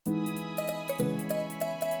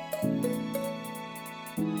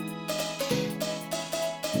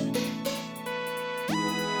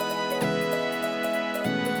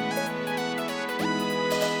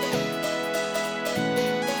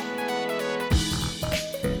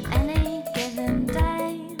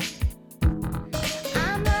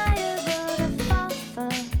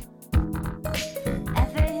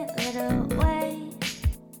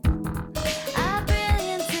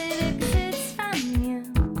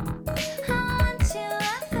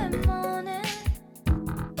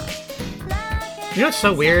You know what's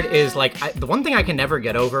so weird is, like, the one thing I can never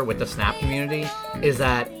get over with the Snap community is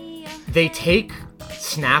that they take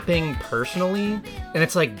snapping personally, and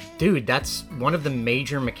it's like, dude, that's one of the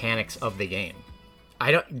major mechanics of the game.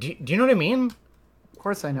 Do you know what I mean? Of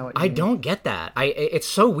course I know what you mean. I don't get that. It's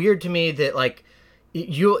so weird to me that, like,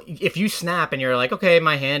 if you snap and you're like, okay,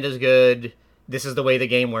 my hand is good, this is the way the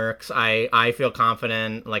game works, I feel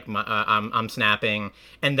confident, like, I'm snapping,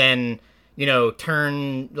 and then, you know,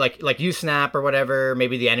 turn, like you snap or whatever,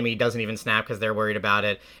 maybe the enemy doesn't even snap because they're worried about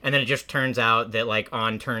it, and then it just turns out that, like,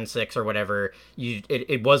 on turn 6 or whatever,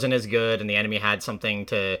 it wasn't as good, and the enemy had something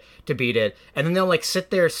to beat it, and then they'll, like, sit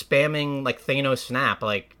there spamming, like, Thanos snap,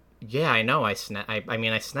 like, yeah, I know, I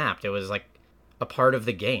snapped, it was, like, a part of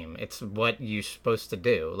the game, it's what you're supposed to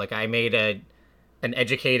do, like, I made an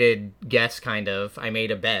educated guess, kind of, I made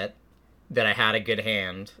a bet that I had a good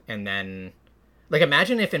hand, and then... Like,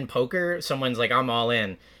 imagine if in poker, someone's like, I'm all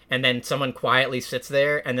in, and then someone quietly sits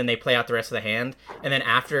there, and then they play out the rest of the hand, and then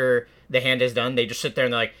after the hand is done, they just sit there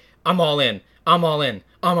and they're like, I'm all in, I'm all in,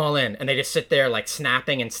 I'm all in, and they just sit there, like,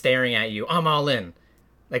 snapping and staring at you, I'm all in.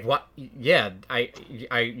 Like, what? Yeah, I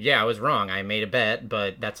was wrong, I made a bet,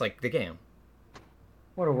 but that's, like, the game.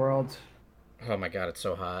 What a world. Oh my god, it's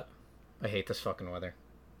so hot. I hate this fucking weather.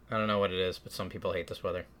 I don't know what it is, but some people hate this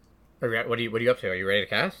weather. What are you up to? Are you ready to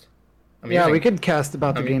cast? We could cast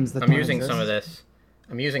about the games that I'm using some of this.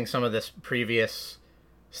 I'm using some of this previous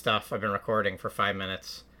stuff I've been recording for 5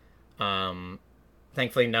 minutes.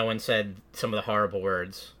 Thankfully, no one said some of the horrible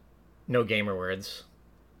words. No gamer words.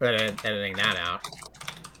 But editing that out.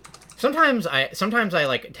 Sometimes I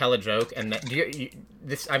like tell a joke, and the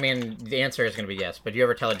answer is going to be yes. But do you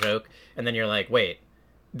ever tell a joke, and then you're like, wait,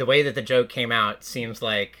 the way that the joke came out seems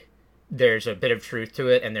like there's a bit of truth to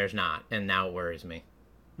it, and there's not, and now it worries me.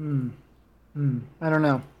 I don't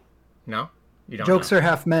know. No? You don't Jokes know? are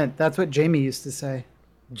half meant. That's what Jamie used to say.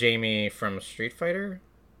 Jamie from Street Fighter?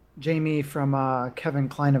 Jamie from Kevin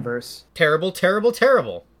Kleiniverse. Terrible, terrible,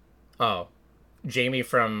 terrible. Oh. Jamie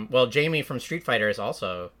from Street Fighter is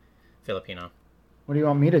also Filipino. What do you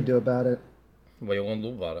want me to do about it? What do you want to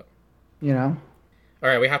do about it? You know?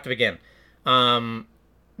 Alright, we have to begin.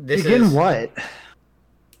 Begin what?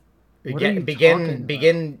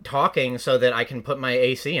 Begin talking so that I can put my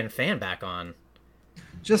AC and fan back on.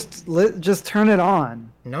 Just turn it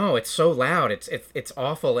on. No, it's so loud. It's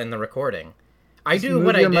awful in the recording. I Just do move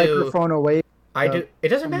what I your do. Microphone away. I do. It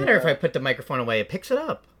doesn't matter if I put the microphone away. It picks it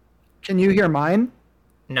up. Can you hear mine?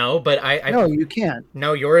 No, but No, you can't.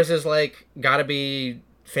 No, yours is like gotta be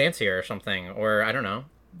fancier or something, or I don't know.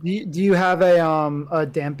 Do you have a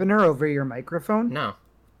dampener over your microphone? No.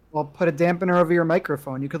 Well, put a dampener over your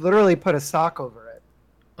microphone. You could literally put a sock over it.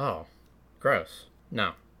 Oh, gross.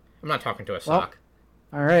 No, I'm not talking to a sock.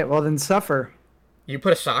 All right, well then suffer. You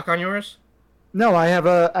put a sock on yours? No, I have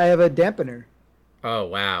a dampener. Oh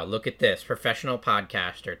wow, look at this. Professional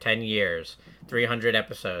podcaster, 10 years, 300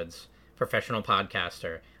 episodes. Professional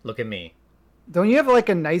podcaster. Look at me. Don't you have like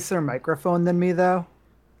a nicer microphone than me though?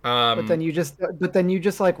 But then you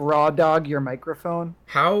just like raw dog your microphone.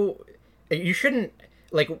 How you shouldn't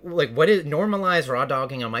like what is normalize raw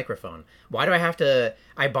dogging a microphone? Why do I have to?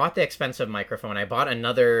 I bought the expensive microphone. I bought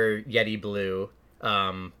another Yeti Blue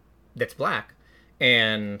that's black,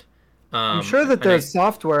 and I'm sure that there's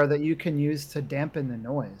software that you can use to dampen the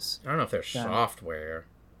noise. I don't know if there's software.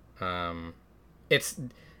 It's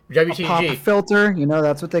WTDG. A pop filter, you know,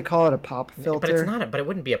 that's what they call it, a pop filter. But it's not. But it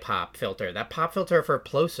wouldn't be a pop filter. That pop filter are for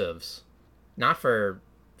plosives, not for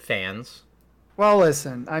fans. Well,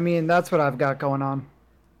 listen. I mean, that's what I've got going on.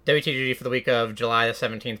 WTDG for the week of July the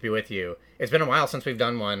 17th be with you. It's been a while since we've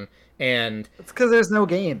done one, and it's because there's no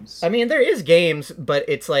games. I mean, there is games, but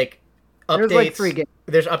it's like updates. There's like 3 games.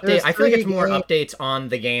 There's updates. I feel like it's more updates on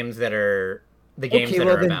the games that are the games that are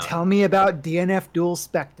about. Okay, well then tell me about DNF Duel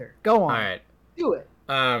Spectre. Go on. All right. Do it.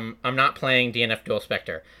 I'm not playing DNF Duel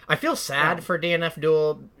Spectre. I feel sad for DNF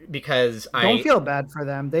Duel because Don't feel bad for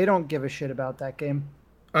them. They don't give a shit about that game.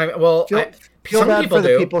 Feel bad for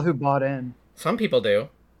the people who bought in. Some people do.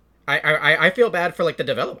 I feel bad for like the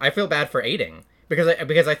developer. I feel bad for aiding because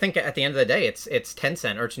I think at the end of the day it's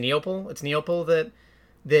Tencent or it's Neopol. It's Neopol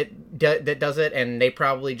that does it, and they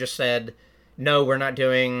probably just said, no, we're not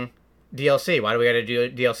doing DLC. Why do we got to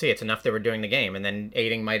do DLC? It's enough that we're doing the game. And then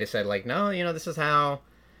aiding might have said like, no, you know, this is how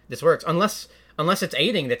this works. Unless it's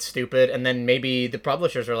aiding that's stupid, and then maybe the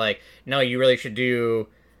publishers are like, no, you really should do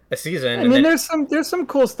a season. I mean, there's some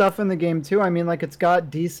cool stuff in the game too. I mean, like it's got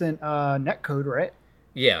decent netcode, right?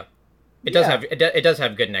 Yeah, it does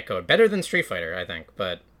have good netcode, better than Street Fighter, I think.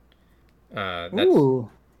 But ooh,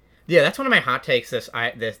 Yeah, that's one of my hot takes this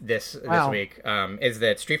Wow. week. Is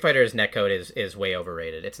that Street Fighter's netcode is way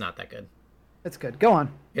overrated. It's not that good. That's good. Go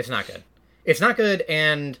on. It's not good. It's not good,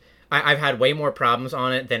 and I've had way more problems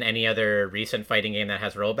on it than any other recent fighting game that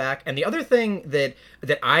has rollback. And the other thing that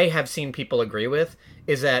I have seen people agree with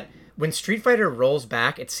is that when Street Fighter rolls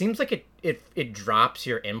back, it seems like it drops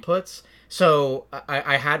your inputs. So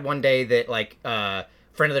I had one day that like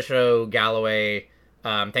friend of the show Galloway.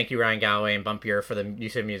 Thank you, Ryan Galloway and Bumpier, for the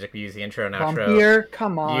use of music. We use the intro and outro. Bumpier,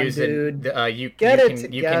 come on, Use dude. You Get you it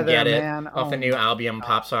can you can together, get it man. off Oh the new my album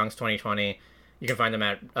Pop God. Songs 2020. You can find them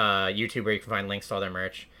at YouTube, where you can find links to all their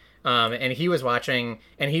merch. And he was watching,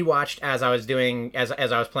 and he watched as I was doing as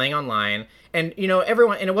I was playing online, and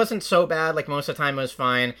everyone, and it wasn't so bad. Like most of the time, it was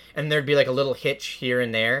fine, and there'd be like a little hitch here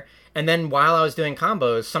and there, and then while I was doing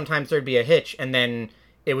combos, sometimes there'd be a hitch, and then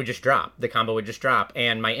it would just drop. The combo would just drop,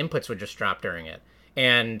 and my inputs would just drop during it,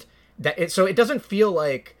 and so it doesn't feel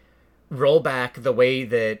like rollback the way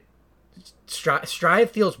that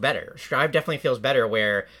Strive feels better. Strive definitely feels better,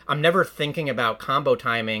 where I'm never thinking about combo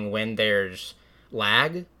timing when there's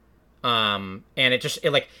lag. And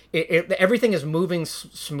everything is moving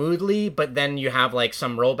smoothly, but then you have like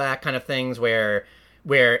some rollback kind of things where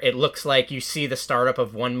it looks like you see the startup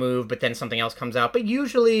of one move, but then something else comes out. But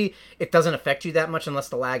usually it doesn't affect you that much unless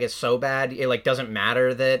the lag is so bad. It like doesn't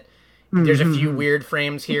matter that there's a few weird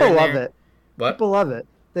frames here People and love there. it. What? People love it.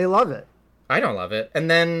 They love it. I don't love it.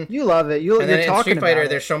 And then You love it. You're in talking Street Fighter, about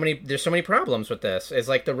there's so many problems with this. It's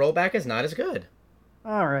like the rollback is not as good. it.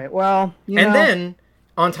 All right. Well, And then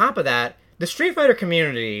on top of that, the Street Fighter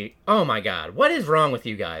community, oh my god, what is wrong with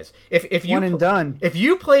you guys? If you one and done. If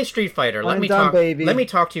you play Street Fighter, One and done, baby. let me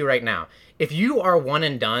talk to you right now. If you are one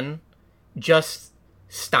and done, just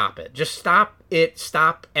stop it. Just stop it.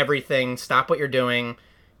 Stop everything. Stop what you're doing.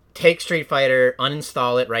 Take Street Fighter,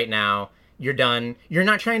 uninstall it right now. You're done. You're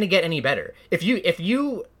not trying to get any better.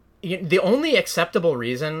 The only acceptable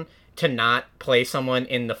reason to not play someone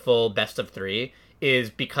in the full best of 3 is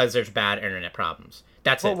because there's bad internet problems.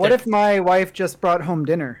 That's it. What if my wife just brought home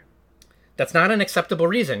dinner? That's not an acceptable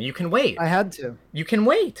reason. You can wait. I had to. You can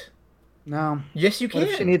wait. No. Yes, you can. What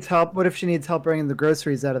if she needs help? What if she needs help bringing the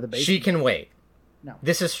groceries out of the basement? She can wait. No.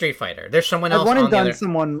 This is Street Fighter. There's someone I've else one on and the done other.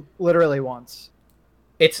 someone literally once.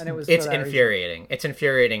 It's and it was it's for that infuriating. It's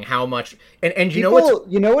infuriating how much and you People, know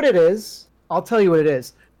what's you know what it is? I'll tell you what it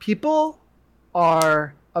is. People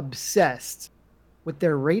are obsessed with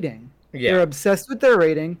their rating. Yeah. They're obsessed with their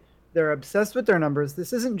rating. They're obsessed with their numbers.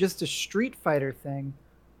 This isn't just a Street Fighter thing.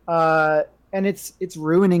 And it's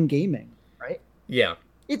ruining gaming, right? Yeah.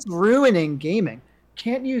 It's ruining gaming.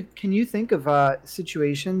 Can you think of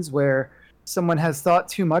situations where someone has thought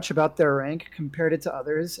too much about their rank, compared it to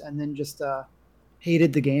others, and then just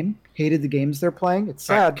hated the games they're playing? It's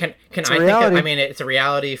sad. Can It's I a think? reality. I mean, it's a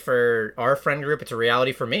reality for our friend group. It's a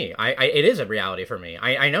reality for me. It is a reality for me.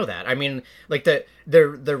 I know that. I mean, like the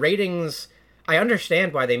ratings. I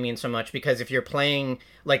understand why they mean so much, because if you're playing,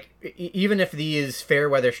 like, even if these fair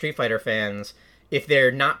weather Street Fighter fans, if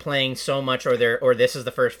they're not playing so much, or this is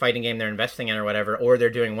the first fighting game they're investing in or whatever, or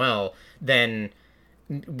they're doing well, then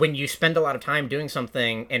when you spend a lot of time doing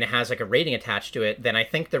something and it has like a rating attached to it, then I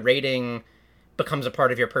think the rating becomes a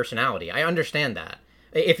part of your personality. I understand that.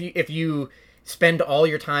 If you spend all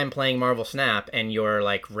your time playing Marvel Snap and you're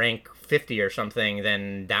like rank 50 or something,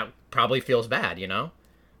 then that probably feels bad, you know?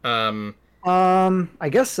 I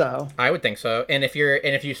guess so. I would think so. And if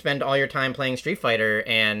you spend all your time playing Street Fighter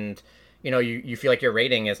and you feel like your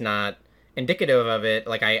rating is not indicative of it,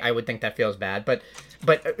 like I would think that feels bad. But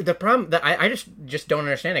the problem that I just don't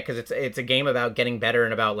understand it, because it's a game about getting better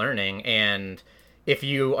and about learning. And if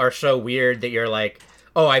you are so weird that you're like,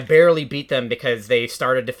 oh, I barely beat them because they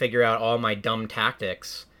started to figure out all my dumb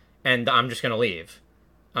tactics, and I'm just gonna leave.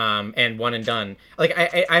 And one and done. Like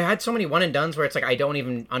I had so many one and dones where it's like I don't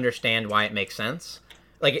even understand why it makes sense.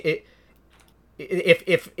 Like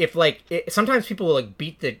sometimes people will like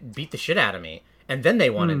beat the shit out of me, and then they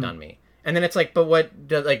one and done me, and then it's like,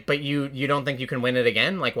 but you don't think you can win it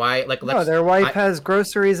again? Like why? Like No, their wife has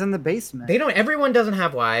groceries in the basement. They don't. Everyone doesn't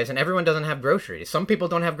have wives, and everyone doesn't have groceries. Some people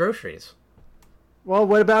don't have groceries. Well,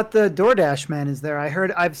 what about the DoorDash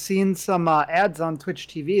man? I've seen some ads on Twitch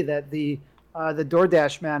TV that the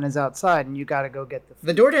DoorDash man is outside, and you got to go get the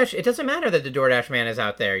food. The DoorDash. It doesn't matter that the DoorDash man is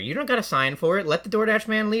out there. You don't got to sign for it. Let the DoorDash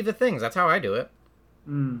man leave the things. That's how I do it.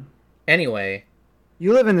 Anyway.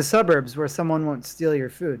 You live in the suburbs where someone won't steal your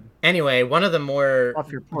food. Anyway, one of the more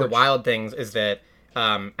Off your porch. the wild things is that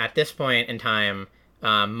at this point in time,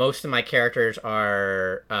 most of my characters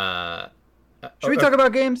are. Should we talk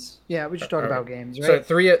about games? Yeah, we should talk about games, right?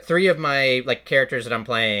 So three of my like characters that I'm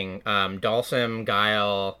playing, Dalsim,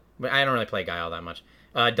 Guile, I don't really play Guile that much.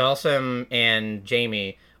 Dalsum and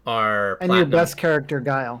Jamie are And your platinum, best character,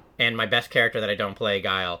 Guile. and my best character that I don't play,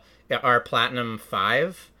 Guile, are platinum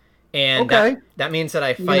 5, and Okay, that means that I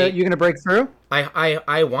you gonna fight. you gonna break through?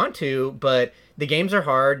 I want to, but the games are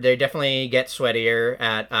hard. They definitely get sweatier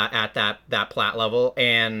at that plat level,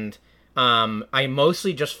 and I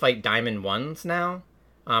mostly just fight diamond ones now.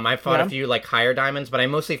 I've fought a Yeah. few like higher diamonds, but I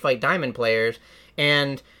mostly fight diamond players,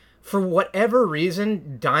 and for whatever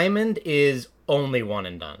reason, diamond is only one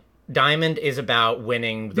and done. Diamond is about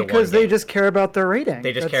winning the one Because they game. just care about their rating.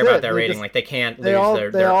 They just That's care about it. their They rating. just Like they can't they lose all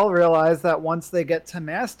their they all realize that once they get to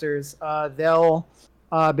masters, they'll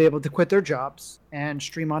be able to quit their jobs and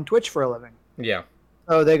stream on Twitch for a living. yeah.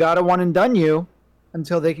 So they gotta one and done you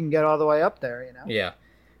until they can get all the way up there. Yeah.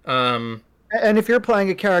 Um, And if you're playing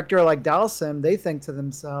a character like Dalsim, they think to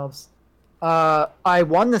themselves, I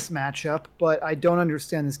won this matchup, but I don't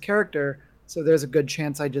understand this character, so there's a good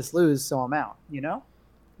chance I just lose, so I'm out.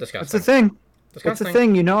 disgusting. It's a thing. Disgusting. It's a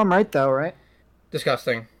thing. I'm right, though, right?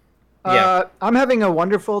 Disgusting. Yeah. I'm having a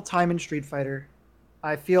wonderful time in Street Fighter.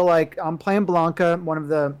 I feel like I'm playing Blanca, one of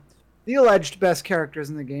the alleged best characters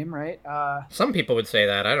in the game, right? Some people would say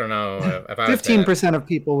that. I don't know if I would say 15% of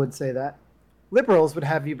people would say that. Liberals would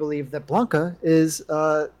have you believe that Blanca is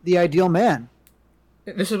the ideal man.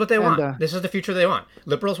 that. This is what they want. And, This is the future they want.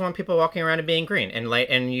 Liberals want people walking around and being green and light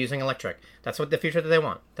and using electric. That's what the future that they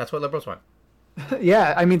want. That's what liberals want.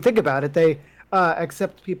 Yeah, I mean, think about it. They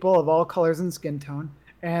accept people of all colors and skin tone,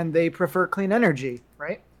 and they prefer clean energy,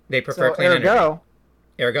 right? They prefer So, clean energy.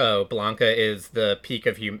 ergo, Blanca is the peak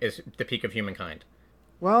of humankind.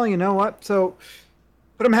 well, you know what? So,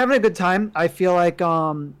 but I'm having a good time. I feel like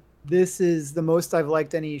this is the most I've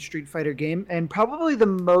liked any Street Fighter game, and probably the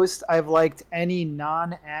most I've liked any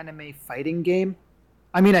non-anime fighting game.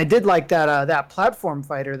 I mean, I did like that platform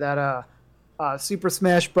fighter, that Super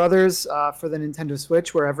Smash Brothers for the Nintendo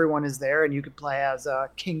Switch, where everyone is there and you could play as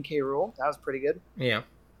King K. Rool. That was pretty good. Yeah.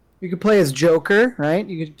 You could play as Joker, right?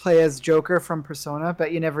 You could play as Joker from Persona.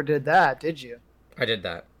 Bet you never did that, did you? I did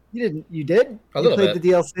that. You didn't. You did? A little you played bit. the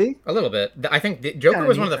DLC? A little bit. I think Joker Kinda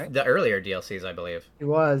was one neat, of right? the earlier DLCs, I believe. He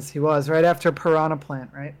was right after Piranha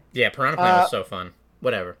Plant, right? Yeah, Piranha Plant was so fun.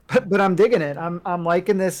 Whatever. But I'm digging it. I'm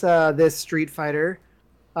liking this Street Fighter.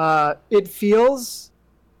 It feels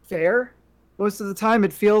fair most of the time.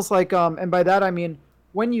 It feels like and by that I mean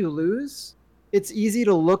when you lose, it's easy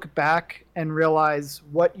to look back and realize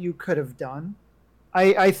what you could have done.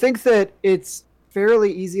 I think that it's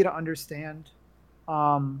fairly easy to understand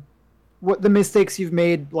what the mistakes you've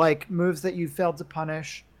made, like moves that you failed to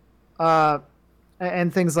punish,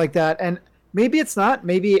 and things like that. And maybe it's not.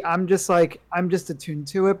 Maybe I'm just attuned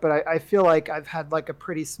to it. But I feel like I've had like a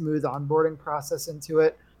pretty smooth onboarding process into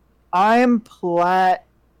it. I'm plat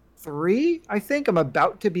 3. I think I'm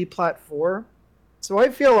about to be plat 4. So I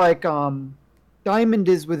feel like Diamond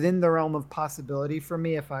is within the realm of possibility for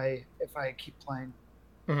me if I keep playing.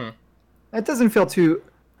 Mm-hmm. It doesn't feel too.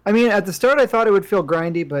 I mean, at the start I thought it would feel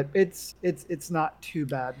grindy, but it's not too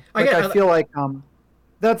bad. I feel like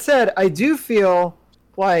that said, I do feel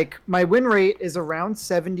like my win rate is around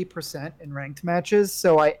 70% in ranked matches,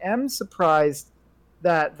 so I am surprised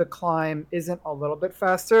that the climb isn't a little bit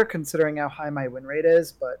faster considering how high my win rate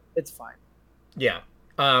is, but it's fine. Yeah.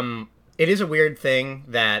 It is a weird thing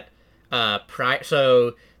that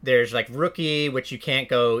so there's like rookie, which you can't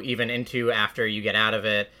go even into after you get out of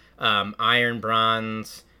it. Iron,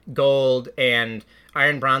 bronze, gold, and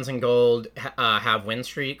iron, bronze, and gold have win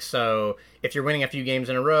streaks. So if you're winning a few games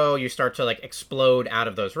in a row, you start to like explode out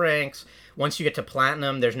of those ranks. Once you get to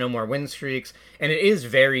platinum, there's no more win streaks, and it is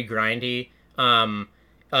very grindy.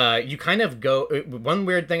 You kind of go. One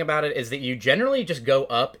weird thing about it is that you generally just go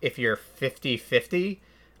up if you're 50-50.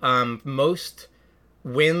 Most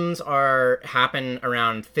wins happen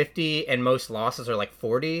around 50, and most losses are like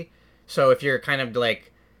 40. So if you're kind of like,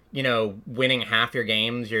 winning half your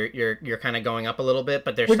games, you're kind of going up a little bit.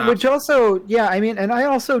 But there's which also, yeah, I mean, and I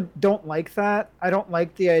also don't like that. I don't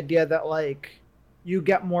like the idea that like you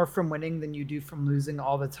get more from winning than you do from losing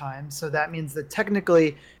all the time. So that means that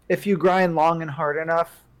technically, if you grind long and hard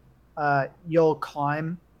enough, you'll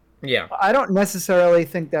climb. Yeah, I don't necessarily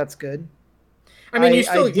think that's good. I mean, you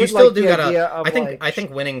still do gotta. I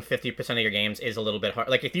think winning 50% of your games is a little bit hard.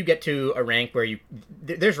 Like if you get to a rank where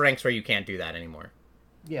there's ranks where you can't do that anymore.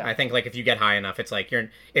 Yeah, I think like if you get high enough, it's like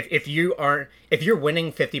if you're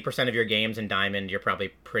winning 50% of your games in Diamond, you're probably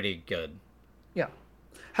pretty good. Yeah.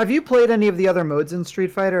 Have you played any of the other modes in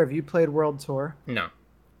Street Fighter? Have you played World Tour? No.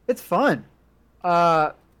 It's fun.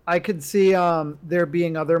 I could see there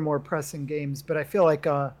being other more pressing games, but I feel like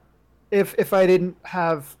if I didn't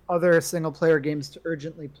have other single player games to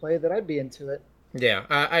urgently play, that I'd be into it. Yeah,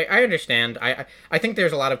 I understand. I think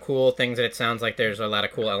there's a lot of cool things that it sounds like there's a lot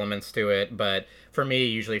of cool elements to it, but for me,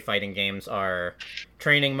 usually fighting games are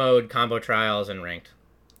training mode, combo trials, and ranked.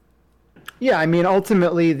 Yeah, I mean,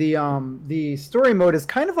 ultimately, the story mode is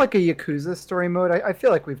kind of like a Yakuza story mode. I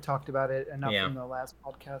feel like we've talked about it enough Yeah. in the last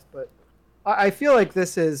podcast, but I feel like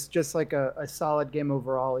this is just like a solid game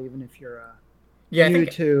overall, even if you're Yeah, I new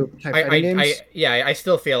think to type fighting games. yeah, I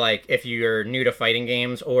still feel like if you're new to fighting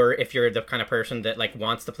games, or if you're the kind of person that like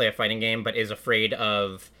wants to play a fighting game but is afraid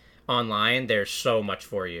of online, there's so much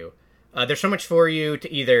for you. There's so much for you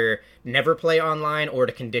to either never play online or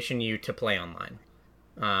to condition you to play online.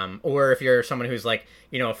 Or if you're someone who's like,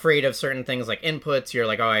 afraid of certain things like inputs, you're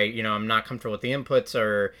like, oh, I'm not comfortable with the inputs,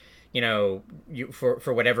 or, you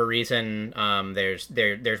for whatever reason,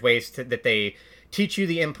 there's ways that they teach you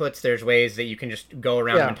the inputs. There's ways that you can just go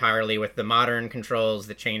around them Yeah, entirely with the modern controls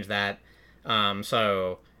that change that.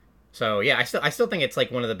 So yeah, I still think it's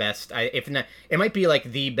like one of the best. If not, it might be like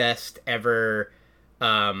the best ever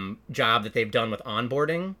job that they've done with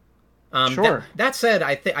onboarding. That sure. that said,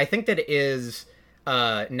 I think that it is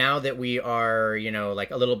now that we are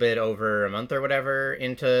like a little bit over a month or whatever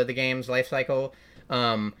into the game's life cycle.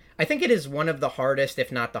 I think it is one of the hardest,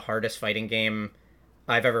 if not the hardest, fighting game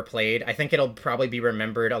I've ever played. I think it'll probably be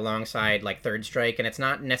remembered alongside like Third Strike, and it's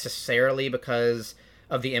not necessarily because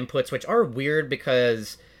of the inputs, which are weird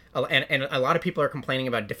because and a lot of people are complaining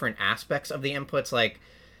about different aspects of the inputs, like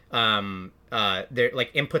they're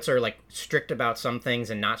like inputs are like strict about some things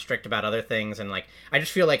and not strict about other things, and like I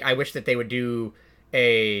just feel like I wish that they would do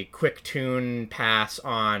a quick tune pass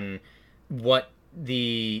on what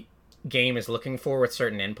the game is looking for with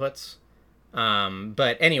certain inputs.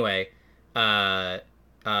 But anyway, uh,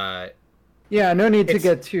 uh, Yeah, no need to it's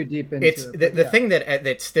get too deep it's into it, the but yeah, thing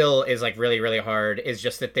that still is like really really hard is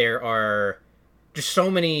just that there are just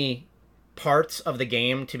so many parts of the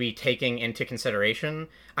game to be taking into consideration.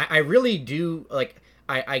 I really do like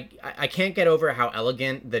I can't get over how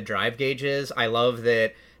elegant the drive gauge is. I love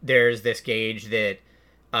that there's this gauge that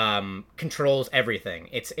controls everything.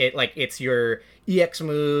 It's your EX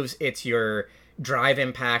moves, it's your drive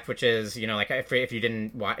impact, which is like if you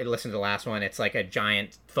didn't listen to the last one, it's like a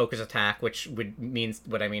giant focus attack, which would means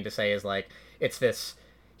what I mean to say is like it's this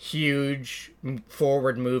huge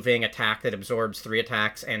forward moving attack that absorbs three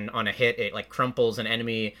attacks, and on a hit it like crumples an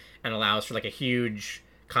enemy and allows for like a huge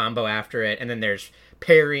combo after it. And then there's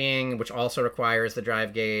parrying, which also requires the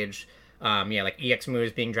drive gauge. Yeah, like EX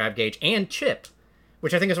moves being drive gauge, and chip,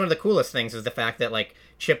 which I think is one of the coolest things, is the fact that like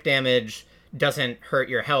chip damage doesn't hurt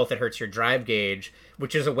your health, it hurts your drive gauge,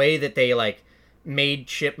 which is a way that they like made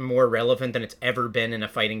chip more relevant than it's ever been in a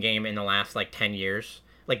fighting game in the last like 10 years.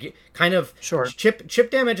 Like kind of sure.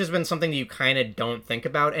 chip damage has been something that you kind of don't think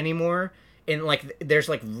about anymore. And like there's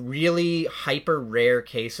like really hyper rare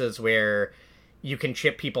cases where you can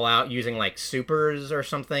chip people out using like supers or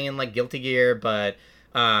something in like Guilty Gear, but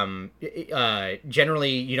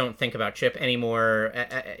generally you don't think about chip anymore,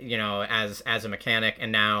 as a mechanic.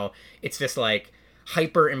 And now it's this like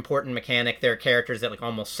hyper important mechanic. There are characters that like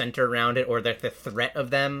almost center around it, or that the threat of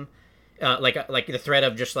them, like the threat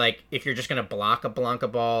of just like if you're just gonna block a Blanca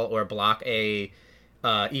ball or block a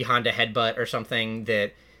E Honda headbutt or something,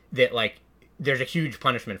 that like there's a huge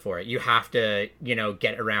punishment for it. You have to,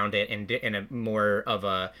 get around it in a more of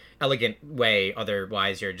a elegant way.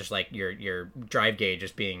 Otherwise, you're just like your drive gauge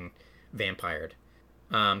is being vampired.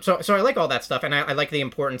 So I like all that stuff, and I like the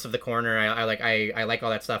importance of the corner. I like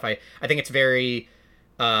all that stuff. I think it's very,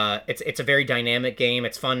 it's a very dynamic game.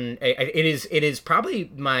 It's fun. It is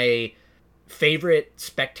probably my favorite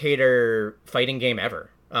spectator fighting game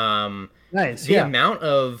ever. Nice. The Yeah, amount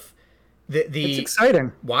of it's the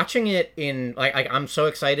exciting. watching it in like I'm so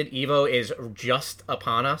excited. Evo is just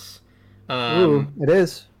upon us, Ooh, it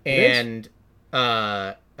is. It is. and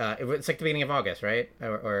it's like the beginning of August, right?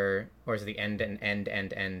 Or is it the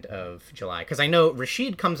end of July? Because I know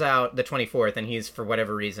Rashid comes out the 24th, and he's for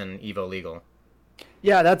whatever reason Evo legal.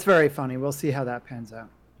 Yeah, that's very funny. We'll see how that pans out.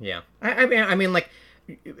 Yeah, I mean, like,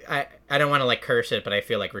 I don't want to like curse it, but I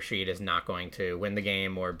feel like Rashid is not going to win the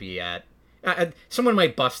game or be at. Someone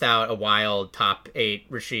might bust out a wild top 8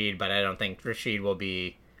 Rashid, but I don't think Rashid will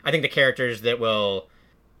be. I think the characters that will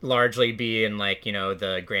largely be in like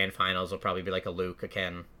the grand finals will probably be like a Luke, a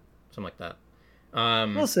Ken, something like that.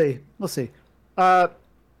 We'll Um, see. We'll see. Uh,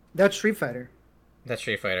 that's Street Fighter. that's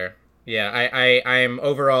Street Fighter. Yeah, I'm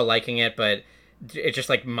overall liking it, but it's just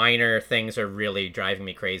like minor things are really driving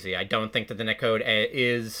me crazy. I don't think that the netcode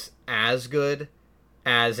is as good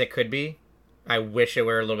as it could be. I wish it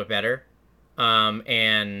were a little bit better.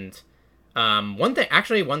 And One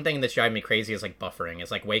thing that's driving me crazy is like buffering.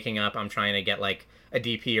 Is like waking up, I'm trying to get like a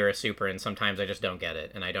DP or a super, and sometimes I just don't get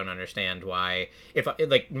it, and I don't understand why. If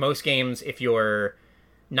like most games, if you're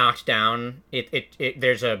knocked down,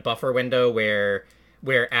 there's a buffer window where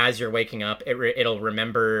as you're waking up, it'll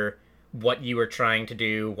remember what you were trying to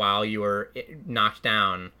do while you were knocked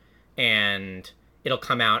down, and it'll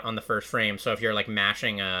come out on the first frame. So if you're like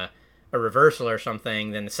mashing a reversal or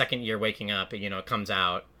something, then the second you're waking up, it comes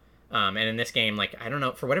out. And in this game, like, I don't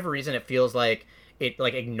know, for whatever reason, it feels like it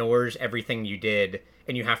like ignores everything you did,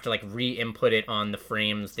 and you have to like re-input it on the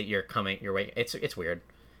frames that you're way. It's weird.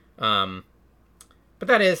 But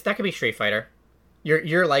that could be Street Fighter.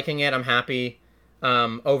 You're liking it. I'm happy.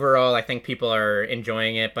 Overall, I think people are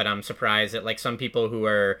enjoying it, but I'm surprised that like some people who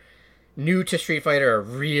are new to Street Fighter are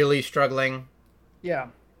really struggling. Yeah.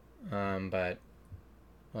 But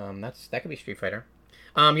that could be Street Fighter.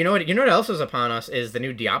 You know what else is upon us is the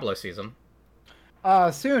new Diablo season.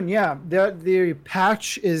 Soon, yeah. The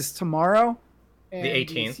patch is tomorrow. And the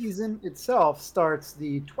 18th. The season itself starts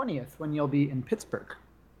the 20th when you'll be in Pittsburgh.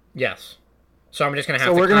 Yes. So I'm just gonna have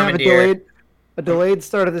so to we're gonna commandeer... have a delayed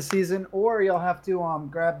start of the season, or you'll have to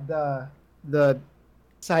grab the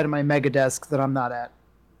side of my mega desk that I'm not at.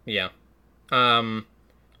 Yeah. I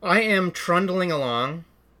am trundling along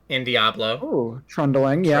in Diablo. Oh,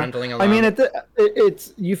 trundling, yeah. Trundling along. I mean,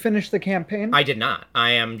 it's you finished the campaign. I did not.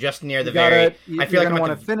 I am just near the I feel like I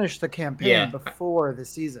want to finish the campaign before the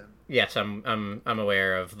season. Yes, I'm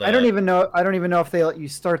aware of the. I don't even know if they let you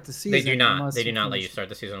start the season. They do not. They do not let you start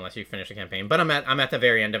the season unless you finish the campaign. But I'm at the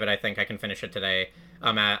very end of it. I think I can finish it today.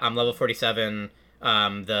 I'm level 47.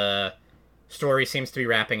 The story seems to be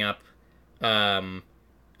wrapping up. I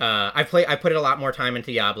put a lot more time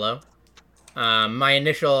into Diablo. Our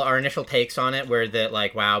initial takes on it were that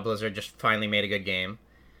like, wow, Blizzard just finally made a good game.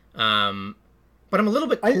 But I'm a little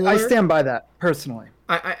bit cooler. I stand by that personally.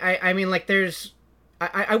 I mean, like, there's.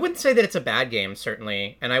 I wouldn't say that it's a bad game,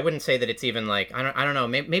 certainly, and I wouldn't say that it's even like I don't know,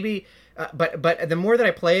 maybe, but the more that I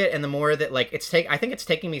play it, and the more that like I think it's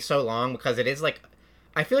taking me so long because it is like,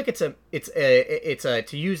 I feel like it's a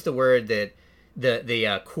to use the word that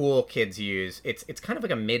the cool kids use, it's kind of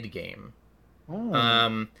like a mid game.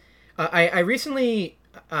 Oh. I recently,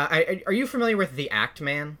 are you familiar with the Act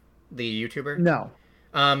Man, the YouTuber? No.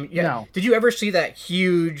 Yeah. No. Did you ever see that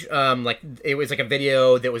huge, like, it was like a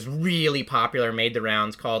video that was really popular, made the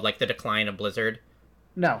rounds, called, like, The Decline of Blizzard?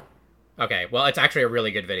 No. Okay, well, it's actually a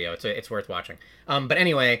really good video. It's worth watching. But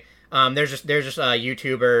anyway, there's just a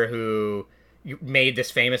YouTuber who made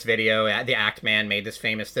this famous video. The Act Man made this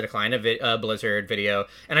famous The Decline of Blizzard video.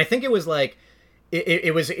 And I think it was, like,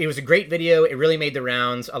 it was a great video. It really made the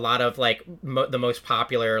rounds. A lot of like the most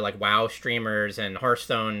popular like WoW streamers and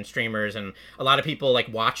Hearthstone streamers, and a lot of people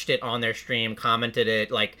like watched it on their stream, commented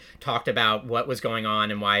it, like talked about what was going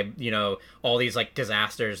on and why all these like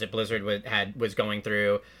disasters that Blizzard was going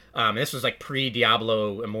through. This was like pre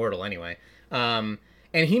Diablo Immortal anyway. And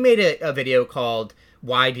he made a video called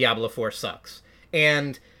 "Why Diablo 4 Sucks,"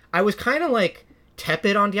 and I was kind of like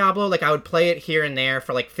tepid on Diablo. Like, I would play it here and there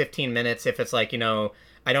for like 15 minutes if it's like, I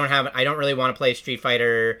don't really want to play Street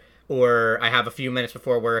Fighter, or I have a few minutes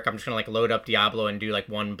before work, I'm just gonna like load up Diablo and do like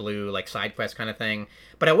one blue like side quest kind of thing.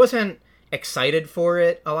 But I wasn't excited for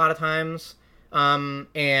it a lot of times.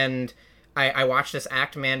 And I watched this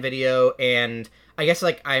Act Man video, and I guess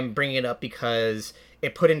like I'm bringing it up because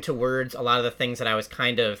it put into words a lot of the things that I was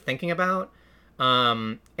kind of thinking about.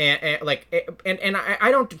 I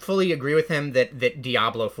don't fully agree with him that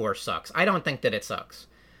Diablo 4 sucks. I don't think that it sucks.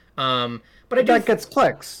 But that gets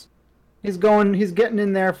clicks. He's getting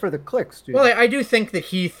in there for the clicks, dude. Well, I do think that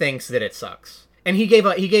he thinks that it sucks, and he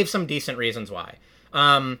gave some decent reasons why.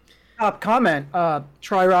 Top comment: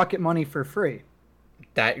 try Rocket Money for free.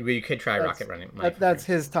 That you could try Rocket Money. That's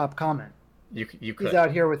his top comment. You could. He's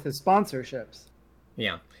out here with his sponsorships.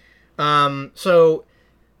 Yeah.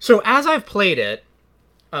 So as I've played it,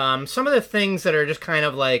 some of the things that are just kind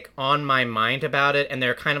of like on my mind about it, and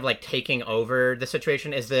they're kind of like taking over the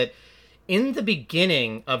situation, is that in the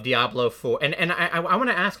beginning of Diablo 4, and I want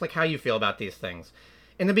to ask like how you feel about these things.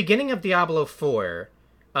 In the beginning of Diablo 4,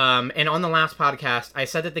 and on the last podcast, I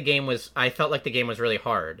said that I felt like the game was really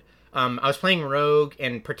hard. I was playing Rogue,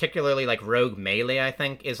 and particularly like Rogue Melee, I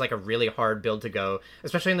think, is like a really hard build to go,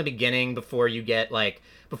 especially in the beginning before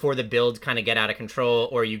the builds kind of get out of control,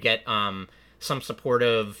 or you get some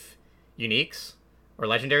supportive uniques or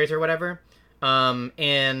legendaries or whatever. The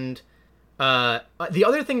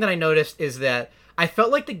other thing that I noticed is that I felt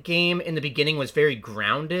like the game in the beginning was very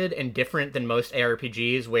grounded and different than most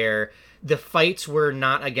ARPGs, where the fights were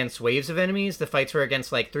not against waves of enemies. The fights were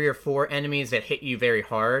against like 3 or 4 enemies that hit you very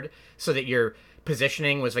hard, so that your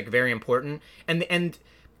positioning was like very important. And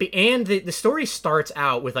the story starts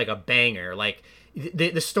out with like a banger. Like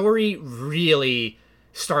the story really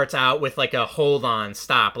starts out with like a hold on,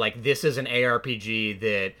 stop. Like this is an ARPG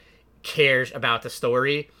that cares about the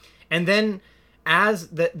story. And then as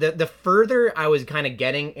the further I was kind of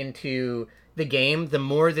getting into the game, the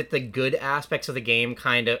more that the good aspects of the game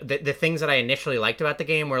kind of the things that I initially liked about the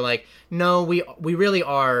game were like, no, we really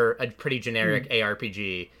are a pretty generic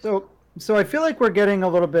ARPG. So I feel like we're getting a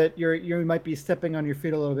little bit. You might be stepping on your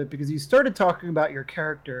feet a little bit because you started talking about your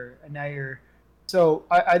character, and now you're. So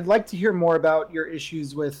I'd like to hear more about your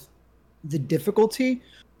issues with the difficulty.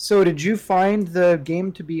 So did you find the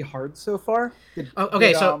game to be hard so far?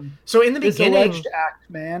 So in the beginning, alleged Act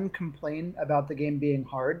Man complain about the game being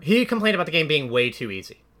hard. He complained about the game being way too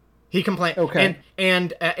easy. He complained. Okay.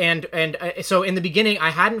 And so in the beginning, I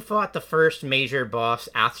hadn't fought the first major boss,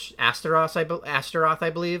 Astaroth, I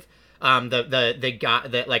believe. The guy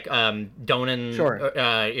that like Donan. Sure.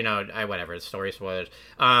 Whatever the story spoilers.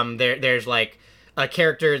 There's like a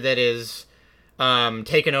character that is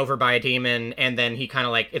taken over by a demon, and then he kind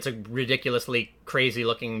of like, it's a ridiculously crazy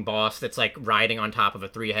looking boss that's like riding on top of a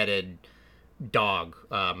 3-headed dog,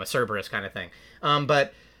 a Cerberus kind of thing.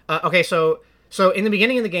 So in the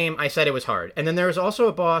beginning of the game, I said it was hard. And then there was also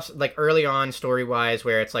a boss, like, early on, story-wise,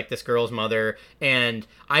 where it's, like, this girl's mother, and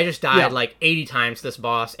I just died, like, 80 times to this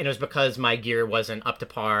boss, and it was because my gear wasn't up to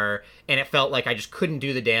par, and it felt like I just couldn't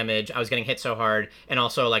do the damage. I was getting hit so hard, and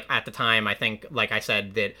also, like, at the time, I think, like I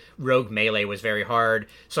said, that rogue melee was very hard,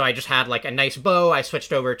 so I just had, like, a nice bow. I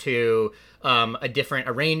switched over to a different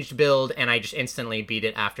arranged build, and I just instantly beat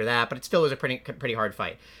it after that, but it still was a pretty hard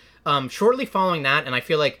fight. Shortly following that, and I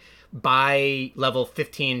feel like by level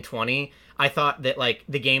 15-20, I thought that like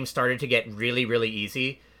the game started to get really, really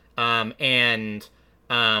easy. When I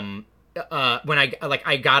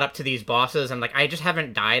got up to these bosses, and like I just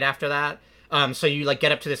haven't died after that. So you like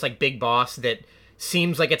get up to this like big boss that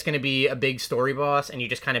seems like it's going to be a big story boss, and you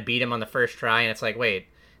just kind of beat him on the first try, and it's like, wait,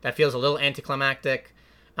 that feels a little anticlimactic.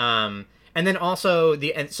 And then also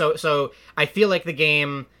so I feel like the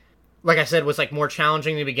game, like I said, was like more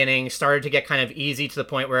challenging in the beginning, started to get kind of easy to the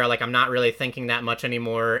point where like I'm not really thinking that much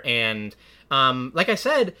anymore. And like I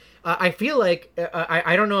said, I feel like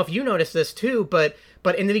I don't know if you noticed this too, but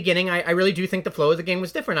in the beginning, I really do think the flow of the game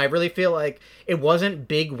was different. I really feel like it wasn't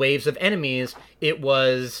big waves of enemies. It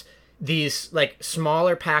was these like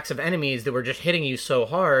smaller packs of enemies that were just hitting you so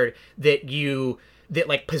hard that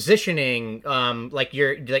like positioning, like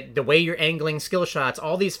your like the way you're angling skill shots,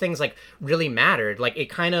 all these things like really mattered. Like it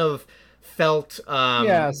kind of felt.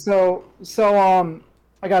 So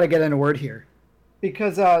I got to get in a word here,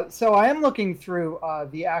 because so I am looking through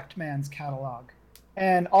the Act Man's catalog,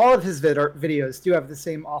 and all of his videos do have the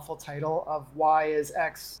same awful title of "Why is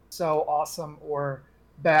X so awesome or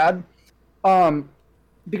bad?"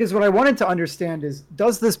 Because what I wanted to understand is,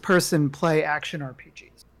 does this person play action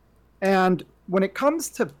RPGs? And when it comes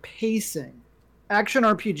to pacing, action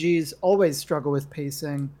RPGs always struggle with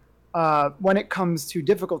pacing when it comes to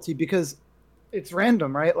difficulty, because it's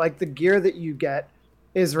random, right? Like the gear that you get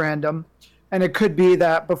is random, and it could be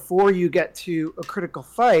that before you get to a critical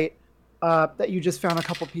fight, that you just found a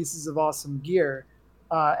couple pieces of awesome gear,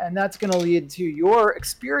 and that's going to lead to your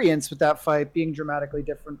experience with that fight being dramatically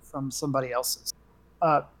different from somebody else's.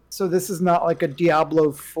 So this is not like a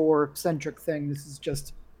Diablo 4 centric thing. This is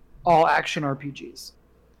just all action RPGs.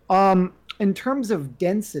 In terms of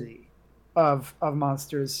density of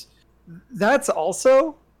monsters, that's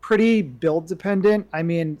also pretty build dependent. I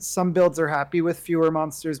mean, some builds are happy with fewer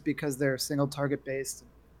monsters because they're single target based.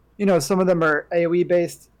 You know, some of them are AoE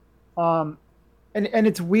based. And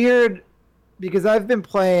it's weird because I've been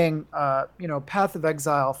playing, Path of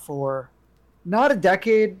Exile for not a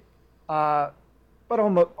decade, but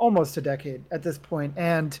almost a decade at this point.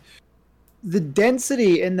 And the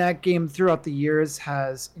density in that game throughout the years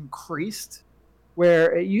has increased,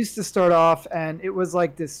 where it used to start off and it was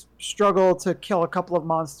like this struggle to kill a couple of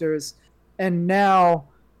monsters, and now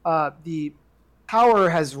the power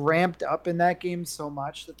has ramped up in that game so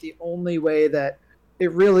much that the only way that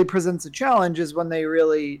it really presents a challenge is when they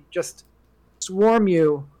really just swarm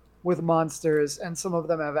you with monsters, and some of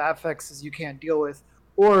them have affixes you can't deal with,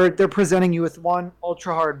 or they're presenting you with one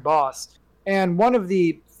ultra hard boss. And one of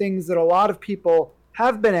the things that a lot of people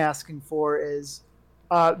have been asking for is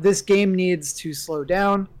this game needs to slow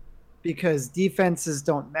down, because defenses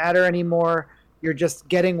don't matter anymore. You're just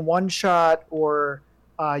getting one shot, or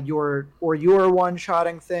you're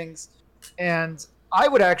one-shotting things. And I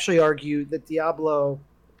would actually argue that Diablo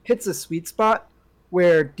hits a sweet spot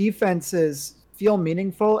where defenses feel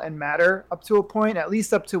meaningful and matter up to a point, at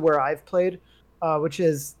least up to where I've played, which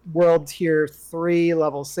is World Tier 3,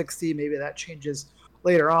 level 60. Maybe that changes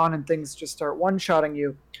later on and things just start one-shotting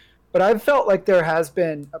you. But I've felt like there has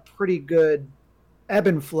been a pretty good ebb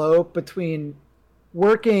and flow between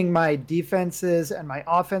working my defenses and my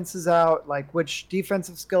offenses out, like which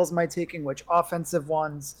defensive skills am I taking, which offensive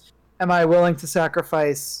ones. Am I willing to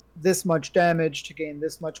sacrifice this much damage to gain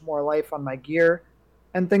this much more life on my gear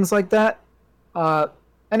and things like that? Uh,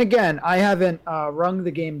 and again, I haven't wrung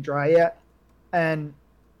the game dry yet. And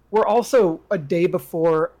we're also a day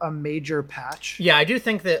before a major patch. Yeah, I do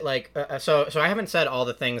think that, like, so I haven't said all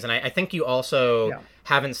the things, and I think you also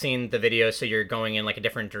haven't seen the video, so you're going in, like, a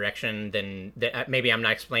different direction than maybe I'm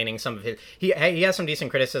not explaining some of his... He has some decent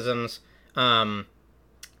criticisms. I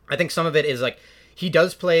think some of it is, like, he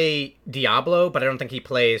does play Diablo, but I don't think he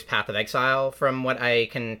plays Path of Exile from what I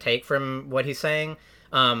can take from what he's saying.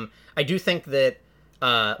 I do think that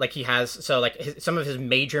like he has, so like some of his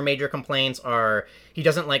major complaints are he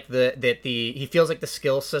doesn't like he feels like the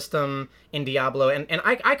skill system in Diablo, and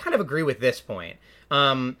I kind of agree with this point.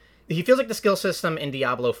 He feels like the skill system in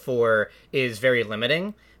Diablo 4 is very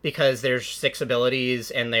limiting because there's 6 abilities,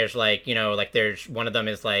 and there's like, you know, like there's one of them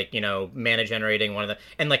is like, you know, mana generating, one of them,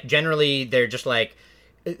 and like generally they're just like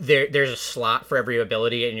there's a slot for every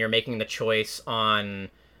ability, and you're making the choice on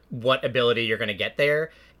what ability you're going to get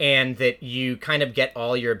there, and that you kind of get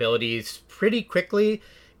all your abilities pretty quickly.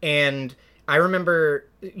 And I remember,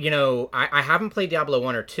 you know, I haven't played Diablo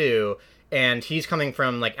 1 or 2, and he's coming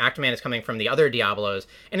from, like, Actman is coming from the other Diablos.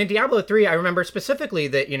 And in Diablo 3, I remember specifically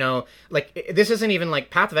that, you know, like, this isn't even, like,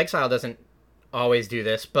 Path of Exile doesn't always do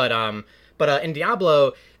this, but in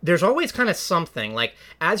Diablo, there's always kind of something. Like,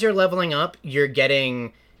 as you're leveling up, you're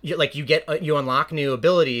getting... you unlock new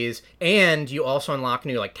abilities, and you also unlock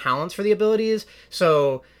new, like, talents for the abilities.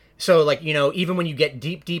 So like, you know, even when you get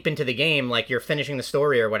deep into the game, like you're finishing the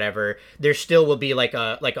story or whatever, there still will be like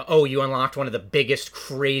a oh, you unlocked one of the biggest,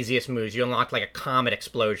 craziest moves. You unlocked like a comet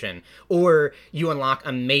explosion, or you unlock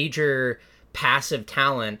a major passive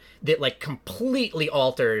talent that like completely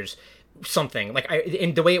alters something. Like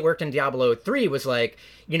and the way it worked in Diablo 3 was like,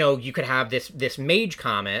 you know, you could have this mage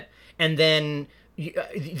comet, and then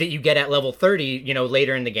that you get at level 30, you know,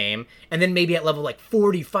 later in the game, and then maybe at level like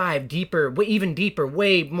 45, even deeper,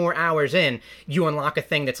 way more hours in, you unlock a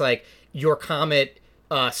thing that's like your comet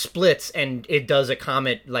splits, and it does a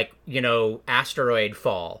comet, like, you know, asteroid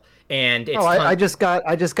fall, and it's I just got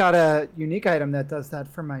a unique item that does that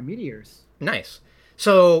for my meteors. Nice.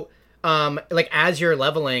 So like as you're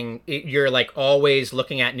leveling, you're like always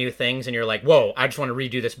looking at new things, and you're like, whoa, I just want to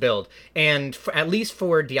redo this build. And at least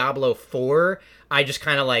for Diablo 4, I just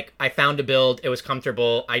kind of like, I found a build, it was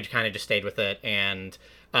comfortable, I kind of just stayed with it, and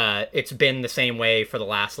it's been the same way for the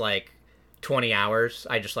last like 20 hours.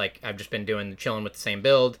 I've just been chilling with the same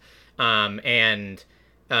build, and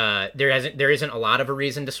there isn't a lot of a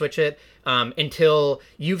reason to switch it until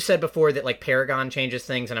you've said before that like Paragon changes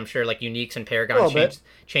things, and I'm sure like Uniques and Paragon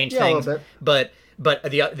change things. But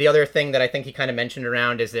the other thing that I think he kind of mentioned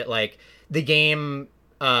around is that like the game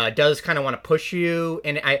does kind of want to push you,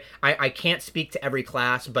 and I can't speak to every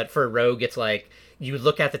class, but for Rogue it's like you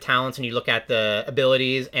look at the talents and you look at the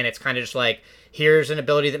abilities, and it's kind of just like, here's an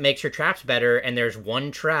ability that makes your traps better, and there's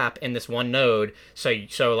one trap in this one node,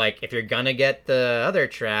 so like if you're gonna get the other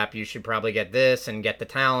trap, you should probably get this and get the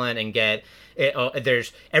talent and get it.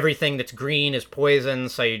 There's everything that's green is poison,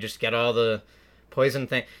 so you just get all the poison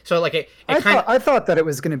thing. So like I thought that it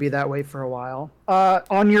was going to be that way for a while.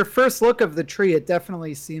 On your first look of the tree, it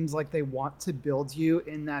definitely seems like they want to build you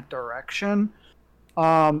in that direction.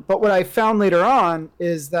 But what I found later on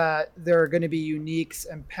is that there are going to be uniques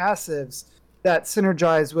and passives that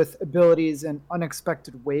synergize with abilities in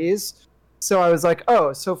unexpected ways. So I was like,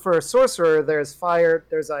 oh, so for a sorcerer, there's fire,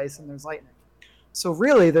 there's ice, and there's lightning. So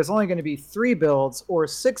really, there's only going to be 3 builds or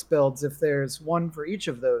 6 builds if there's one for each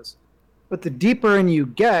of those. But the deeper in you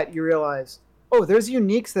get, you realize, oh, there's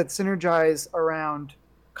uniques that synergize around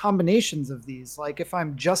combinations of these. Like if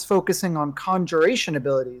I'm just focusing on conjuration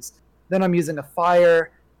abilities, then I'm using a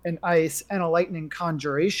fire, an ice, and a lightning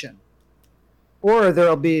conjuration. Or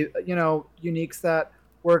there'll be, you know, uniques that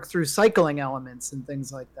work through cycling elements and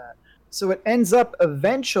things like that. So it ends up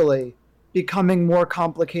eventually becoming more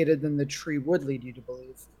complicated than the tree would lead you to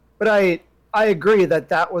believe. But I agree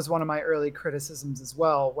that was one of my early criticisms as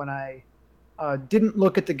well, when I didn't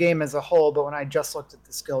look at the game as a whole, but when I just looked at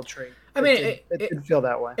the skill tree. I mean, it did feel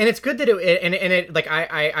that way. And it's good that it like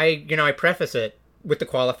I preface it with the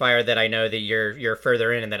qualifier that I know that you're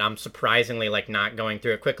further in and that I'm surprisingly like not going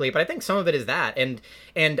through it quickly, but I think some of it is that. And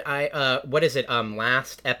I what is it?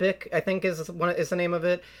 Last Epic, I think is the name of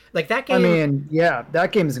it. Like that I game, mean, yeah,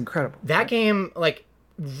 that game is incredible. that game like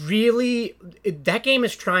really that game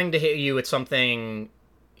is trying to hit you with something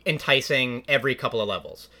enticing every couple of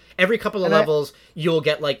levels. Every couple of And I levels, you'll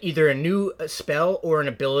get like either a new spell or an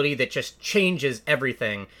ability that just changes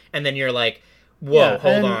everything, and then you're like, "Whoa, yeah,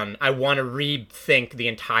 hold on! I want to rethink the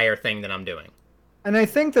entire thing that I'm doing." and I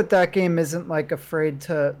think that that game isn't like afraid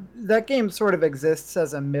to. That game sort of exists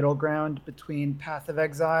as a middle ground between Path of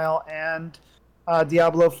Exile and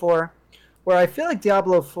Diablo 4, where I feel like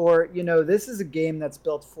Diablo 4, this is a game that's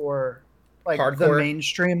built for like the Hardcore.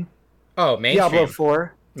 mainstream. Oh, Diablo mainstream.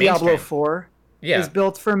 4, Diablo Mainstream. 4 is Yeah.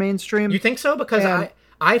 built for mainstream, You think so? Because and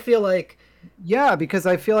I feel like yeah, because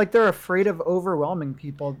I feel like they're afraid of overwhelming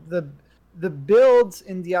people. The builds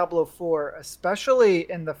in Diablo 4, especially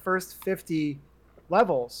in the first 50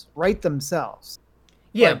 levels, write themselves.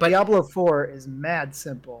 yeah, Like but Diablo 4 is mad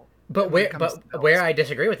simple when it comes to where builds. I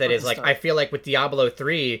disagree with it What is to like I start. feel like with Diablo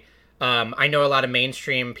 3, I know a lot of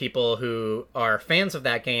mainstream people who are fans of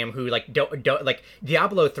that game who like don't like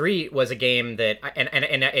Diablo 3 was a game that and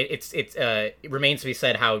it remains to be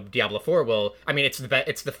said how Diablo 4 will. I mean, it's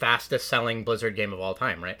the fastest selling Blizzard game of all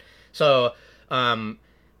time, right? So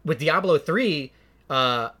with Diablo 3,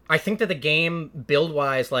 I think that the game build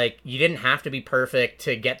wise, like you didn't have to be perfect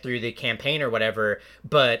to get through the campaign or whatever,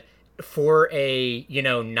 but for a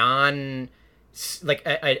non like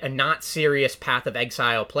a not serious Path of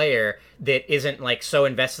Exile player that isn't like so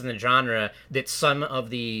invested in the genre that some of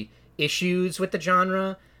the issues with the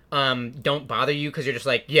genre don't bother you because you're just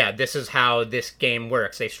like, yeah, this is how this game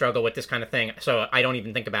works. They struggle with this kind of thing, so I don't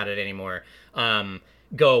even think about it anymore.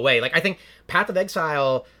 Go away. Like I think Path of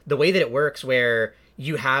Exile, the way that it works, where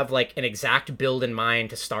you have like an exact build in mind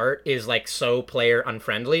to start, is like so player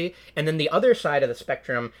unfriendly. And then the other side of the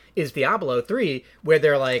spectrum is Diablo 3, where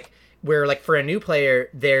they're like where like for a new player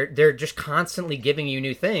they're just constantly giving you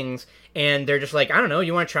new things, and they're just like, I don't know,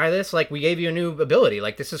 you want to try this? Like we gave you a new ability.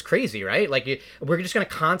 Like this is crazy, right? Like we're just going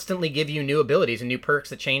to constantly give you new abilities and new perks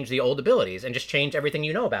that change the old abilities and just change everything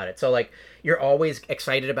you know about it. So like you're always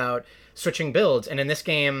excited about switching builds. And in this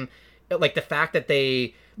game, like the fact that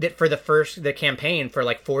that for the campaign for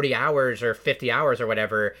like 40 hours or 50 hours or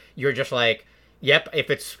whatever, you're just like, yep, if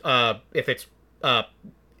it's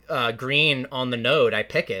green on the node, I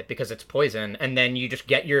pick it because it's poison, and then you just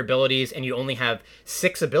get your abilities, and you only have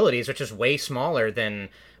 6 abilities, which is way smaller than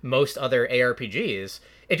most other ARPGs.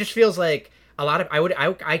 It just feels like a lot of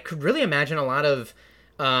I could really imagine a lot of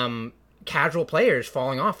casual players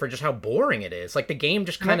falling off for just how boring it is. Like the game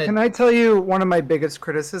just kind of. Can I tell you one of my biggest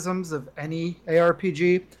criticisms of any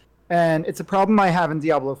ARPG? And it's a problem I have in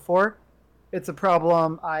Diablo 4. It's a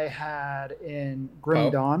problem I had in Grim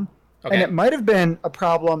Oh, Dawn. And okay. it might have been a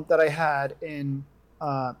problem that I had in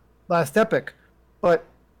Last Epic. But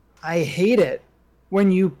I hate it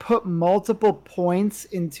when you put multiple points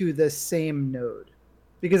into the same node.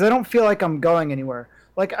 Because I don't feel like I'm going anywhere.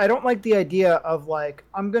 Like, I don't like the idea of, like,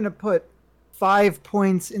 I'm going to put 5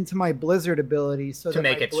 points into my Blizzard ability so To that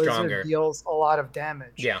make my it Blizzard stronger. deals a lot of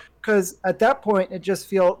damage. Yeah, Because at that point, it just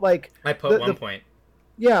feels like I put 1 point.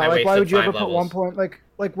 yeah, I like why wasted would you ever 5 put one levels. point?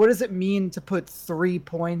 Like what does it mean to put 3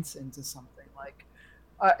 points into something? Like,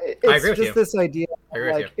 I it's agree with just you. this idea I of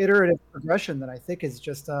agree with you. like iterative progression that I think is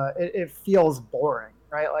just it feels boring,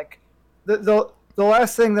 right? Like the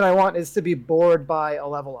last thing that I want is to be bored by a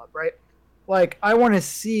level up, right? Like I want to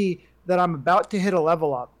see that I'm about to hit a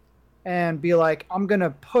level up and be like, I'm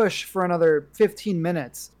gonna push for another 15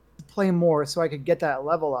 minutes to play more so I could get that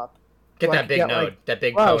level up, Get so I that could big get like node, that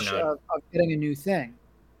big poe rush node. of getting a new thing.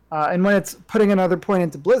 And when it's putting another point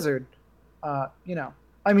into Blizzard,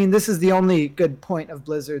 I mean, this is the only good point of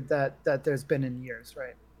Blizzard that there's been in years,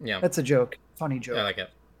 right? Yeah, That's a joke, funny I joke. like it.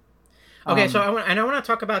 Okay, so Um, I want to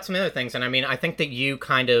talk about some other things, and I mean, I think that you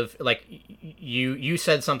kind of like you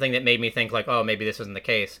said something that made me think like, oh, maybe this isn't the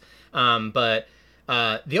case. But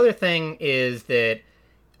the other thing is that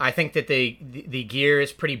I think that the gear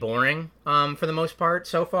is pretty boring for the most part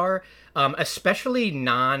so far, especially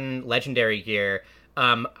non-legendary gear.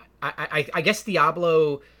 I guess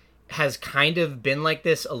Diablo has kind of been like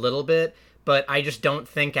this a little bit, but I just don't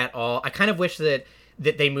think at all. I kind of wish that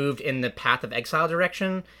they moved in the Path of Exile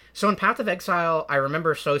direction. So in Path of Exile, I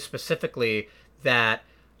remember so specifically that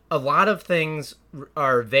a lot of things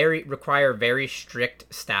require very strict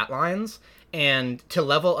stat lines, and to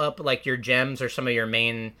level up like your gems or some of your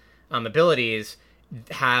main abilities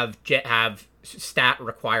have stat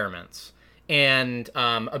requirements. And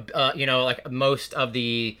like most of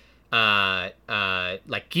the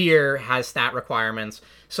like gear, has stat requirements.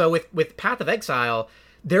 So with Path of Exile,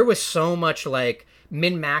 there was so much like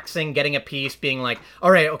min-maxing, getting a piece, being like,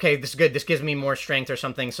 all right, okay, this is good, this gives me more strength or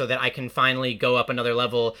something so that I can finally go up another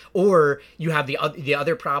level. Or you have the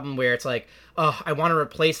other problem where it's like, oh, I want to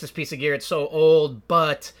replace this piece of gear, it's so old,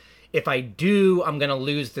 but if I do, I'm gonna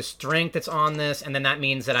lose the strength that's on this, and then that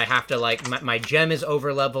means that I have to like my gem is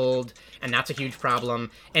over leveled, and that's a huge problem.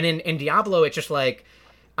 And in Diablo, it's just like,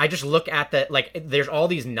 I just look at the like there's all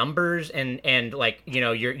these numbers and like, you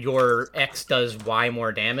know, your X does Y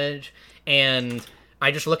more damage, and I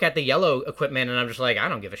just look at the yellow equipment and I'm just like, I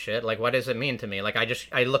don't give a shit. Like, what does it mean to me? Like,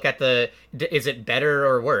 I look at is it better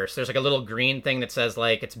or worse? There's like a little green thing that says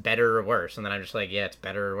like it's better or worse, and then I'm just like, yeah, it's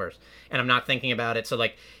better or worse, and I'm not thinking about it. So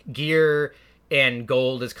like gear and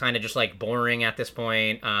gold is kind of just like boring at this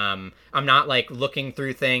point. I'm not like looking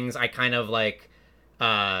through things. I kind of like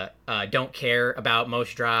don't care about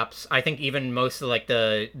most drops. I think even most of like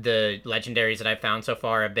the legendaries that I've found so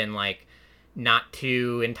far have been like not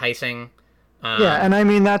too enticing. Yeah, and I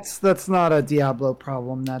mean that's not a Diablo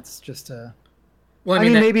problem. That's just a. Well, I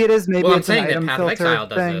mean maybe it is. Maybe well, it's I'm an saying item that Path of filter Exile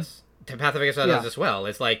does thing. this. Path of Exile does this well.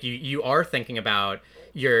 It's like you are thinking about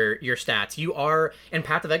your stats. You are in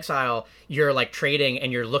Path of Exile. You're like trading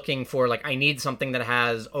and you're looking for like, I need something that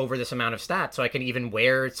has over this amount of stats so I can even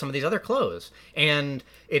wear some of these other clothes. And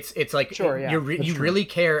it's like Sure, yeah, you true. really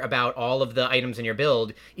care about all of the items in your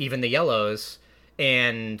build, even the yellows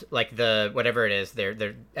and like the whatever it is, they're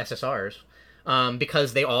SSRs.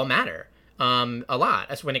 Because they all matter a lot.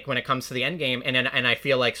 That's when it comes to the end game, and I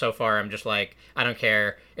feel like so far I'm just like, I don't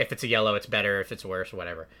care if it's a yellow, it's better, if it's worse,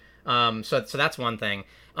 whatever. So that's one thing.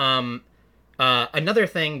 Another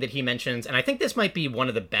thing that he mentions, and I think this might be one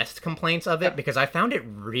of the best complaints of it because I found it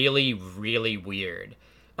really, really weird,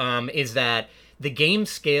 is that the game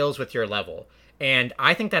scales with your level, and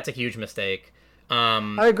I think that's a huge mistake.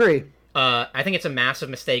 I agree. I think it's a massive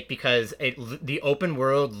mistake because the open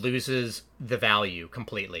world loses the value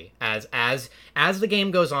completely as the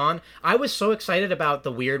game goes on. I was so excited about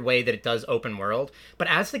the weird way that it does open world, but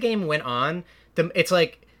as the game went on, it's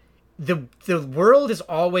like the world is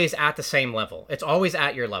always at the same level. It's always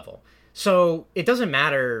at your level, so it doesn't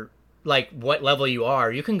matter like what level you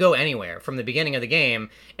are. You can go anywhere from the beginning of the game,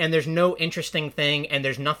 and there's no interesting thing, and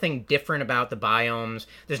there's nothing different about the biomes.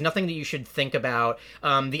 There's nothing that you should think about.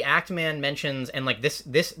 The Act Man mentions, and like this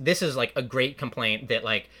is like a great complaint that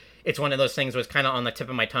like it's one of those things that was kind of on the tip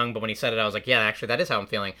of my tongue, but when he said it, I was like, yeah, actually, that is how I'm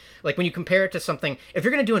feeling. Like, when you compare it to something, if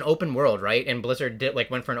you're going to do an open world, right, and Blizzard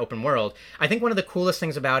went for an open world, I think one of the coolest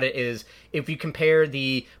things about it is if you compare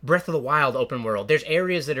the Breath of the Wild open world, there's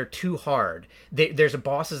areas that are too hard. There's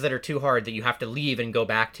bosses that are too hard that you have to leave and go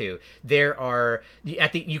back to. There are,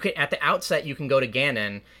 at the outset, you can go to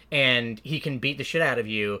Ganon, and he can beat the shit out of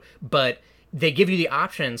you, but they give you the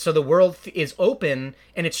option. So the world is open,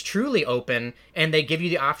 and it's truly open, and they give you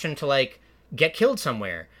the option to like get killed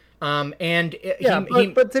somewhere. But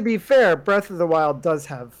to be fair, Breath of the Wild does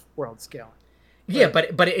have world scale. Yeah,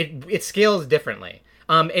 right? but it scales differently.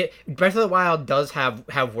 Breath of the Wild does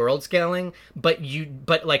have world scaling, but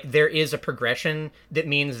like there is a progression that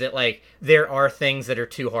means that like there are things that are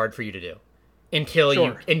too hard for you to do. Until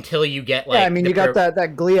you get like, yeah, I mean you got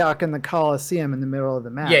that Gleeok in the Colosseum in the middle of the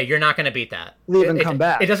map. Yeah, you're not going to beat that. Leave and come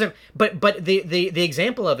back. It doesn't. But the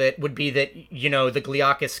example of it would be that, you know, the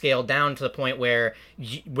Gleeok is scaled down to the point where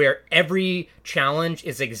every challenge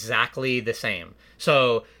is exactly the same.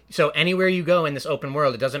 So anywhere you go in this open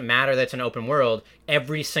world, it doesn't matter that it's an open world.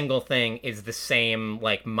 Every single thing is the same,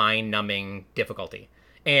 like, mind-numbing difficulty,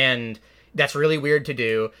 and that's really weird to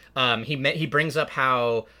do. He brings up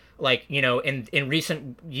how, like, you know, in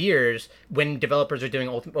recent years, when developers are doing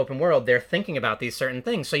open world, they're thinking about these certain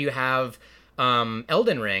things. So you have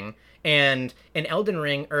Elden Ring, and in Elden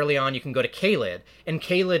Ring, early on, you can go to Caelid, and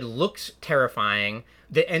Caelid looks terrifying.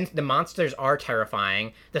 The monsters are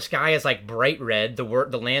terrifying. The sky is like bright red. The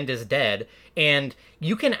land is dead, and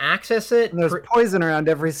you can access it. And there's poison around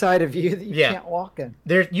every side of you that you can't walk in.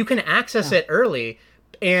 You can access it early,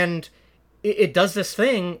 and it does this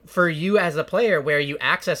thing for you as a player where you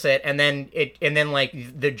access it, and then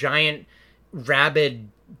like the giant rabid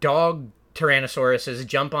dog tyrannosauruses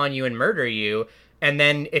jump on you and murder you, and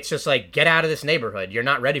then it's just like, get out of this neighborhood. You're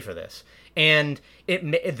not ready for this. And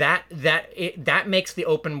that makes the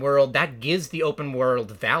open world, that gives the open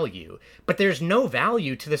world value. But there's no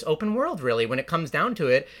value to this open world, really, when it comes down to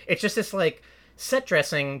it. It's just this like set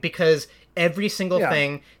dressing, because every single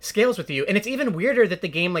thing scales with you. And it's even weirder that the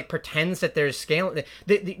game like pretends that there's scale.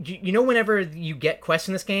 You know, whenever you get quests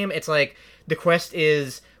in this game, it's like the quest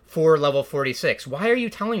is for level 46. Why are you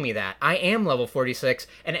telling me that? I am level 46,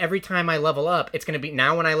 and every time I level up, it's going to be,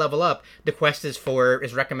 now when I level up, the quest is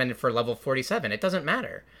recommended for level 47. It doesn't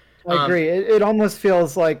matter. I agree. It almost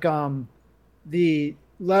feels like the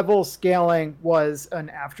level scaling was an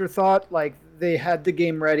afterthought. Like they had the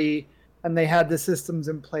game ready and they had the systems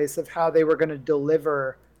in place of how they were going to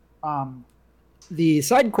deliver the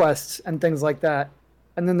side quests and things like that.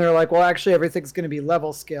 And then they're like, well, actually, everything's going to be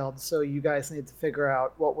level scaled, so you guys need to figure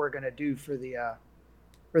out what we're going to do for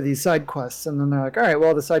these side quests. And then they're like, all right,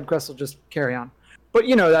 well, the side quests will just carry on. But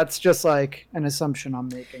that's just like an assumption I'm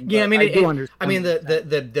making. Yeah, I mean, I do understand. I mean,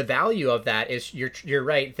 the value of that is you're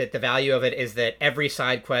right that the value of it is that every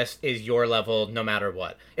side quest is your level no matter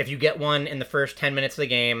what. If you get one in the first 10 minutes of the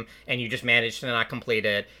game and you just manage to not complete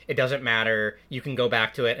it, it doesn't matter. You can go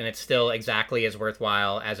back to it and it's still exactly as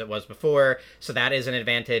worthwhile as it was before. So that is an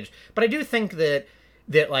advantage. But I do think that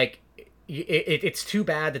like it's too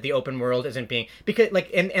bad that the open world isn't being, because like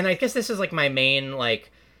and I guess this is like my main like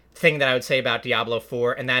thing that I would say about Diablo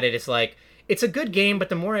 4, and that it is like, it's a good game, but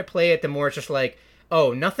the more I play it, the more it's just like,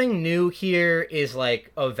 oh, nothing new here is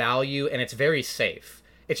like of value, and it's very safe.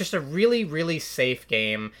 It's just a really, really safe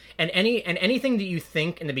game, and anything that you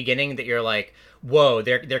think in the beginning that you're like, whoa,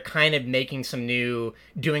 they're kind of doing some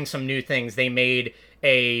new things. They made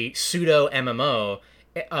a pseudo MMO,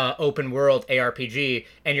 open world ARPG,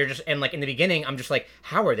 and you're just, and like in the beginning I'm just like,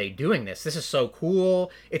 how are they doing this? This is so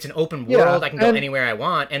cool. It's an open world. I can go anywhere I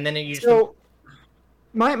want. And then you just, so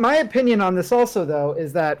my opinion on this also though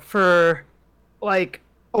is that for like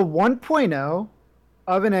a 1.0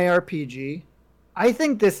 of an ARPG, I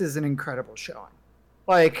think this is an incredible showing.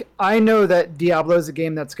 Like, I know that Diablo is a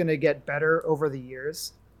game that's going to get better over the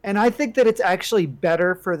years, and I think that it's actually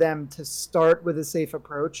better for them to start with a safe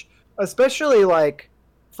approach, especially like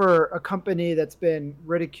for a company that's been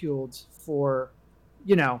ridiculed for,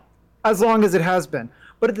 as long as it has been.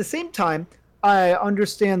 But at the same time, I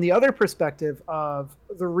understand the other perspective of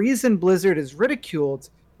the reason Blizzard is ridiculed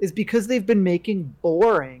is because they've been making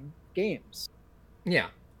boring games. Yeah.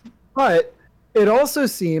 But it also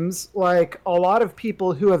seems like a lot of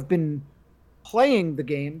people who have been playing the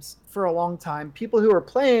games for a long time, people who are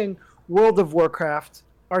playing World of Warcraft,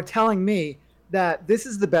 are telling me that this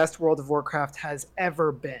is the best World of Warcraft has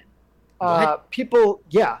ever been.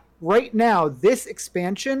 Right now, this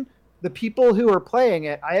expansion, the people who are playing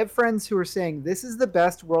it, I have friends who are saying this is the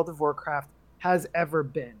best World of Warcraft has ever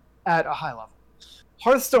been at a high level.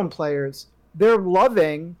 Hearthstone players, they're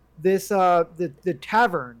loving this, the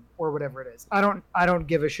tavern or whatever it is. I don't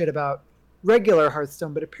give a shit about regular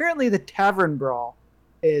Hearthstone, but apparently the tavern brawl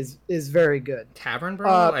is very good. Tavern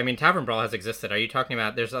Brawl? I mean, Tavern Brawl has existed. Are you talking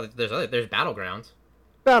about there's Battlegrounds?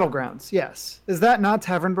 Battlegrounds, yes. Is that not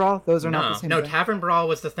Tavern Brawl? Those are not the same thing. Tavern Brawl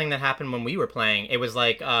was the thing that happened when we were playing. It was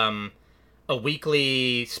like a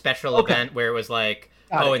weekly special event where it was like,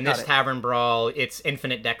 in this Tavern Brawl, it's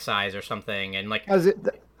infinite deck size or something, and like.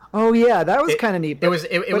 Oh yeah, that was kind of neat. It was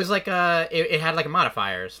like it had like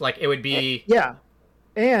modifiers. Like it would be. Yeah.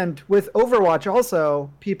 And with Overwatch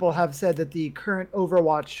also, people have said that the current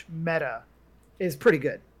Overwatch meta is pretty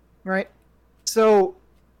good, right? So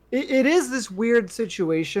it is this weird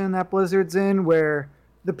situation that Blizzard's in where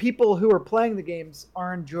the people who are playing the games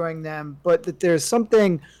are enjoying them, but that there's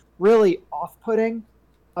something really off-putting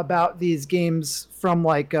about these games from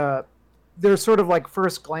like their sort of like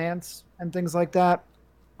first glance and things like that.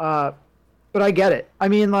 But I get it. I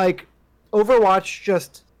mean, like, Overwatch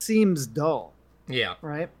just seems dull. Yeah.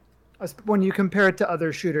 Right? When you compare it to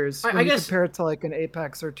other shooters. When you compare it to, like, an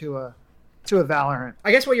Apex or to a Valorant.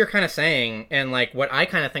 I guess what you're kind of saying, and, like, what I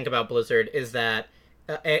kind of think about Blizzard is that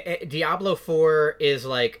Diablo 4 is,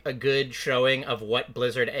 like, a good showing of what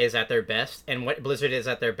Blizzard is at their best, and what Blizzard is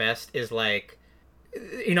at their best is, like,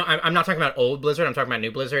 I'm not talking about old Blizzard, I'm talking about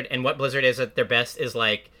new Blizzard, and what Blizzard is at their best is,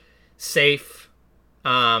 like, safe,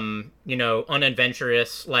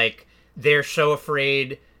 unadventurous. Like, they're so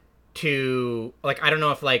afraid to, like, I don't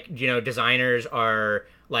know if, like, designers are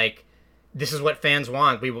like, this is what fans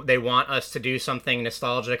want. They want us to do something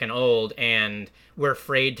nostalgic and old, and we're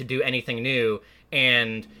afraid to do anything new.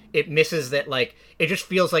 And it misses that, like, it just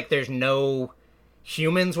feels like there's no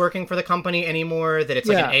humans working for the company anymore, that it's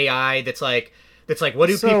like an AI that's like, what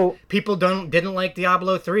do people didn't like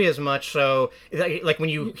Diablo 3 as much, so like when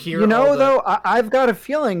you hear though, I've got a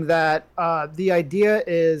feeling that the idea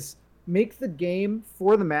is make the game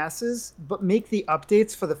for the masses, but make the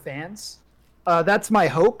updates for the fans. That's my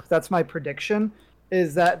hope, that's my prediction,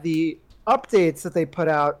 is that the updates that they put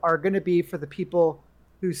out are going to be for the people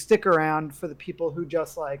who stick around, for the people who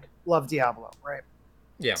just like love Diablo, right?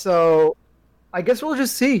 Yeah. So I guess we'll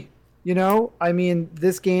just see. You know, I mean,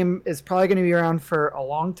 this game is probably going to be around for a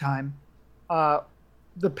long time. Uh,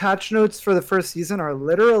 the patch notes for the first season are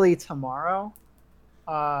literally tomorrow.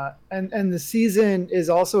 And the season is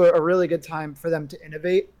also a really good time for them to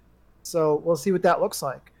innovate. So we'll see what that looks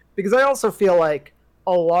like. Because I also feel like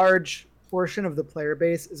a large portion of the player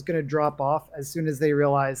base is going to drop off as soon as they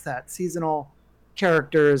realize that seasonal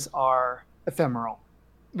characters are ephemeral.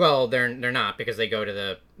 Well, they're not because they go to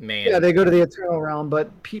the Yeah, main. they go to the Eternal Realm,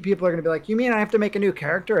 but people are going to be like, "You mean I have to make a new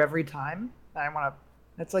character every time? I want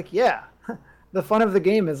to." It's like, yeah, the fun of the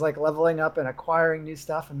game is like leveling up and acquiring new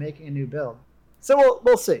stuff and making a new build. So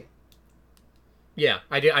we'll see. Yeah,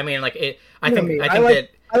 I do. I mean, like it. You know me, I think that.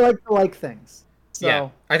 I like to like things. Yeah,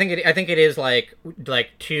 So I think it is like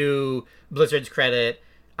to Blizzard's credit.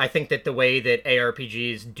 I think that the way that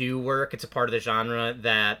ARPGs do work, it's a part of the genre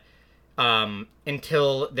that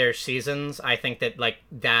until their seasons, I think that like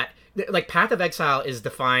Path of Exile is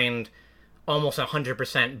defined almost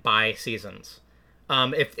 100% by seasons.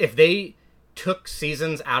 If they took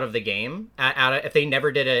seasons out of the game, if they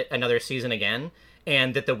never did another season again,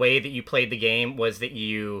 and that the way that you played the game was that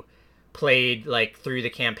you played like through the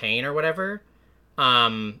campaign or whatever,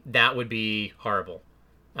 that would be horrible.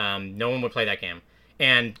 No one would play that game.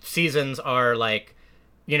 And seasons are like,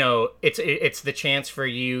 it's the chance for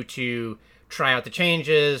you to try out the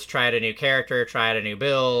changes, try out a new character, try out a new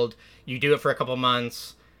build. You do it for a couple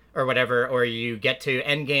months or whatever, or you get to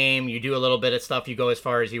end game, you do a little bit of stuff, you go as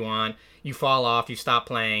far as you want, you fall off, you stop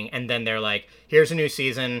playing, and then they're like, here's a new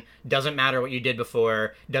season, doesn't matter what you did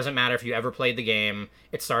before, doesn't matter if you ever played the game,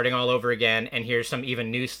 it's starting all over again, and here's some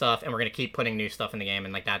even new stuff, and we're going to keep putting new stuff in the game,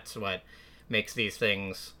 and like that's what makes these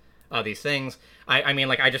things I mean,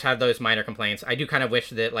 like, I just have those minor complaints. I do kind of wish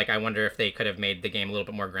that, like, I wonder if they could have made the game a little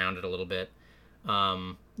bit more grounded a little bit.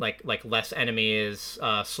 Like less enemies,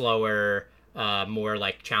 slower, more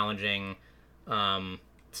like challenging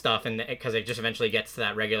stuff, and because it just eventually gets to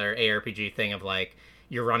that regular ARPG thing of like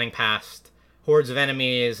you're running past hordes of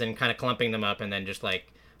enemies and kind of clumping them up, and then just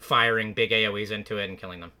like firing big AOE's into it and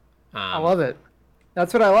killing them. I love it.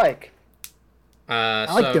 That's what I like. I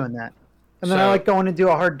like So doing that. And then I like going to do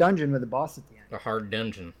a hard dungeon with a boss at the end. a hard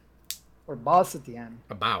dungeon, Or boss at the end.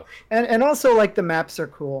 a boss. And also like the maps are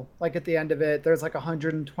cool. Like at the end of it, there's like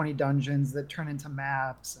 120 dungeons that turn into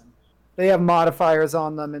maps, and they have modifiers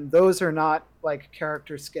on them, and those are not like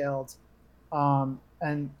character scaled.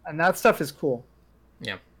 And that stuff is cool.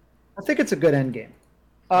 Yeah. I think it's a good end game.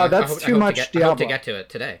 I That's hope- I too hope to much get- I Diablo. hope to get to it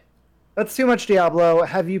today. That's too much Diablo.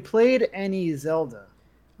 Have you played any Zelda?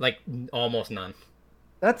 Like almost none.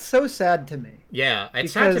 That's so sad to me. Yeah,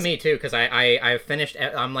 it's sad to Because- me too because I finished.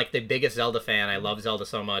 I'm like the biggest Zelda fan. I love Zelda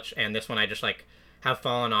so much, and this one I just like have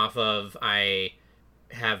fallen off of. I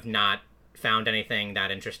have not found anything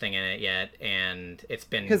that interesting in it yet, and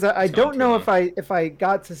Because I it's gone don't too know long. if I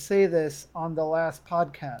got to say this on the last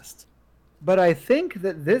podcast, but I think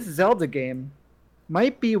that this Zelda game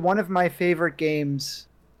might be one of my favorite games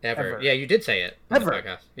ever. ever. Yeah, you did say it on Ever. the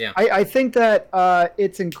podcast. Yeah, I think that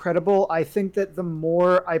it's incredible. I think that the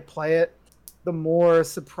more I play it, the more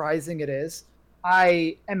surprising it is.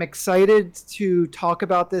 I am excited to talk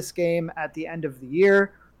about this game at the end of the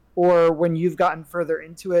year, or when you've gotten further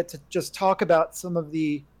into it, to just talk about some of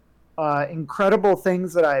the incredible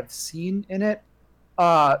things that I've seen in it.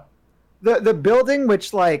 Uh, the building,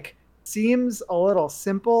 which like seems a little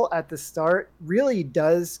simple at the start, really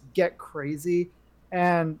does get crazy.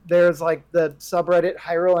 And there's like the subreddit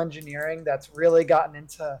Hyrule Engineering that's really gotten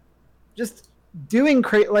into just doing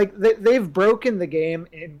like they've broken the game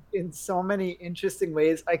in so many interesting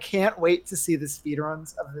ways. I can't wait to see the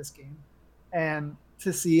speedruns of this game and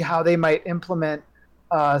to see how they might implement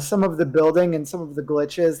some of the building and some of the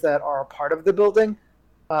glitches that are a part of the building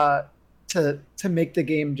to make the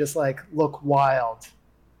game just like look wild.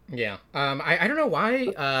 yeah. I don't know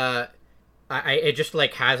why. It just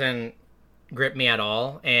like hasn't gripped me at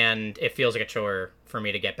all, and it feels like a chore for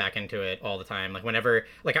me to get back into it all the time. Like whenever,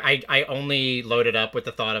 like I only load it up with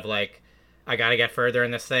the thought of like I gotta get further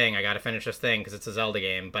in this thing, I gotta finish this thing because it's a Zelda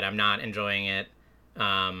game, but I'm not enjoying it.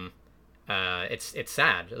 It's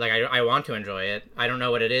sad. Like I want to enjoy it. I don't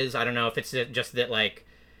know what it is. I don't know if it's just that like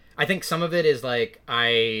I think some of it is like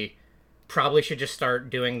I probably should just start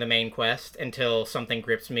doing the main quest until something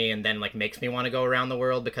grips me and then like makes me want to go around the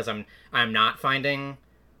world because I'm not finding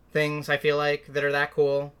things I feel like that are that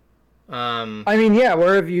cool. I mean, yeah,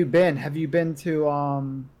 where have you been? Have you been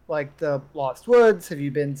to like the Lost Woods? Have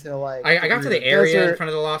you been to like I got to the area in desert? front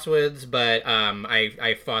of the Lost Woods, but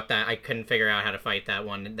I fought that I couldn't figure out how to fight that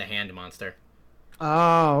one, the hand monster.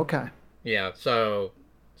 Oh, okay. Yeah, so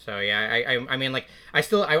yeah, I mean like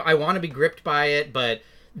I want to be gripped by it, but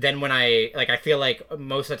then when I feel like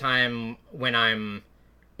most of the time when I'm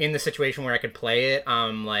in the situation where I could play it,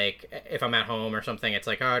 like if I'm at home or something, it's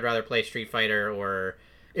like, oh, I'd rather play Street Fighter, or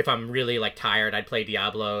if I'm really like tired, I'd play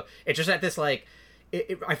Diablo. It's just at this like,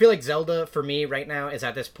 I feel like Zelda for me right now is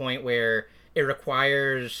at this point where it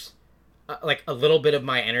requires like a little bit of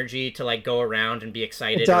my energy to like go around and be It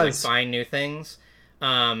excited or like does. find new things,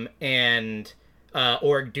 and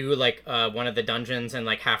or do like one of the dungeons and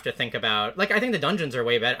like have to think about, like, I think the dungeons are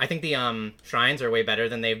way better. I think the shrines are way better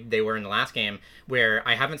than they were in the last game, where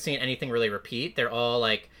I haven't seen anything really repeat. They're all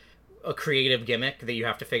like a creative gimmick that you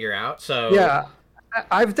have to figure out. So Yeah,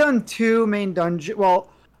 I've done two main dungeon. Well,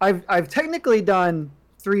 I've technically done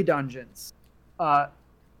three dungeons, uh,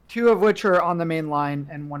 two of which are on the main line,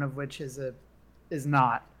 and one of which is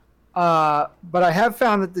not. But I have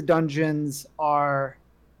found that the dungeons are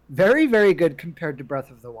very, very good compared to Breath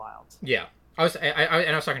of the Wild. yeah, and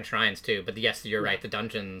I was talking shrines too, but yes, you're right. The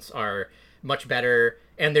dungeons are much better,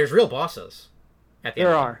 and there's real bosses at the end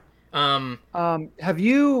There of are. it. Have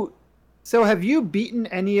you? So have you beaten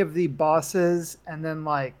any of the bosses and then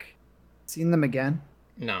like seen them again?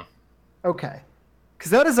 No. Okay,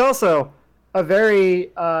 because that is also a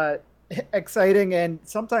very exciting and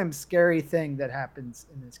sometimes scary thing that happens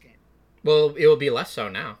in this game. Well, it will be less so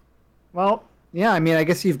now. Well, yeah, I mean, I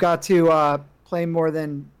guess you've got to play more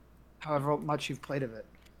than however much you've played of it.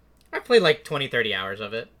 I played like 20, 30 hours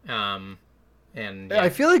of it. And yeah, I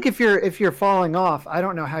feel like if you're falling off, I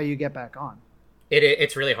don't know how you get back on.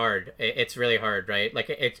 it's really hard. It's really hard, right? Like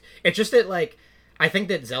it's just that, like, I think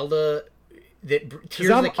that Zelda, that Because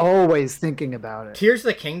I'm always thinking about it. Tears of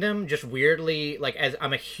the Kingdom just weirdly, like, as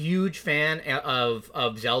I'm a huge fan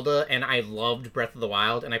of Zelda, and I loved Breath of the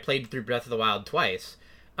Wild, and I played through Breath of the Wild twice.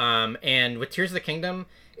 And with Tears of the Kingdom,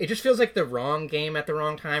 it just feels like the wrong game at the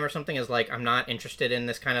wrong time or something. Is like, I'm not interested in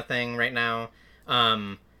this kind of thing right now.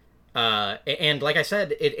 And like I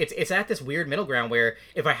said, it's at this weird middle ground where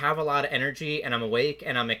if I have a lot of energy and I'm awake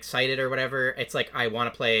and I'm excited or whatever, it's like I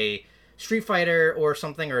want to play Street Fighter or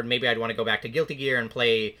something, or maybe I'd want to go back to Guilty Gear and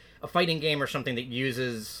play a fighting game or something that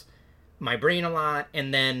uses my brain a lot.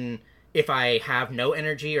 And then if I have no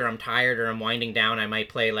energy or I'm tired or I'm winding down, I might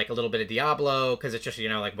play like a little bit of Diablo, because it's just,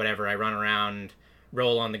 like whatever, I run around,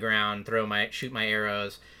 roll on the ground, shoot my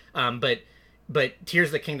arrows. But Tears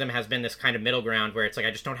of the Kingdom has been this kind of middle ground where it's like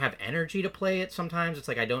I just don't have energy to play it sometimes. It's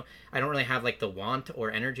like I don't really have like the want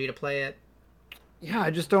or energy to play it. Yeah,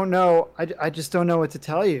 I just don't know. I just don't know what to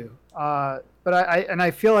tell you. But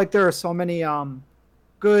I feel like there are so many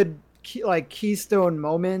good keystone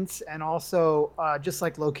moments, and also just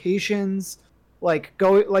like locations, like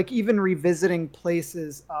even revisiting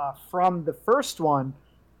places from the first one,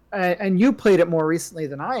 and you played it more recently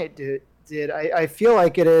than I did. I feel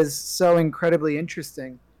like it is so incredibly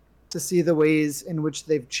interesting to see the ways in which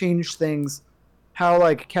they've changed things, how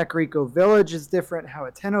like Kakariko Village is different, how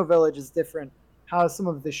Ateno Village is different, how some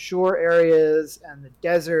of the shore areas and the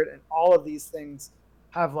desert and all of these things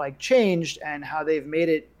have like changed, and how they've made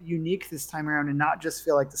it unique this time around and not just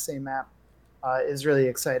feel like the same map is really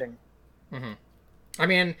exciting. Mm-hmm. I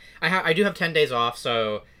mean, I do have 10 days off,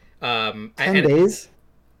 so 10 days.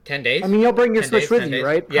 10 days. I mean, you'll bring your 10 Switch days, with 10 you, days.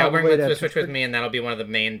 right? Yeah, I'll bring Probably the to Switch with Pittsburgh. me, and that'll be one of the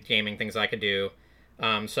main gaming things I could do.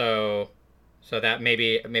 So that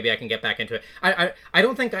maybe I can get back into it. I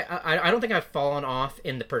don't think I don't think I've fallen off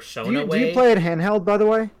in the Persona way. Do you play it handheld, by the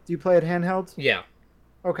way? Do you play it handheld? Yeah.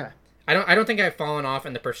 Okay. I don't think I've fallen off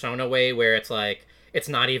in the Persona way, where it's like it's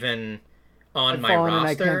not even on I've my fallen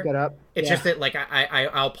roster. and I can't get up. It's Yeah. just that like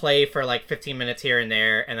I'll play for like 15 minutes here and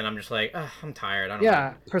there, and then I'm just like, I'm tired. I don't know.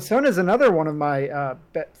 Yeah, Persona is another one of my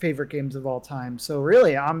favorite games of all time. So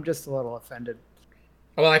really, I'm just a little offended.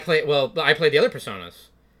 I played the other Personas.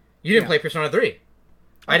 You didn't Yeah. play Persona 3.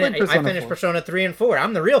 I played I Persona finished 4. Persona 3 and 4.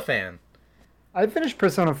 I'm the real fan. I finished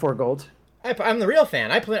Persona 4 Gold. I'm the real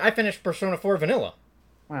fan. I finished Persona 4 Vanilla.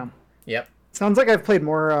 Wow. Yep. Sounds like I've played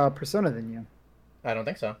more Persona than you. I don't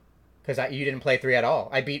think so, because you didn't play 3 at all.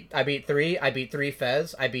 I beat 3. I beat 3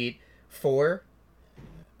 Fez. I beat 4.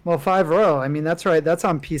 Well, 5 Royal. I mean, that's right. That's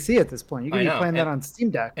on PC at this point. You I could be know, playing that and- on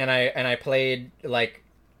Steam Deck. And I played like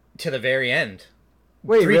to the very end.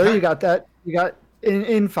 Wait, 3 really? times. You got that? You got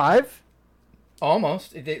in 5?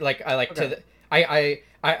 Almost. I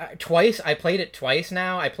twice. I played it twice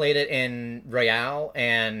now. I played it in Royale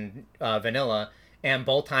and Vanilla, and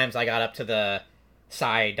both times I got up to the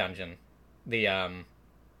Psy dungeon, the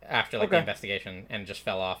after the Okay. investigation, and just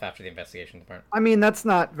fell off after the investigation part. I mean, that's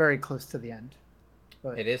not very close to the end.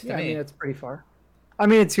 But It is to yeah, me. I mean, it's pretty far. I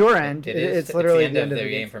mean, it's your end. It is. It's literally the end of the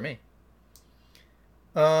game for for me.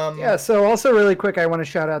 Yeah, so also really quick, I want to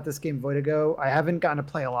shout out this game Voidigo. I haven't gotten to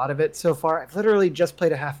play a lot of it so far. I've literally just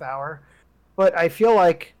played a half hour, but I feel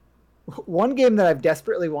like one game that I've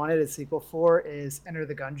desperately wanted a sequel for is Enter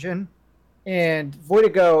the Gungeon, and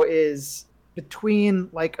Voidigo is between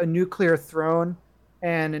like a nuclear throne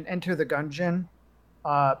and an Enter the Gungeon.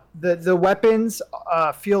 The weapons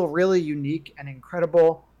feel really unique and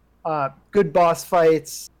incredible. Good boss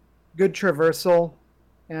fights, good traversal,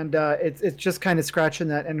 and it's just kind of scratching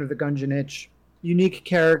that Enter the Gungeon itch. Unique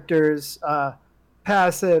characters,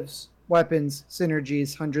 passives, weapons,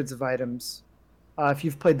 synergies, hundreds of items. If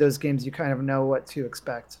you've played those games, you kind of know what to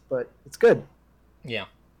expect, but it's good. Yeah.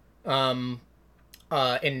 Um,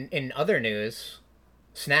 in other news,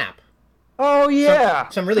 Snap. Oh Some yeah,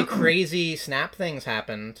 some really crazy Snap things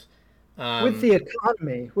happened. with Um, the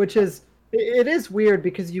economy, which is it is weird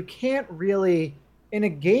because you can't really in a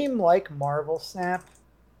game like Marvel Snap,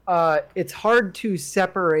 it's hard to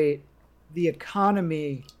separate the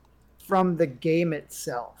economy from the game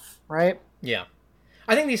itself, right? yeah.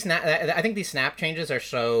 I think these snap changes are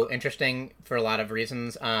so interesting for a lot of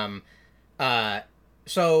reasons. Uh,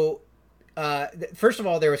 so first of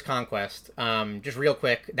all, there was Conquest. Just real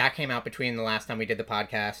quick, that came out between the last time we did the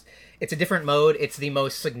podcast. It's a different mode. It's the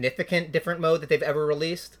most significant different mode that they've ever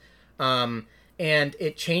released, and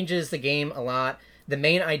it changes the game a lot. The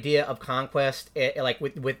main idea of Conquest, like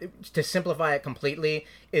with to simplify it completely,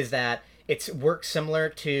 is that it's works similar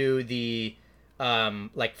to the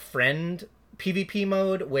like friend PvP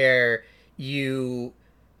mode where you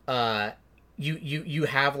you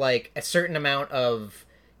have like a certain amount of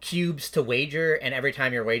cubes to wager, and every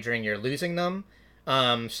time you're wagering, you're losing them.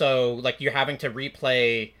 So like you're having to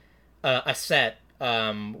replay a set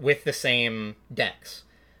with the same decks.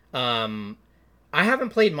 Um, I haven't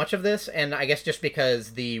played much of this, and I guess just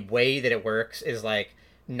because the way that it works is like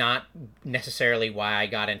not necessarily why I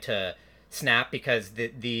got into Snap, because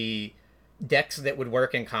the decks that would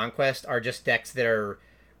work in Conquest are just decks that are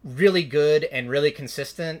really good and really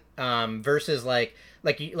consistent, versus like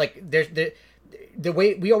there's the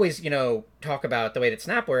way we always talk about the way that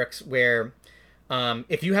Snap works, where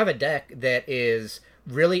if you have a deck that is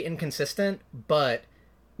really inconsistent but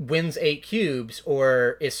wins 8 cubes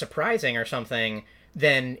or is surprising or something,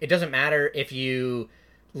 then it doesn't matter if you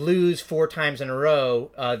lose 4 times in a row,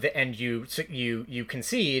 and you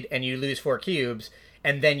concede and you lose 4 cubes,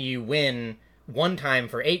 and then you win 1 time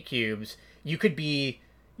for 8 cubes. You could win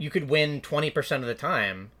 20% of the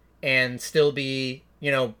time and still be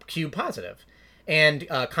cube positive. And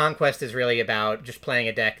Conquest is really about just playing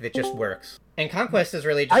a deck that just works. And Conquest is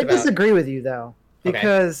really just I about disagree with you though, okay.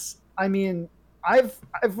 because I mean, I've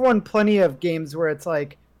won plenty of games where it's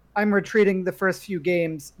like I'm retreating the first few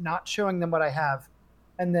games, not showing them what I have,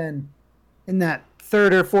 and then in that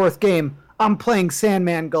third or fourth game, I'm playing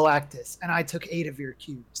Sandman Galactus, and I took 8 of your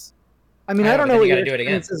cubes. I mean, I I know, don't but know then you what got your to do it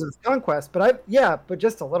again. experience is with Conquest, but but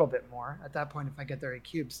just a little bit more at that point if I get their 8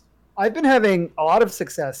 cubes. I've been having a lot of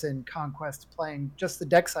success in Conquest playing just the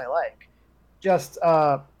decks I like, just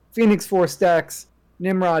Phoenix Force decks,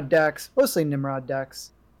 Nimrod decks, mostly Nimrod decks,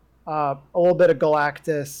 a little bit of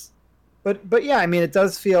Galactus, but yeah, I mean, it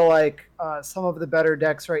does feel like some of the better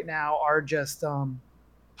decks right now are just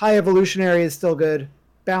High Evolutionary is still good,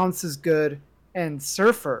 Bounce is good, and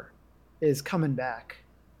Surfer is coming back.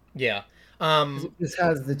 Yeah. It just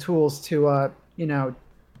has the tools to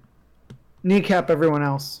kneecap everyone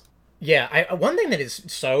else. Yeah, one thing that is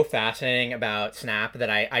so fascinating about Snap that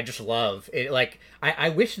I just love it. Like I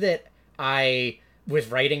wish that I was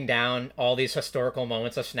writing down all these historical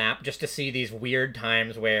moments of Snap just to see these weird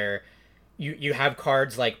times where you have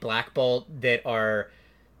cards like Black Bolt that are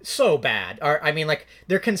so bad. Or I mean, like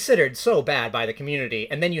they're considered so bad by the community,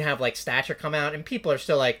 and then you have like Stature come out, and people are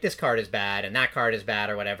still like, this card is bad and that card is bad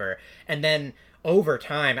or whatever. And then over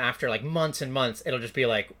time, after like months and months, it'll just be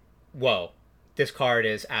like, whoa, this card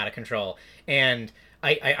is out of control. And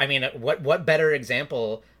I mean, what better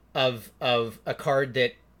example of a card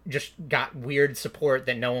that just got weird support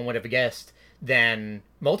that no one would have guessed than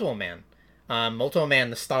Multiple Man. Multiple Man,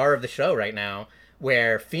 the star of the show right now,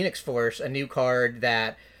 where Phoenix Force, a new card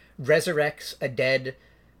that resurrects a dead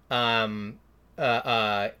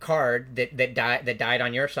card that died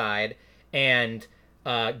on your side, and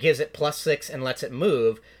gives it +6 and lets it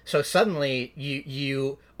move. So suddenly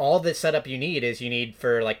you all the setup you need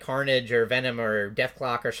for like Carnage or Venom or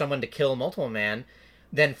Deathclock or someone to kill Multiple Man.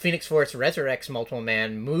 Then Phoenix Force resurrects Multiple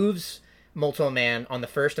Man, moves Multiple Man on the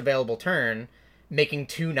first available turn, making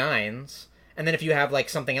 2 9s. And then if you have like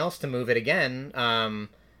something else to move it again,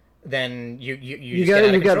 then you just get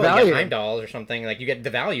out of control. You get Heimdall or something, like you get the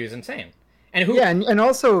value is insane. And who? Yeah, and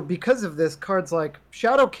also because of this, cards like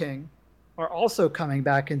Shadow King are also coming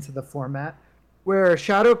back into the format, where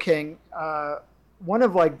Shadow King, one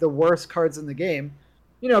of like the worst cards in the game.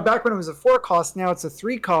 You know, back when it was a 4 cost, now it's a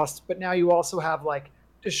 3 cost, but now you also have like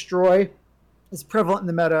Destroy is prevalent in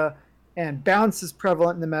the meta, and Bounce is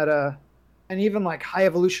prevalent in the meta, and even like High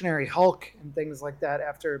Evolutionary Hulk and things like that.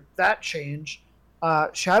 After that change,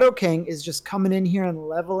 Shadow King is just coming in here and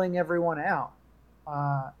leveling everyone out.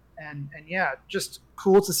 Uh, and yeah, just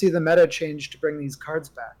cool to see the meta change to bring these cards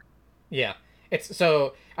back. Yeah, it's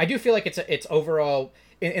so I do feel like it's overall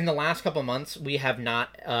in the last couple months we have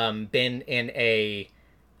not been in a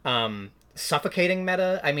suffocating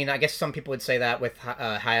meta. I mean, I guess some people would say that with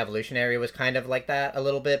High Evolutionary was kind of like that a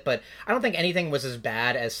little bit, but I don't think anything was as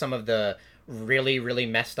bad as some of the really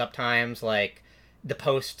messed up times, like the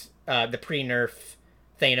pre nerf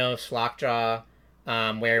Thanos Lockjaw,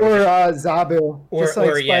 where it was Or just Zabu, just like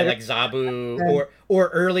or yeah, Spider. like Zabu, And or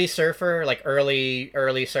early Surfer, like early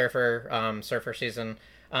Surfer, Surfer season.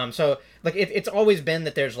 So like it's always been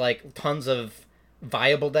that there's like tons of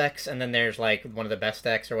viable decks, and then there's like one of the best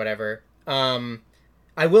decks or whatever.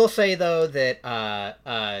 I will say though that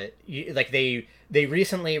like they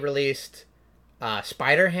recently released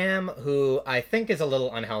Spider Ham, who I think is a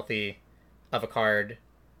little unhealthy of a card.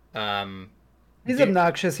 Um, he's do,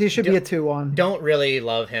 obnoxious. He should do, be a 2/1. don't really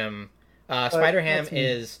love him. But Spider Ham that's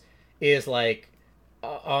me. is like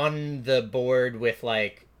on the board with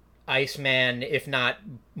like Iceman, if not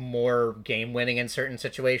more game winning in certain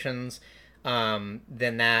situations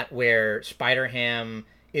than that. Where Spider Ham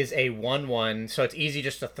is a 1/1, so it's easy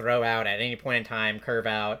just to throw out at any point in time, curve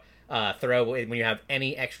out, throw when you have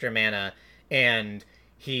any extra mana, and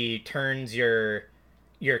he turns your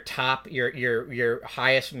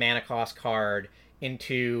highest mana cost card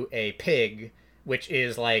into a pig, which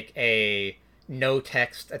is like a a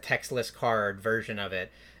textless card version of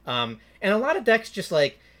it. And a lot of decks just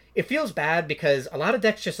like it feels bad because a lot of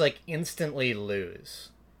decks just like instantly lose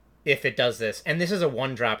if it does this. And this is a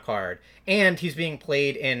 1-drop card, and he's being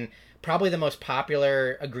played in probably the most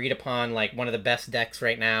popular, agreed upon, like one of the best decks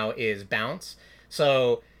right now is Bounce.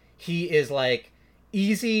 So he is like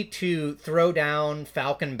easy to throw down,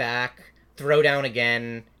 Falcon back, throw down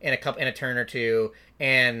again in a turn or two,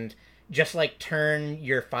 and just like turn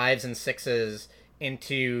your 5s and 6s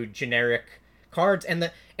into generic cards.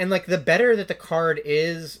 And like the better that the card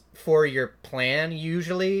is for your plan,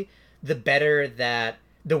 usually the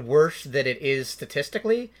worse that it is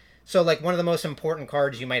statistically. So like one of the most important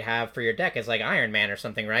cards you might have for your deck is like Iron Man or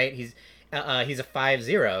something, right? He's a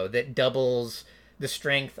 5/0 that doubles the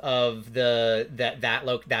strength of that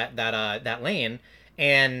lane,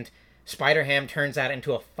 and Spider Ham turns that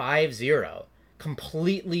into a 5/0,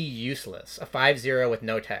 completely useless, a 5/0 with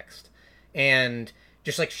no text, and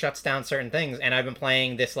just like shuts down certain things. And I've been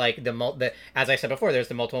playing this like the as I said before, there's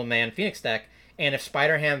the multiple man Phoenix deck, and if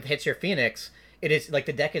Spider Ham hits your Phoenix, it is like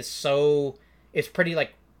the deck is so it's pretty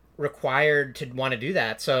like required to want to do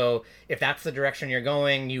that. So if that's the direction you're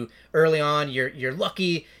going, you early on you're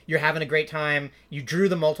lucky, you're having a great time, you drew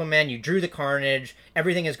the multiple man, you drew the Carnage,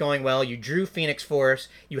 everything is going well, you drew Phoenix Force,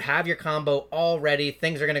 you have your combo all ready,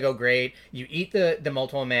 things are going to go great, you eat the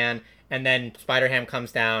multiple man, and then Spider Ham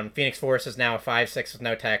comes down, Phoenix Force is now a 5/6 with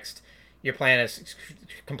no text, your plan is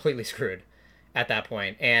completely screwed at that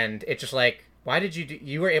point. And it's just like, why did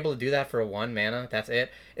you were able to do that for a 1 mana, that's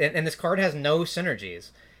it. And this card has no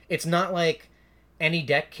synergies. It's not like any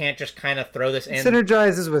deck can't just kind of throw this in.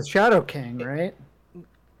 Synergizes with Shadow King, right?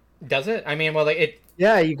 Does it? I mean, well, like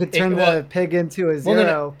yeah, you could turn the pig into a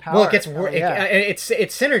 0 power. Well, it gets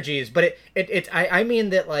it's synergies, but I mean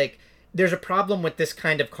that like there's a problem with this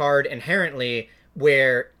kind of card inherently,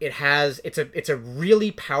 where it's a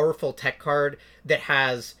really powerful tech card that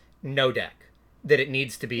has no deck that it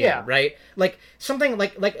needs to be in, right? Like something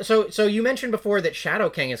like so you mentioned before that Shadow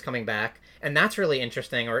King is coming back, and that's really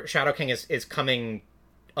interesting, or Shadow King is coming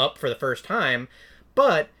up for the first time,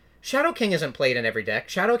 but Shadow King isn't played in every deck.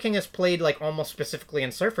 Shadow King is played like almost specifically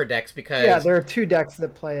in Surfer decks because there are 2 decks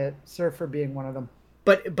that play it, Surfer being one of them.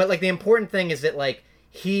 But like the important thing is that like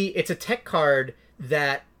it's a tech card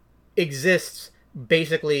that exists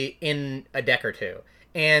basically in a deck or two.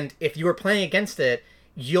 And if you are playing against it,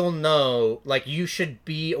 you'll know, like, you should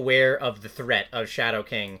be aware of the threat of Shadow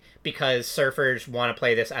King because surfers want to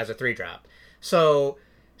play this as a 3-drop. So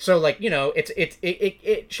like, you know,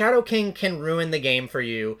 Shadow King can ruin the game for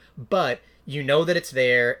you, but you know that it's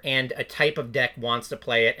there, and a type of deck wants to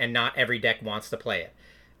play it, and not every deck wants to play it.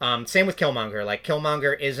 Same with Killmonger. Like,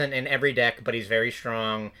 Killmonger isn't in every deck, but he's very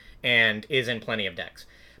strong and is in plenty of decks.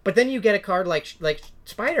 But then you get a card like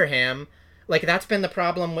Spider Ham. Like that's been the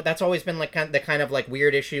problem. That's always been like the kind of like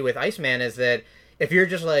weird issue with Iceman is that if you're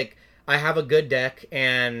just like I have a good deck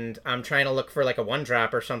and I'm trying to look for like a one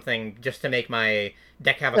drop or something just to make my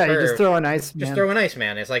deck have a Yeah, you just curve. throw an ice Just man. throw an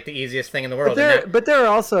Iceman. It's like the easiest thing in the world. But there are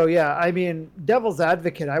also, yeah, I mean, devil's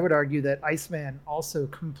advocate, I would argue that Iceman also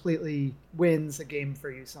completely wins a game for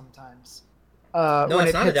you sometimes. No, When it's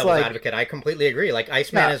it not a hits devil's like, advocate. I completely agree. Like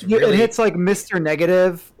Iceman yeah, is really it hits like Mr.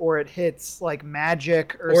 Negative, or it hits like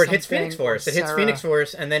Magic, or it hits Phoenix something, or Force. It hits Sarah. Phoenix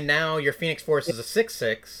Force, and then now your Phoenix Force is a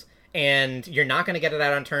 6/6, and you're not going to get it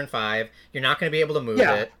out on turn 5. You're not going to be able to move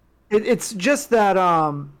Yeah. it. It's just that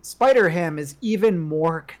Spider Ham is even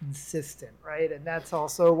more consistent, right? And that's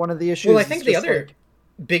also one of the issues. Well, I think It's the just other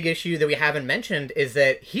like, big issue that we haven't mentioned is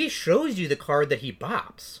that he shows you the card that he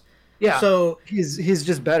bops. yeah, So he's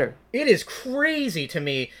just better. it is crazy to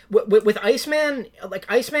me with Iceman. Like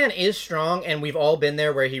Iceman is strong, and we've all been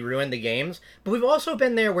there where he ruined the games. But we've also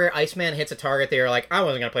been there where Iceman hits a target. They are like, I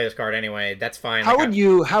wasn't gonna play this card anyway. That's fine. How Like,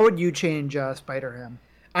 would you change Spider Ham?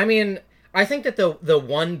 I mean, I think that the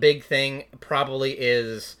one big thing probably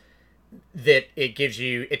is that it gives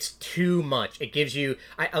you it's too much. It gives you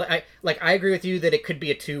I agree with you that it could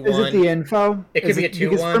be a 2-1. Is it the info? It could be a 2-1.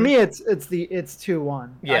 Because for me, it's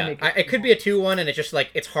 2-1. Yeah, it could be a 2-1, and it's just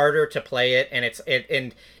like it's harder to play it, and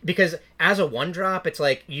and because as a 1-drop, it's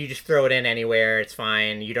like you just throw it in anywhere, it's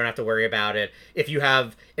fine, you don't have to worry about it. If you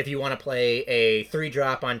want to play a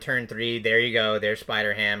 3-drop on turn 3, there you go, there's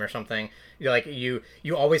Spider Ham or something. You're like you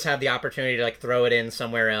always have the opportunity to like throw it in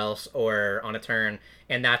somewhere else or on a turn,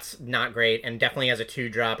 and that's not great. And definitely as a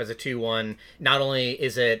 2-drop, as a 2-1, not only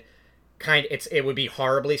is it it would be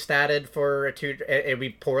horribly statted for a 2. It would be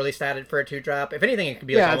poorly statted for a 2-drop. If anything, it could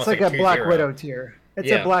be like almost it's like a 2-0. Black Widow tier.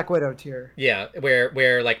 It's a Black Widow tier. Yeah,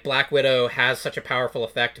 where like Black Widow has such a powerful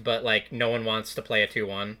effect, but like no one wants to play a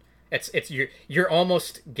 2-1. It's you're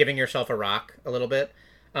almost giving yourself a rock a little bit.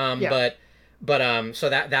 But so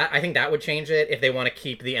that I think that would change it if they want to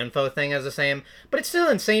keep the info thing as the same. But it's still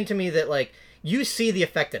insane to me that like you see the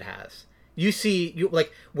effect it has. You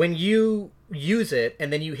like when you use it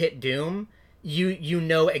and then you hit Doom, you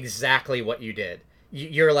know exactly what you did.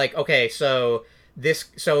 You're like, okay, so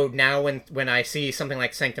now when I see something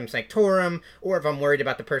like Sanctum Sanctorum, or if I'm worried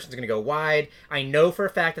about the person's going to go wide, I know for a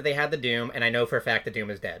fact that they had the Doom, and I know for a fact the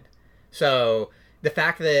Doom is dead. So the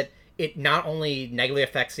fact that it not only negatively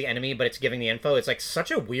affects the enemy, but it's giving the info, it's like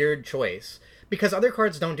such a weird choice. Because other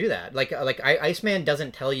cards don't do that. Like Iceman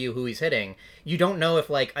doesn't tell you who he's hitting. You don't know if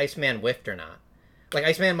like Iceman whiffed or not. Like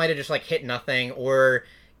Iceman might have just like hit nothing or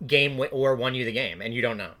won you the game, and you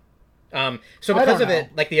don't know. So because of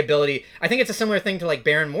it, like the ability, I think it's a similar thing to like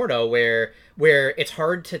Baron Mordo, where it's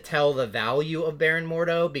hard to tell the value of Baron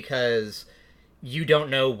Mordo because you don't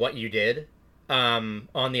know what you did on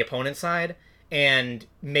the opponent's side. And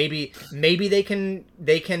maybe they can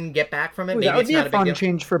get back from it. Maybe that would it's be not a fun big deal.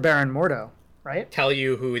 change for Baron Mordo, right? Tell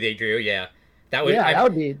you who they drew, yeah. That would that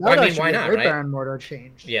would be. That would actually why be a not, great right? Baron Mordo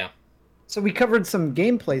change. Yeah. So we covered some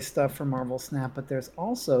gameplay stuff for Marvel Snap, but there's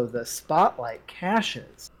also the Spotlight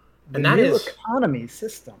caches, the And that new is economy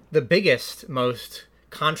system. the biggest, most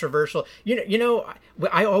controversial.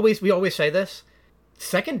 We always say this.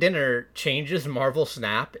 Second Dinner changes Marvel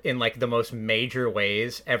Snap in like the most major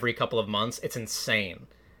ways every couple of months. It's insane.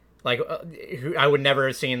 Like I would never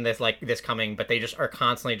have seen this coming, but they just are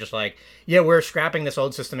constantly just like, yeah, we're scrapping this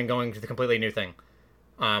old system and going to the completely new thing,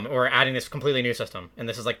 or adding this completely new system, and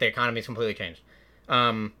this is like the economy's completely changed. Do you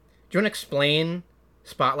want to explain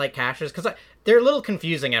Spotlight caches? Because they're a little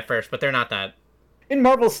confusing at first, but they're not that. In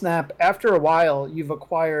Marvel Snap, after a while, you've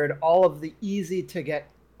acquired all of the easy to get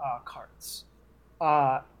cards,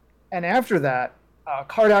 and after that,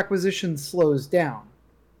 card acquisition slows down.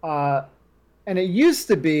 And it used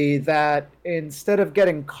to be that instead of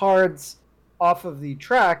getting cards off of the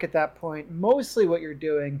track at that point, mostly what you're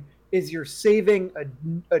doing is you're saving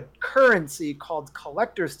a currency called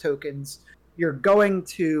collector's tokens. You're going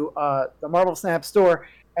to the Marvel Snap store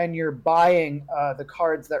and you're buying the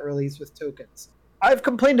cards that release with tokens. I've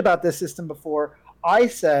complained about this system before. I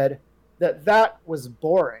said that was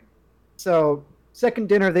boring. So Second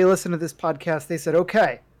Dinner, they listened to this podcast. They said,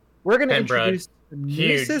 okay, we're going to introduce a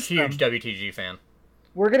new system. Huge WTG fan.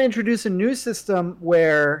 We're going to introduce a new system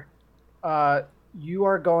where you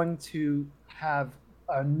are going to have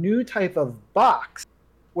a new type of box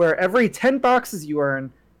where every 10 boxes you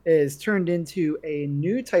earn is turned into a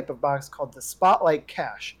new type of box called the Spotlight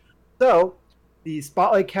Cache. So the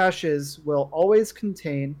Spotlight Caches will always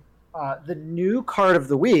contain the new card of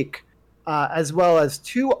the week, as well as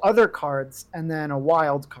 2 other cards and then a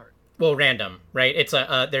wild card. Well, random, right? It's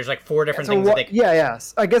there's like 4 different things that they...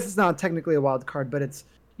 Yes. I guess it's not technically a wild card, but it's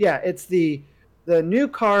Yeah, it's the new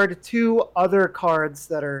card, two other cards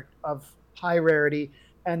that are of high rarity,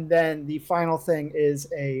 and then the final thing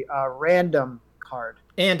is a random card.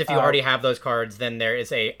 And if you Uh, already have those cards, then there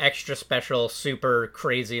is a extra special, super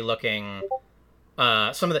crazy looking.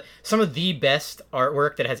 Some of the best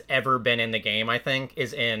artwork that has ever been in the game, I think,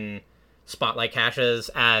 is in spotlight caches.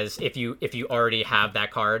 As if you already have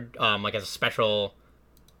that card, like as a special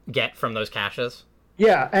get from those caches.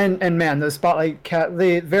 yeah, and man, those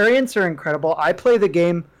the variants are incredible. I play the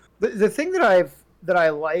game. The thing that I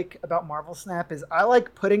like about Marvel Snap is I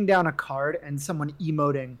like putting down a card and someone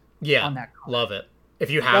emoting Yeah, on that card. love it. If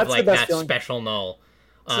you have That's the like best that feeling. special null,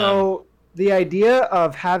 So the idea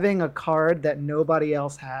of having a card that nobody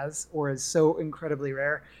else has or is so incredibly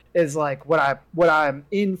rare is like what I'm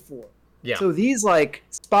in for. yeah, So these like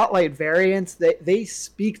spotlight variants, they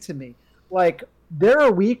speak to me. Like there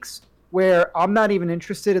are weeks where I'm not even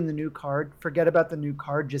interested in the new card. Forget about the new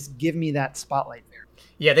card. Just give me that spotlight variant.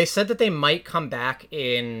 yeah. They said that they might come back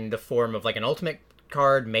in the form of like an ultimate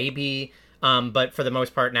card, maybe. But for the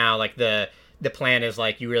most part now, like the plan is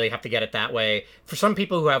like you really have to get it that way. For some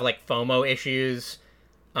people who have like FOMO issues,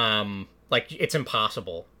 like it's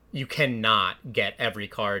impossible. You cannot get every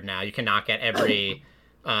card now. You cannot get every.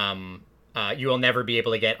 You will never be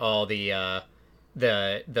able to get all the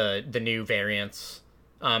new variants.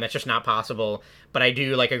 It's just not possible. But I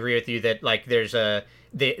do like agree with you that like there's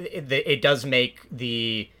it does make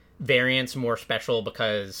the variants more special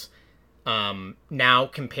because now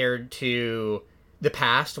compared to the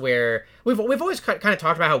past where we've always kind of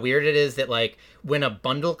talked about how weird it is that like when a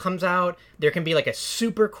bundle comes out there can be like a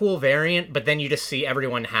super cool variant but then you just see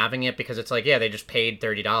everyone having it because it's like yeah they just paid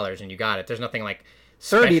 $30 and you got it. There's nothing like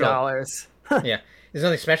special. $30. Yeah, there's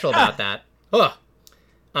nothing special about that. Oh,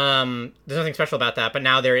 there's nothing special about that. But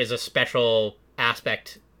now there is a special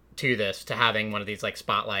aspect to this, to having one of these like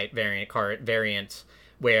spotlight variants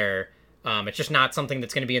where it's just not something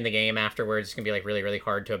that's going to be in the game afterwards. It's going to be like really really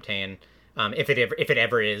hard to obtain, if it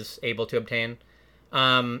ever is able to obtain.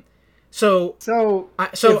 So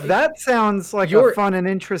If that sounds like a fun and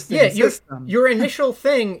interesting system. Your initial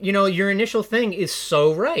thing, your initial thing is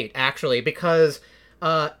so right actually because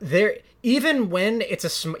there even when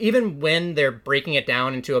even when they're breaking it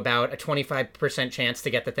down into about a 25% chance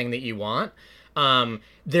to get the thing that you want,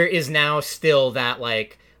 there is now still that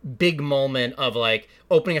like big moment of like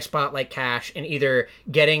opening a spotlight cache and either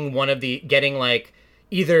getting like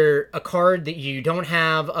either a card that you don't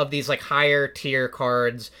have of these like higher tier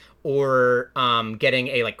cards or getting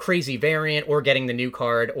a like crazy variant or getting the new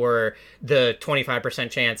card or the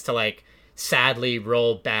 25% chance to like sadly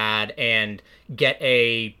roll bad and get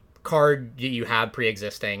a card that you have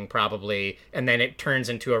pre-existing probably and then it turns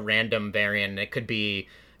into a random variant. It could be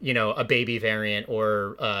a baby variant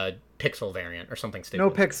or a pixel variant or something stupid.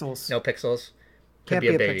 No pixels. No pixels. Could be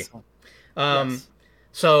a baby. Pixel. Yes.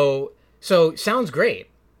 So sounds great.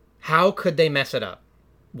 How could they mess it up?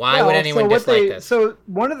 Why would anyone dislike this? So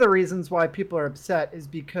one of the reasons why people are upset is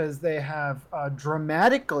because they have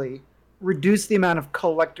dramatically reduced the amount of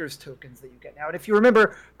collector's tokens that you get. Now, and if you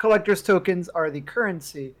remember, collector's tokens are the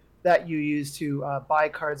currency that you use to buy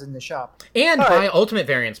cards in the shop. And buy ultimate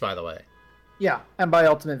variants, by the way. Yeah, and buy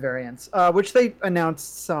ultimate variants, which they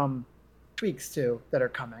announced some tweaks to that are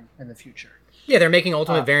coming in the future. Yeah, they're making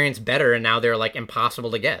ultimate variants better, and now they're like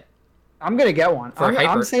impossible to get. I'm gonna get one.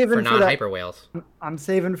 I'm saving for non-hyper whales. I'm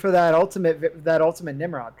saving for that ultimate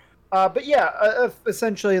Nimrod. But yeah,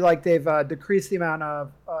 essentially, like they've decreased the amount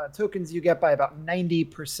of tokens you get by about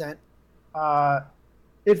 90%.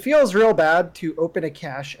 It feels real bad to open a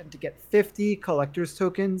cache and to get 50 collector's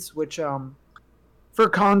tokens, which, for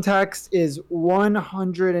context, is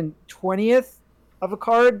 120th of a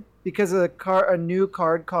card because a new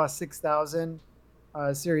card costs 6,000.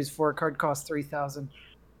 Series 4 card costs 3,000.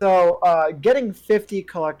 So getting 50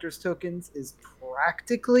 collector's tokens is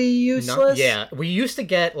practically useless. Yeah, we used to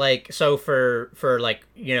get like for like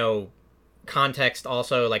context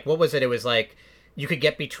also like what was it? It was like you could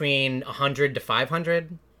get between 100 to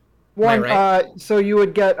 500. Right? So you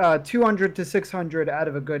would get 200 to 600 out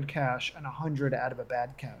of a good cache and 100 out of a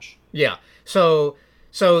bad cache. Yeah. So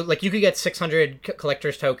like you could get 600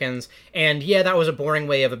 collector's tokens, and yeah, that was a boring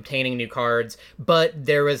way of obtaining new cards. But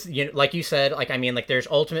there was, like you said, like I mean, like there's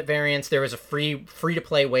ultimate variants. There was a free to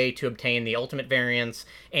play way to obtain the ultimate variants,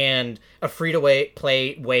 and a free to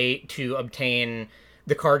play way to obtain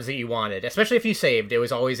the cards that you wanted. Especially if you saved, it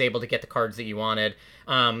was always able to get the cards that you wanted.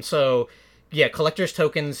 So yeah, collector's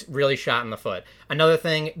tokens really shot in the foot. Another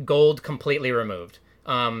thing, gold completely removed.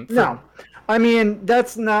 No. I mean,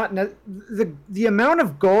 that's not the amount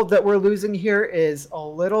of gold that we're losing here is a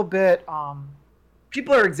little bit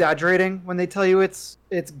people are exaggerating when they tell you it's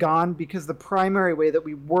gone, because the primary way that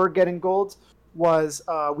we were getting gold was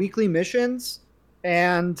weekly missions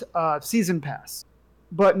and season pass.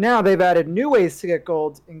 But now they've added new ways to get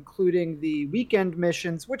gold, including the weekend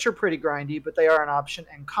missions, which are pretty grindy, but they are an option,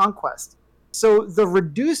 and conquest. So the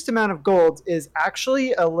reduced amount of gold is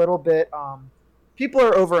actually a little bit. People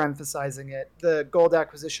are overemphasizing it. The gold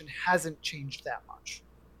acquisition hasn't changed that much.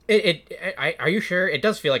 Are you sure? It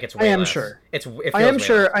does feel like it's way I am less. sure. It feels I am way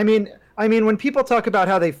sure. less. I mean, when people talk about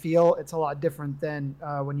how they feel, it's a lot different than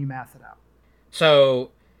when you math it out.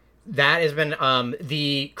 So that has been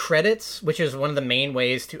the credits, which is one of the main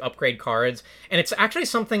ways to upgrade cards, and it's actually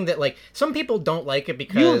something that like some people don't like it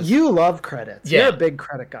because You love credits. Yeah. You're a big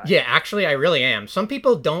credit guy. Yeah, actually, I really am. Some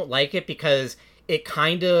people don't like it because it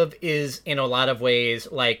kind of is, in a lot of ways,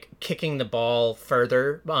 like kicking the ball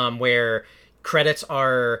further, where credits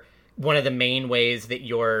are one of the main ways that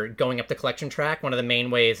you're going up the collection track, one of the main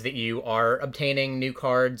ways that you are obtaining new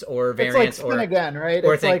cards or variants. It's like spin again, right?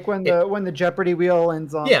 or It's like when the Jeopardy wheel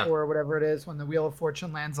lands on, Yeah. or whatever it is, when the Wheel of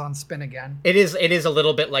Fortune lands on spin again. It is a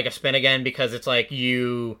little bit like a spin again, because it's like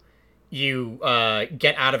you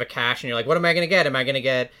get out of a cache and you're like, what am I going to get? Am I going to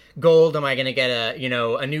get gold? Am I going to get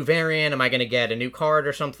a new variant? Am I going to get a new card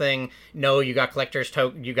or something? No, you got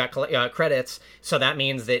credits, so that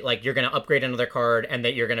means that like you're going to upgrade another card and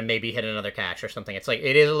that you're going to maybe hit another cache or something. It's like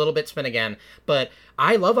it is a little bit spin again, but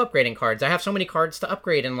I love upgrading cards. I have so many cards to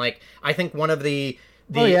upgrade, and like I think one of the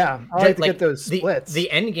I like to get those splits.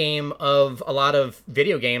 The end game of a lot of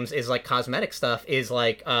video games is like cosmetic stuff, is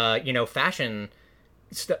like fashion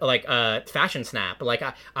snap. Like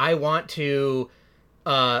I want to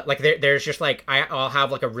like there's just like I'll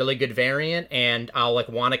have like a really good variant, and I'll like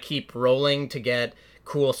want to keep rolling to get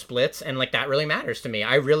cool splits, and like that really matters to me.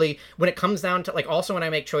 I really, when it comes down to like, also when I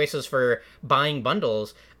make choices for buying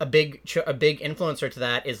bundles, a big influencer to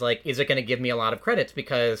that is like, is it going to give me a lot of credits?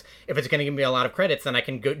 Because if it's going to give me a lot of credits, then I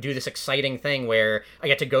can go do this exciting thing where I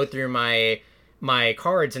get to go through my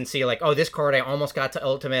cards and see like, oh, this card I almost got to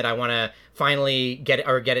ultimate, I want to finally get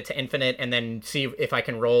it to infinite, and then see if I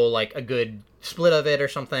can roll like a good split of it or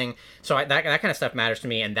something. So that kind of stuff matters to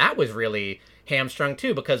me, and that was really hamstrung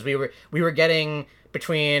too, because we were getting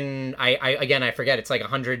between I forget, it's like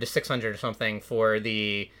 100 to 600 or something for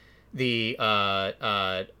the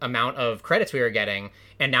amount of credits we were getting,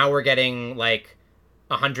 and now we're getting like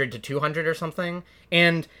 100 to 200 or something.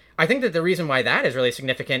 And I think that the reason why that is really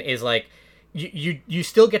significant is like you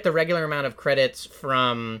still get the regular amount of credits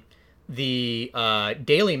from the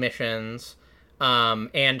daily missions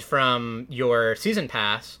and from your season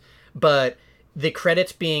pass, but the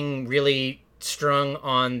credits being really strung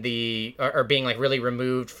on the or being like really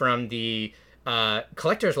removed from the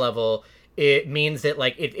collector's level, it means that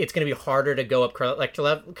like it's going to be harder to go up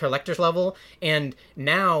collector's level. And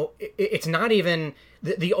now it's not even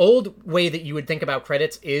the old way that you would think about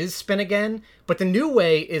credits is spin again, but the new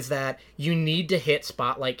way is that you need to hit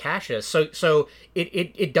spotlight caches. So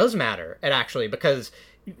it does matter, it actually, because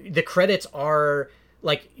the credits are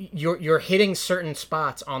like you're hitting certain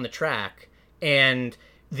spots on the track, and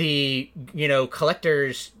the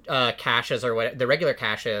collectors caches or what the regular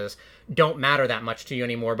caches don't matter that much to you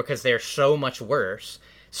anymore because they're so much worse.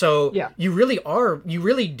 So Yeah. you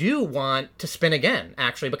really do want to spin again,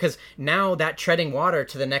 actually, because now that treading water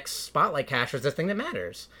to the next spotlight cache is the thing that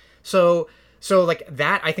matters. So like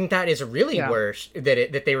that, I think that is really worse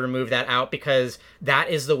that they remove that out, because that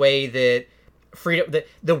is the way that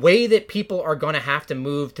the way that people are going to have to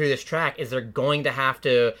move through this track is they're going to have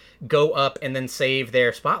to go up and then save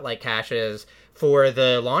their spotlight caches for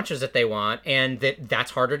the launches that they want, and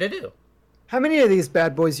that's harder to do. How many of these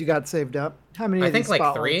bad boys you got saved up? How many? I think like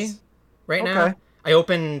spotlights? 3 right now. Okay. I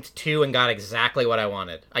opened 2 and got exactly what I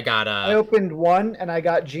wanted. I opened 1 and I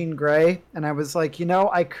got Jean Grey, and I was like,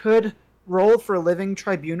 I could roll for Living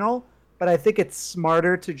Tribunal, but I think it's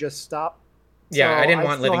smarter to just stop. Yeah, so I didn't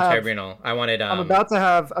want Living Tribunal. I wanted. I'm about to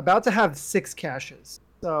have 6 caches.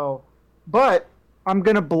 So, but I'm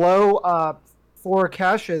gonna blow 4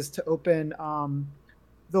 caches to open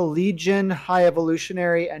the Legion, High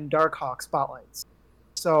Evolutionary, and Darkhawk spotlights.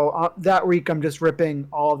 So that week I'm just ripping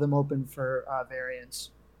all of them open for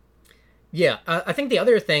variants. Yeah, I think the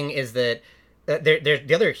other thing is that there's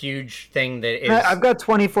the other huge thing that is I've got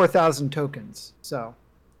 24,000 tokens. So.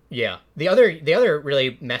 Yeah. The other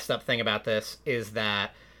really messed up thing about this is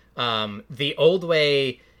that the old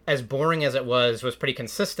way, as boring as it was pretty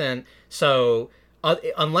consistent. So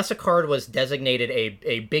unless a card was designated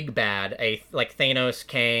a big bad, like Thanos,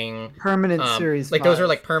 Kang, permanent series, like 5. Those are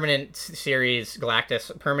like permanent series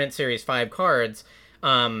Galactus, permanent series 5 cards.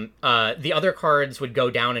 The other cards would go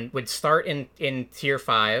down and would start in tier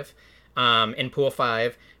 5, in pool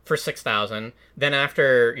 5 for 6,000. Then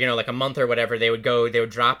after, like a month or whatever, they would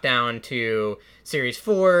drop down to series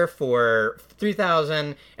 4 for 3,000,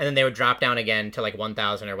 and then they would drop down again to like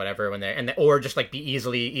 1,000 or whatever or just like be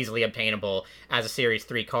easily obtainable as a series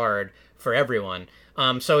 3 card for everyone.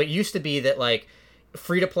 So it used to be that like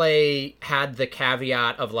free to play had the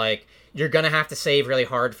caveat of like you're gonna have to save really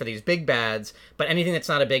hard for these big bads, but anything that's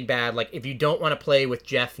not a big bad, like if you don't want to play with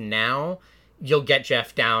Jeff now, you'll get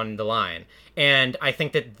Jeff down the line. And I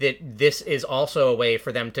think that this is also a way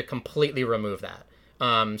for them to completely remove that.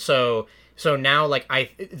 So now like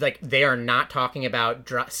they are not talking about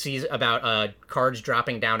cards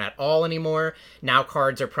dropping down at all anymore. Now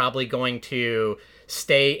cards are probably going to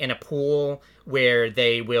stay in a pool where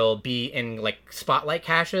they will be in like spotlight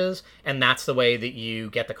caches, and that's the way that you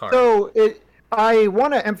get the card. So I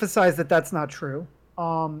want to emphasize that that's not true.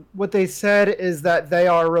 What they said is that they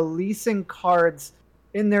are releasing cards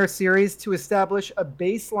in their series to establish a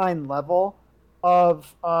baseline level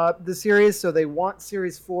of the series. So they want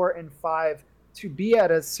series 4 and 5 to be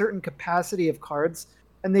at a certain capacity of cards.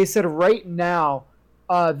 And they said right now,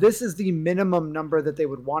 this is the minimum number that they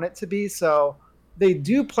would want it to be. So they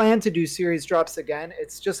do plan to do series drops again.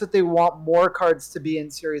 It's just that they want more cards to be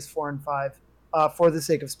in series 4 and 5 for the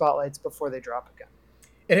sake of spotlights before they drop again.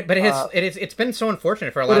 It's been so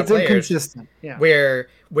unfortunate for a lot of players. Inconsistent, yeah. Where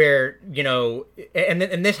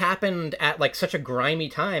and this happened at like such a grimy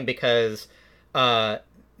time because Jeff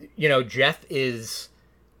is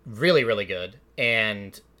really really good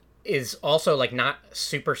and is also like not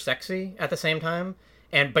super sexy at the same time,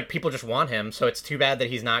 but people just want him, so it's too bad that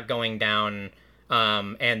he's not going down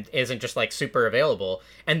and isn't just like super available.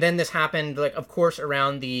 And then this happened like of course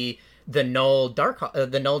around the Null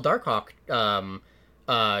Darkhawk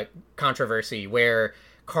controversy where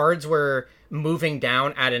cards were moving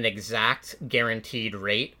down at an exact guaranteed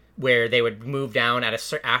rate where they would move down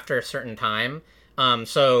after a certain time.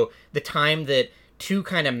 So the time that two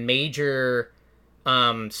kind of major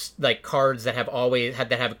like cards that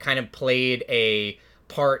have kind of played a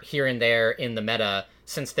part here and there in the meta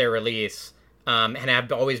since their release, and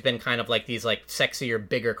have always been kind of like these like sexier,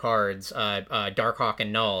 bigger cards, Darkhawk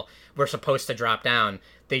and Null, were supposed to drop down.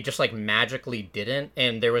 They just like magically didn't,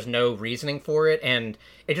 and there was no reasoning for it, and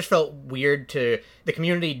it just felt weird the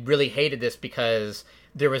community really hated this because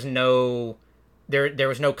there was no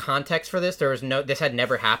context for this. This had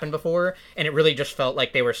never happened before, and it really just felt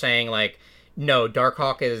like they were saying like, no,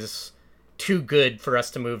 Darkhawk is too good for us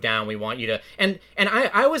to move down. We want you to, and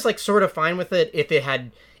I was like sort of fine with it if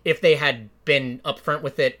they had been upfront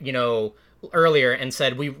with it, earlier and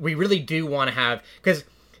said we really do want to have, because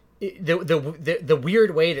the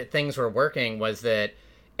weird way that things were working was that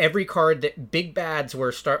every card that big bads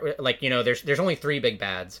were there's only 3 big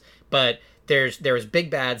bads, but there was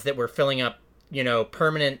big bads that were filling up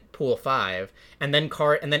permanent pool 5, and then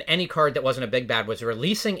any card that wasn't a big bad was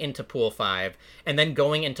releasing into pool 5 and then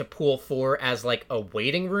going into pool 4 as like a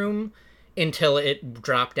waiting room until it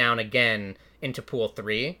dropped down again into pool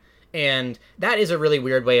 3. And that is a really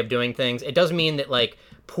weird way of doing things. It does mean that like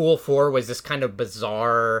pool 4 was this kind of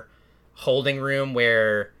bizarre holding room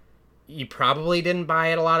where you probably didn't buy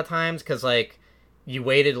it a lot of times because like you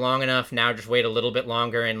waited long enough, now just wait a little bit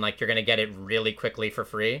longer and like you're gonna get it really quickly for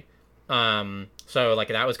free. So like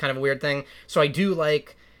that was kind of a weird thing. So I do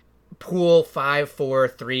like pool 5, 4,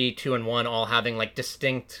 3, 2, and 1 all having like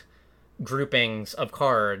distinct groupings of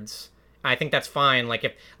cards. I think that's fine. I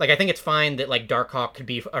think it's fine that like Darkhawk could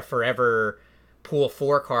be a forever pool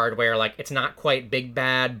 4 card where like it's not quite big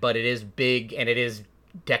bad, but it is big and it is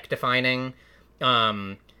deck defining,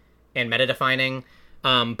 and meta defining.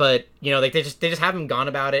 But like they just haven't gone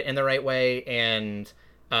about it in the right way, and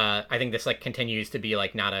I think this like continues to be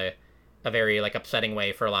like not a very like upsetting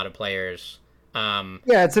way for a lot of players.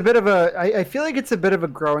 Yeah, it's a bit of I feel like it's a bit of a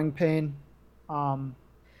growing pain.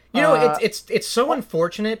 It's so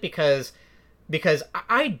unfortunate because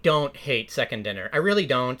I don't hate Second Dinner. I really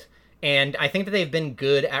don't. And I think that they've been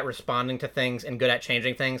good at responding to things and good at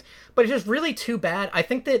changing things. But it's just really too bad. I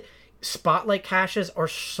think that spotlight caches are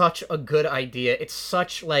such a good idea. It's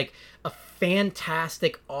such like a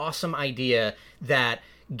fantastic, awesome idea that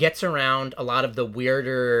gets around a lot of the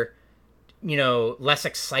weirder, less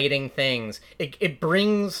exciting things. It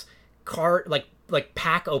brings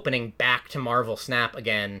pack opening back to Marvel Snap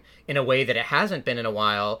again in a way that it hasn't been in a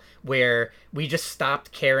while, where we just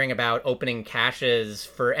stopped caring about opening caches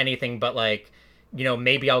for anything but like,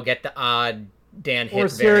 maybe I'll get the odd Dan hit or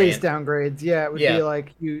series variant. downgrades. Yeah, it would be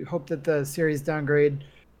like you hope that the series downgrade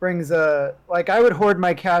brings I would hoard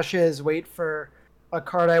my caches, wait for a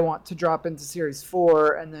card I want to drop into Series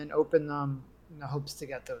 4 and then open them in the hopes to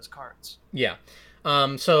get those cards. Yeah.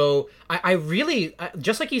 So I really,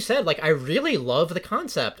 just like you said, like I really love the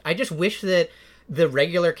concept. I just wish that the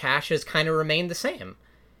regular caches kind of remained the same.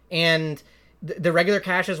 And the regular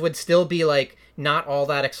caches would still be like not all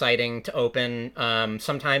that exciting to open.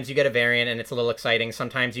 Sometimes you get a variant and it's a little exciting.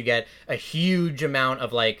 Sometimes you get a huge amount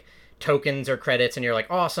of like tokens or credits and you're like,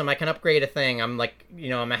 awesome, I can upgrade a thing. I'm like,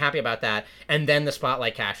 I'm happy about that. And then the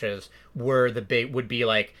spotlight caches would be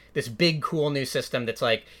like this big cool new system that's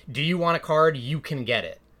like, do you want a card? You can get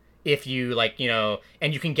it. If you like,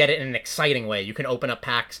 and you can get it in an exciting way. You can open up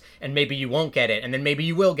packs and maybe you won't get it and then maybe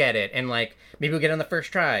you will get it and like maybe you'll get it on the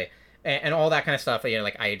first try and all that kind of stuff.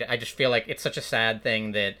 Like I just feel like it's such a sad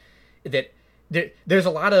thing that there's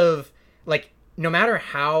a lot of like, no matter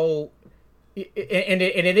how, and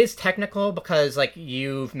it is technical because like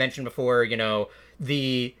you've mentioned before,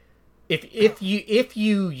 if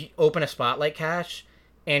you open a spotlight cache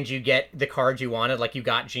and you get the cards you wanted, like you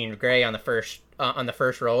got Jean Grey on the first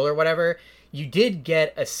roll or whatever, you did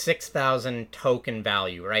get a 6,000 token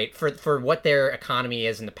value, right? For what their economy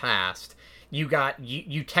is in the past, you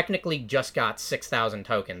technically just got 6,000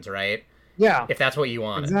 tokens, right? Yeah. If that's what you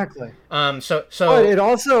want. Exactly. So but it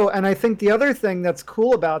also, and I think the other thing that's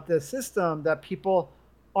cool about this system that people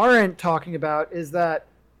aren't talking about is that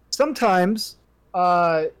sometimes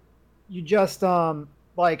you just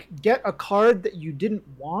like get a card that you didn't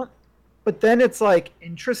want, but then it's like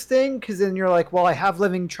interesting because then you're like, well, I have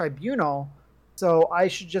Living Tribunal, so I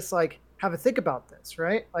should just like have a think about this,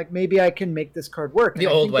 right? Like maybe I can make this card work. The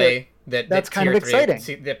old way that's kind of exciting.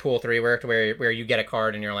 The pool 3 worked, where you get a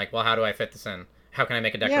card and you're like, well, how do I fit this in? How can I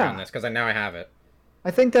make a deck around this? Because now I have it.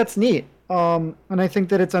 I think that's neat, and I think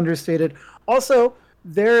that it's understated. Also,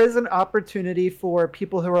 there is an opportunity for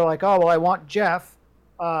people who are like, oh, well, I want Jeff,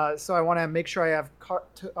 so I want to make sure I have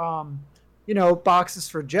boxes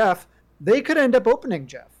for Jeff. They could end up opening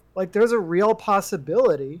Jeff. Like, there's a real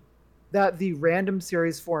possibility that the random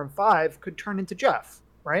series 4 and 5 could turn into Jeff,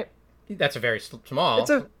 right? That's a very small.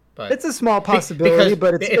 It's a small possibility,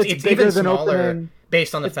 but it's bigger even than smaller opening.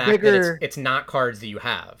 Based on the fact that it's not cards that you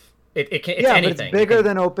have. It's anything. But it's bigger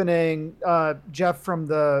than opening Jeff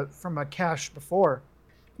from a cache before.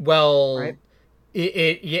 Well, right?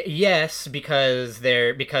 Yes, because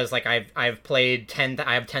like I've played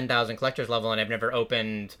I have 10,000 collector's level and I've never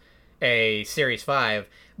opened a Series 5,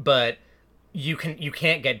 but you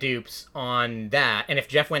can't get dupes on that. And if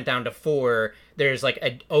Jeff went down to 4, there's like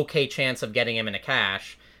an okay chance of getting him in a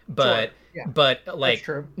cache. But sure. Yeah. But like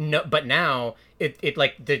no, but now it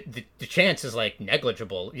like the chance is like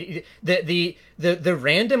negligible. The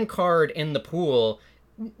random card in the pool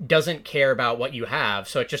doesn't care about what you have,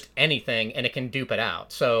 so it's just anything and it can dupe it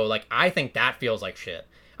out. So like I think that feels like shit.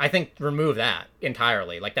 I think remove that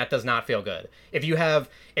entirely. Like that does not feel good. If you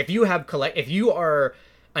are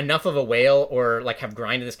enough of a whale or like have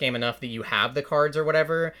grinded this game enough that you have the cards or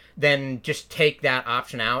whatever, then just take that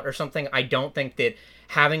option out or something. I don't think that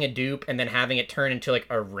having a dupe and then having it turn into like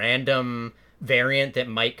a random variant that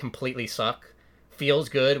might completely suck feels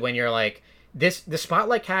good when you're like, the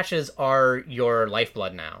spotlight caches are your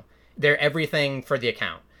lifeblood now. They're everything for the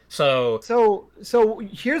account. So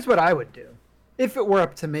here's what I would do if it were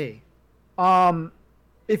up to me.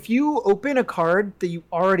 If you open a card that you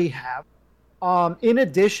already have, in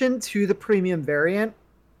addition to the premium variant,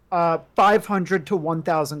 500 to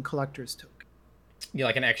 1,000 collector's tokens. You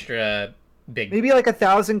like an extra big, maybe like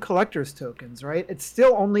 1,000 collector's tokens, right? It's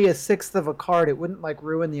still only a sixth of a card. It wouldn't like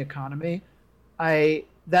ruin the economy.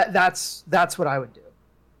 That's what I would do.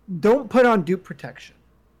 Don't put on dupe protection,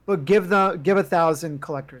 but give 1,000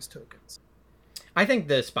 collector's tokens. I think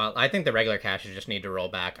the regular caches just need to roll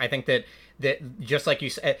back. I think that just like you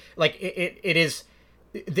said, like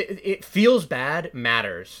it feels bad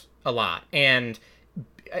matters a lot, and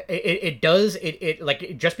it does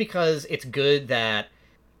like just because it's good that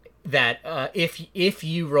if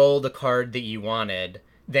you roll the card that you wanted,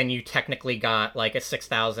 then you technically got like a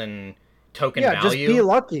 6,000 token value. Just be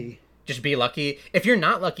lucky. Just be lucky. If you're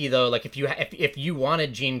not lucky though, like if you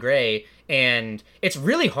wanted Jean Grey, and it's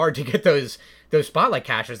really hard to get those spotlight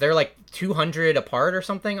caches. They're like 200 apart or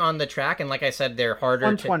something on the track, and like I said, they're harder.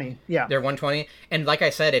 120. Yeah, they're 120, and like I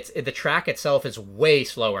said, the track itself is way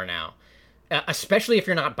slower now. Especially if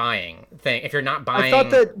you're not buying. I thought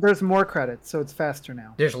that there's more credits, so it's faster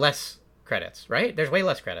now. There's less credits, right? There's way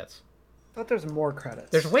less credits. I thought there's more credits.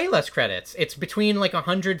 There's way less credits. It's between like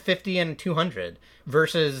 150 and 200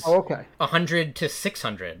 versus 100 to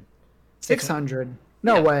 600. 600?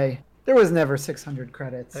 No way. There was never 600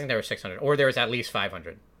 credits. I think there were 600, or there was at least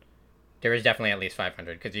 500. There is definitely at least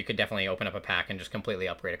 500 because you could definitely open up a pack and just completely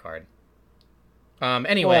upgrade a card. We'll have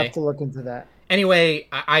Anyway, to look into that.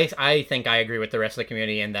 I think I agree with the rest of the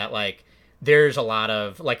community in that like there's a lot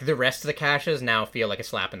of like the rest of the caches now feel like a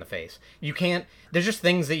slap in the face. You can't. There's just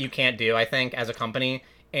things that you can't do. I think as a company,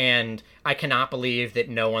 and I cannot believe that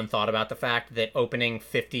no one thought about the fact that opening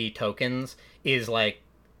 50 tokens is like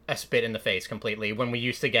a spit in the face completely when we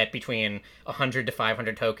used to get between 100 to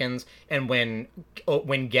 500 tokens, and when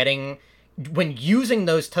using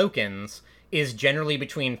those tokens is generally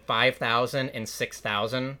between 5,000 and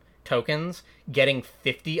 6,000 tokens, getting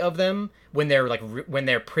 50 of them when they're like when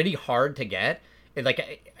they're pretty hard to get,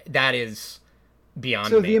 like that is beyond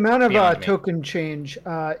So me. the amount of Beyond me. token change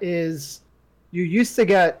is you used to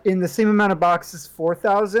get in the same amount of boxes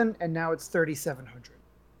 4,000, and now it's 3,700.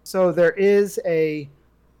 So there is a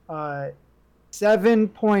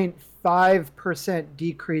 7.5%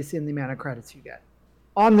 decrease in the amount of credits you get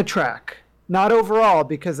on the track. Not overall,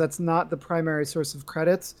 because that's not the primary source of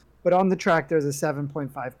credits, but on the track there's a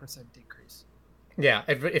 7.5% decrease. Yeah,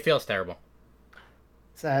 it feels terrible.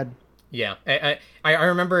 Sad. Yeah, I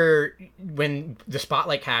remember when the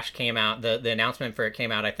Spotlight Cache came out, the announcement for it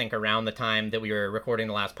came out, I think around the time that we were recording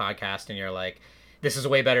the last podcast, and you're like, this is a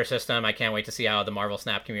way better system. I can't wait to see how the Marvel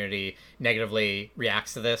Snap community negatively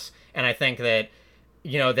reacts to this. And I think that,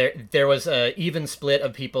 there was a even split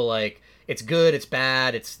of people like, it's good, it's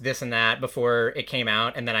bad, it's this and that before it came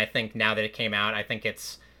out. And then I think now that it came out, I think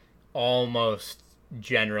it's almost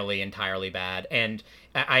generally entirely bad. And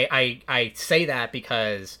I say that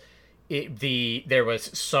because there was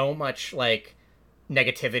so much like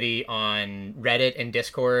negativity on Reddit and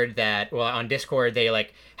Discord that, well, on Discord they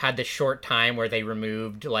like had this short time where they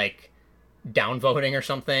removed like downvoting or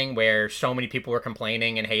something, where so many people were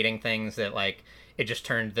complaining and hating things that like it just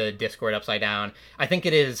turned the Discord upside down. I think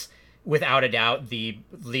it is without a doubt the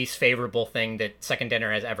least favorable thing that Second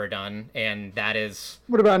Dinner has ever done, and that is,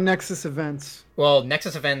 What about Nexus events? well,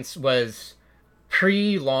 Nexus Events was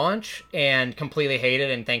pre-launch and completely hated,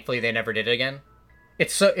 and thankfully they never did it again.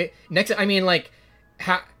 Next, I mean, like,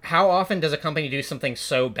 how often does a company do something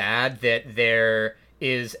so bad that there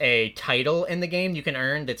is a title in the game you can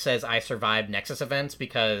earn that says I survived Nexus Events,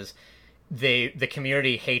 because the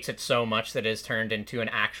community hates it so much that it has turned into an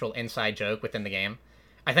actual inside joke within the game.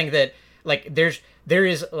 I think that like there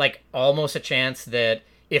is like almost a chance that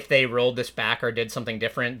if they rolled this back or did something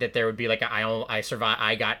different, that there would be like I survived,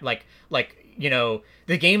 I got like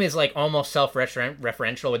the game is like almost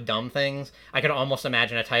self-referential with dumb things. I could almost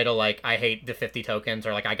imagine a title like I hate the 50 tokens,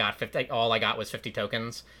 or like I got 50, all I got was 50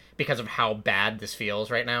 tokens, because of how bad this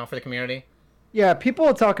feels right now for the community. Yeah, people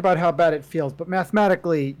will talk about how bad it feels, but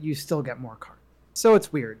mathematically, you still get more cards. So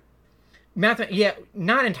it's weird. Yeah,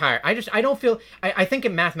 not entire. I don't feel. I think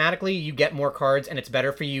mathematically you get more cards, and it's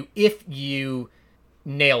better for you if you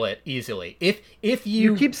nail it easily. If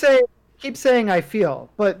You keep saying I feel,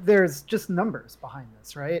 but there's just numbers behind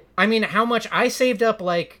this, right? I mean, how much I saved up,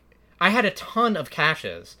 like, I had a ton of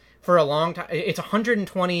caches for a long time. It's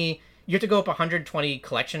 120. You have to go up 120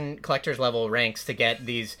 collector's level ranks to get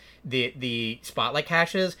the spotlight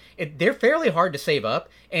caches. They're fairly hard to save up,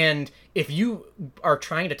 and if you are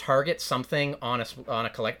trying to target something on a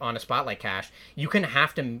spotlight cache, you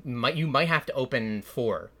might have to open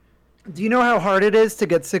 4. Do you know how hard it is to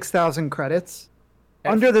get 6,000 credits?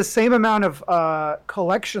 Under the same amount of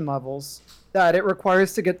collection levels that it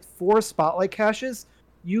requires to get 4 spotlight caches,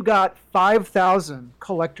 you got 5,000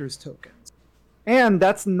 collector's tokens. And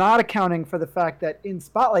that's not accounting for the fact that in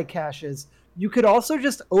spotlight caches, you could also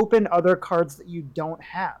just open other cards that you don't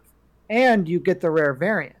have, and you get the rare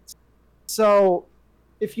variants. So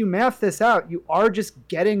if you math this out, you are just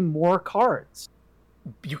getting more cards.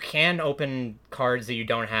 You can open cards that you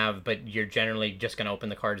don't have, but you're generally just going to open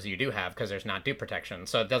the cards that you do have, because there's not dupe protection.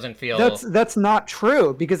 So it doesn't feel... That's not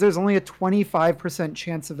true, because there's only a 25%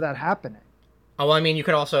 chance of that happening. Oh, well, I mean, you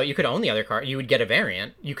could own the other card. You would get a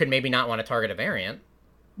variant. You could maybe not want to target a variant.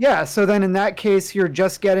 Yeah, so then in that case, you're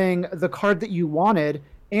just getting the card that you wanted,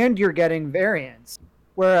 and you're getting variants.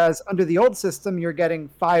 Whereas under the old system, you're getting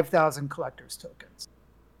 5,000 collector's tokens,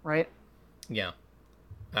 right? Yeah.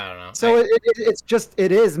 I don't know. So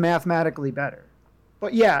it is mathematically better.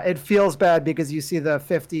 But yeah, it feels bad because you see the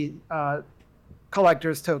 50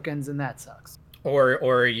 collector's tokens, and that sucks.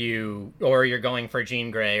 Or you're going for Jean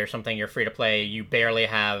Grey or something, you're free to play, you barely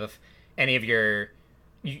have any of you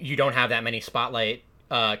don't have that many spotlight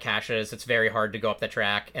caches. It's very hard to go up the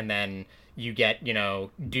track, and then you get,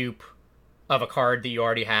 dupe of a card that you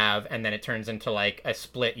already have, and then it turns into like a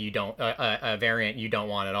split a variant you don't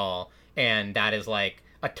want at all, and that is like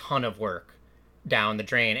a ton of work down the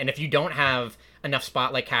drain. And if you don't have enough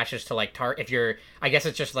spotlight caches to like if you're, I guess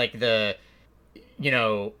it's just like the, you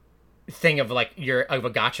know, thing of like you're of a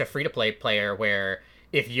gotcha free to play player where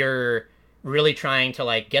if you're really trying to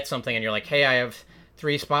like get something and you're like, hey, I have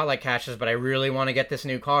 3 spotlight caches, but I really want to get this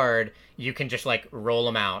new card, you can just like roll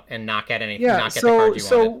them out and not get anything, not get the card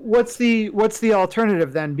you wanted. What's the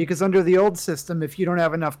alternative then? Because under the old system, if you don't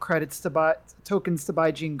have enough credits to buy tokens to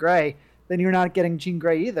buy Jean Grey, then you're not getting Jean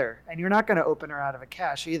Grey either, and you're not going to open her out of a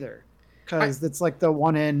cache either, because it's like the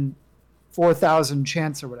 1 in 4,000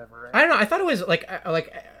 chance or whatever. Right? I don't know. I thought it was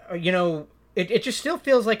you know, it just still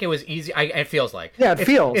feels like it was easy. It feels like. Yeah, it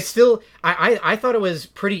feels. It's still. I thought it was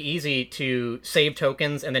pretty easy to save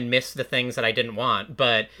tokens and then miss the things that I didn't want.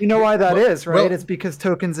 But you know why that is, right? It's because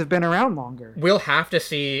tokens have been around longer. We'll have to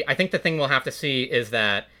see. I think the thing we'll have to see is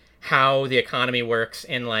that how the economy works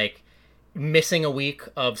in like missing a week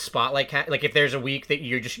of spotlight like if there's a week that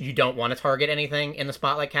you don't want to target anything in the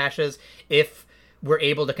spotlight caches, if we're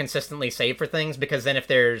able to consistently save for things, because then if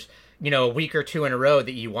there's, you know, a week or 2 in a row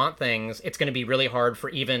that you want things, it's going to be really hard for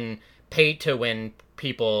even pay to win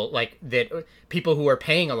people like that, people who are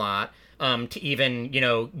paying a lot to even, you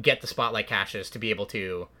know, get the spotlight caches to be able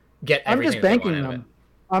to get everything. I'm just banking them.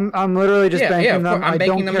 I'm literally just banking them. I'm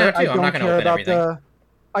banking them now too. I'm not going to open everything.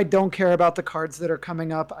 I don't care about the cards that are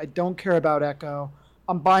coming up. I don't care about Echo.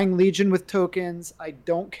 I'm buying Legion with tokens. I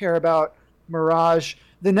don't care about Mirage.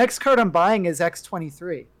 The next card I'm buying is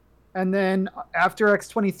X23. And then after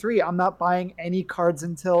X23, I'm not buying any cards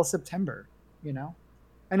until September, you know?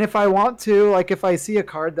 And if I want to, like if I see a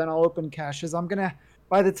card, then I'll open caches.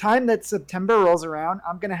 By the time that September rolls around,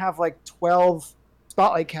 I'm going to have like 12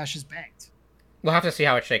 spotlight caches banked. We'll have to see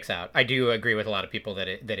how it shakes out. I do agree with a lot of people that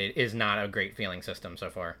it is not a great feeling system so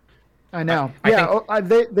far. I know.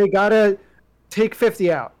 They gotta take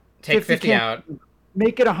 50 out. Take 50 out.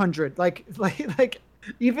 Make it 100. Like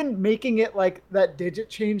even making it like that digit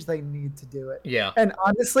change, they need to do it. Yeah. And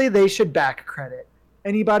honestly, they should back credit.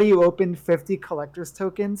 Anybody who opened 50 collector's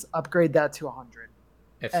tokens, upgrade that to 100.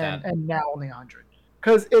 It's sad. And now only 100.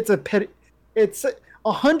 Because it's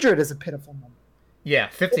 100 is a pitiful number. Yeah,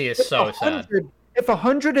 50 is so sad. If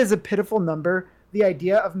 100 is a pitiful number, the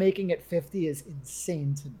idea of making it 50 is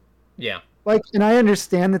insane to me. Yeah. Like, and I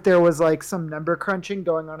understand that there was like some number crunching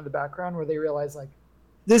going on in the background where they realized like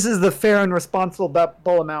this is the fair and responsible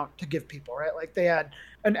amount to give people, right? Like they had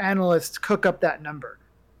an analyst cook up that number,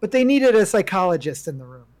 but they needed a psychologist in the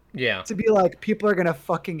room. Yeah. To be like, people are gonna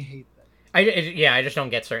fucking hate this. I just don't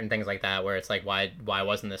get certain things like that where it's like, why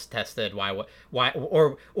wasn't this tested? Why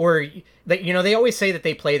or they, you know, they always say that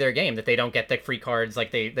they play their game, that they don't get the free cards.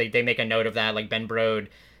 Like they make a note of that. Like Ben Brode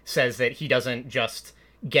says that he doesn't just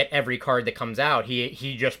get every card that comes out.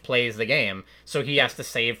 He just plays the game, so he has to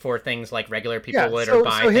save for things like regular people would or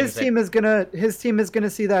buy. So his team is gonna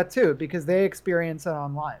see that too because they experience it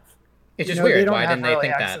on live. It's just weird. Why didn't they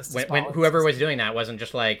think that when whoever was doing that wasn't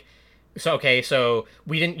just like, so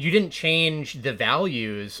you didn't change the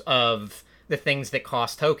values of the things that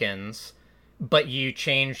cost tokens, but you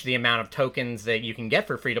changed the amount of tokens that you can get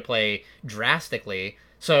for free to play drastically.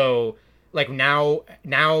 So like now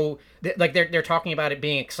like they're talking about it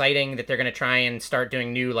being exciting that they're going to try and start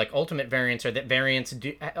doing new like ultimate variants, or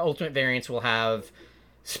that ultimate variants will have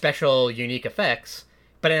special unique effects.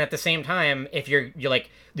 But then at the same time, if you're like,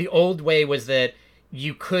 the old way was that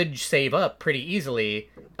you could save up pretty easily,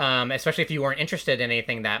 especially if you weren't interested in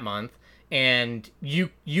anything that month, and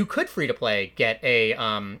you could free to play get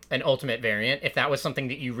an ultimate variant if that was something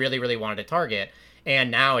that you really, really wanted to target. And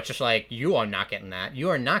now it's just like, you are not getting that. You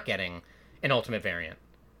are not getting an ultimate variant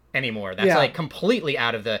anymore. That's like completely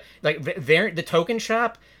out of the the token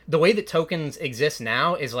shop. The way that tokens exist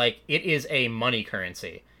now is like, it is a money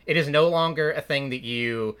currency. It is no longer a thing that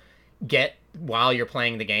you get while you're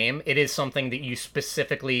playing the game. It is something that you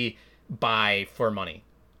specifically buy for money.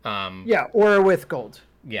 Or with gold.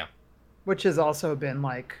 Yeah. Which has also been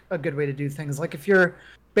like a good way to do things. Like if you're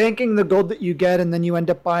banking the gold that you get and then you end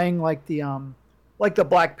up buying like the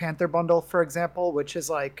Black Panther bundle, for example, which is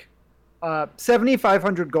like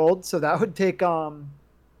 7,500 gold. So that would take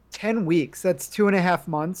 10 weeks. That's 2.5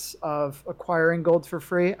 months of acquiring gold for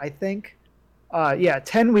free, I think.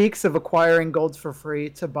 10 weeks of acquiring gold for free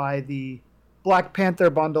to buy the Black Panther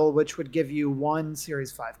bundle, which would give you 1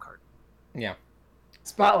 Series 5 card. Yeah.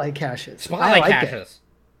 Spotlight caches.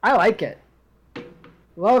 I like it.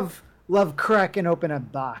 Love cracking open a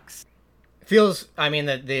box. Feels, I mean,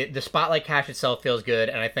 the Spotlight cache itself feels good,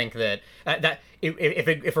 and I think that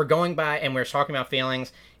if we're going by and we're talking about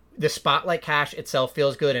feelings, the Spotlight cache itself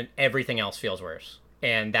feels good and everything else feels worse.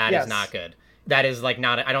 And that is not good. That is like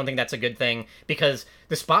not, I don't think that's a good thing, because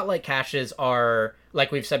the Spotlight caches are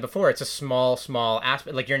like we've said before, it's a small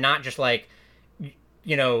aspect. Like, you're not just like,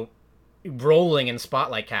 you know, rolling in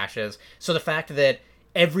spotlight caches. So the fact that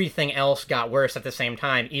everything else got worse at the same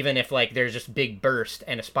time, even if like there's just big burst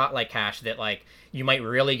and a spotlight cache that like you might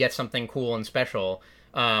really get something cool and special.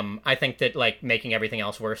 I think that like making everything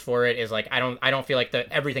else worse for it is like I don't feel like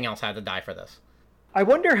everything else had to die for this. I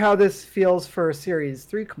wonder how this feels for Series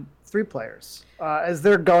 3 players as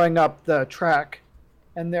they're going up the track,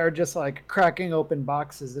 and they're just like cracking open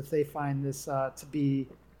boxes if they find this to be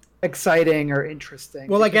exciting or interesting.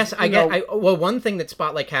 Well, because, well, one thing that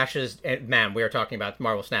Spotlight caches, man, we are talking about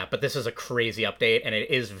Marvel Snap, but this is a crazy update, and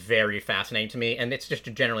it is very fascinating to me, and it's just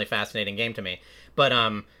a generally fascinating game to me. But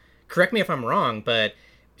correct me if I'm wrong, but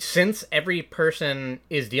since every person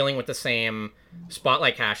is dealing with the same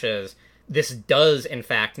Spotlight caches, this does in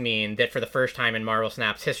fact mean that for the first time in Marvel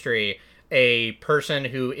Snap's history, a person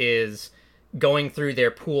who is going through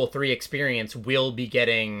their Pool 3 experience will be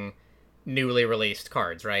getting newly released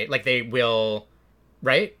cards, right? Like they will,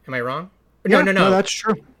 right? Am I wrong? No, that's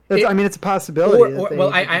true. I mean, it's a possibility.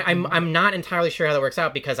 I'm not entirely sure how that works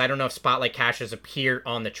out because I don't know if Spotlight caches appear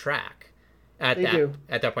on the track at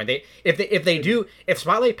that point. If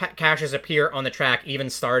Spotlight caches appear on the track,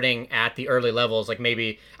 even starting at the early levels, like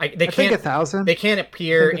maybe I think 1,000. They can't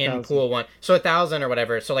appear in Pool 1, so 1,000 or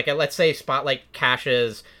whatever. So like let's say Spotlight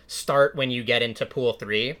caches start when you get into Pool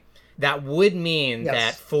 3. That would mean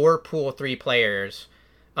that for Pool 3 players,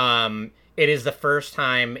 it is the first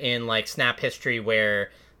time in like Snap history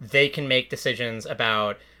where they can make decisions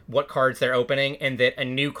about what cards they're opening, and that a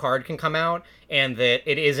new card can come out, and that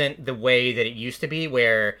it isn't the way that it used to be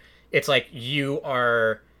where it's like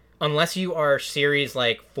unless you are series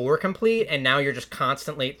like 4 complete, and now you're just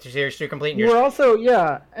constantly series 3 complete. And you're also,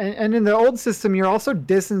 and in the old system, you're also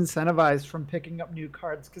disincentivized from picking up new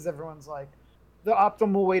cards because everyone's like, the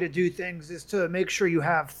optimal way to do things is to make sure you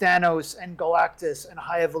have Thanos and Galactus and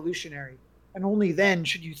High Evolutionary. And only then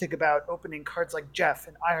should you think about opening cards like Jeff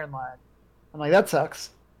and Iron Lad. I'm like, that sucks.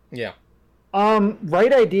 Yeah.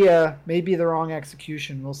 Right idea, maybe the wrong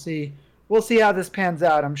execution. We'll see. We'll see how this pans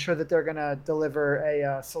out. I'm sure that they're gonna deliver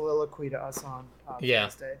a soliloquy to us on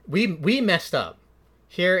Thursday. We messed up.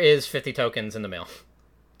 Here is 50 tokens in the mail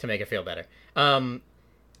to make it feel better.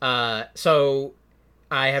 So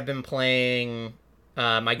I have been playing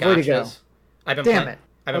my gotchas. I've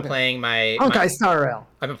been playing my Honkai Star Rail.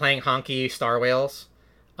 I've been playing Honky Star Whales.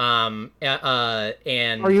 And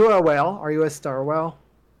are you a whale? Are you a star whale?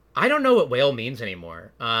 I don't know what whale means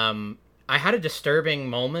anymore. I had a disturbing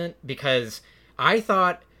moment because I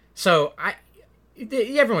thought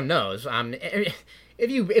everyone knows.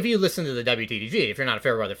 If you listen to the WTDG, if you're not a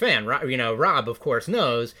Fairweather fan, Rob of course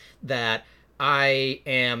knows that I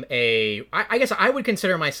am I guess I would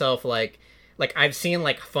consider myself like I've seen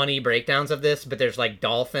like funny breakdowns of this, but there's like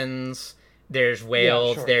dolphins, there's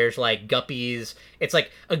whales, there's like guppies. It's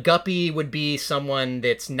like a guppy would be someone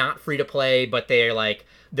that's not free to play, but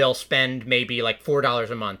they'll spend maybe like $4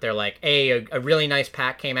 a month. They're like, a really nice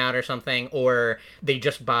pack came out or something, or they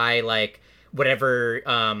just buy like whatever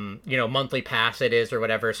monthly pass it is or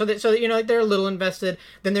whatever. So they're a little invested.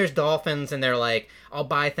 Then there's dolphins, and they're like, I'll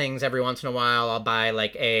buy things every once in a while. I'll buy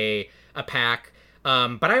like a pack.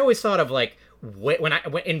 But I always thought of like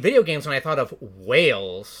in video games, when I thought of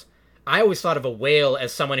whales, I always thought of a whale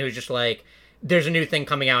as someone who's just like, there's a new thing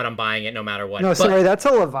coming out, I'm buying it no matter what. No, sorry, that's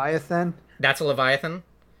a leviathan. That's a leviathan?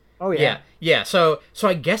 Oh yeah. Yeah. So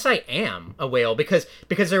I guess I am a whale because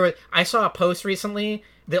I saw a post recently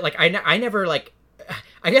that like I never like,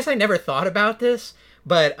 I guess I never thought about this,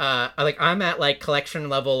 but I'm at like collection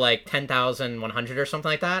level like 10,100 or something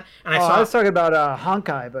like that, and I was talking about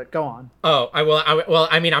Honkai, but go on.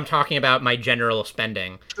 I'm talking about my general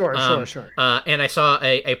spending. Sure. And I saw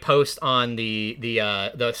a post on the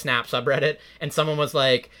Snap subreddit, and someone was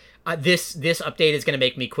like, this update is going to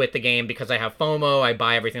make me quit the game because I have FOMO. I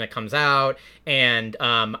buy everything that comes out, and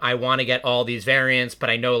I want to get all these variants,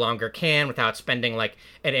 but I no longer can without spending like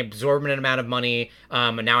an exorbitant amount of money.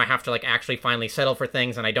 And now I have to like actually finally settle for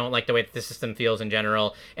things, and I don't like the way that the system feels in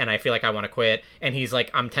general, and I feel like I want to quit. And he's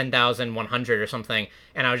like, I'm 10,100 or something,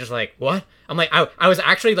 and I was just like, what? I'm like, I was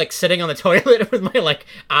actually like sitting on the toilet with my like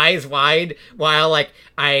eyes wide while like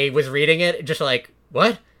I was reading it, just like,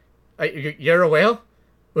 what? You're a whale?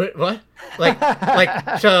 What? Like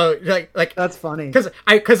that's funny.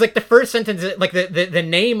 Because like the first sentence, like the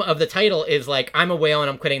name of the title is like, I'm a whale and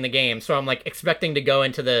I'm quitting the game. So I'm like expecting to go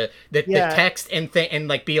into the text and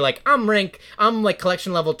like be like, I'm like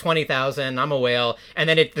collection level 20,000. I'm a whale. And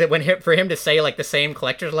then for him to say like the same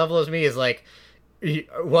collector's level as me is like,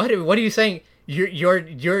 what are you saying?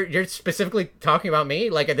 You're specifically talking about me?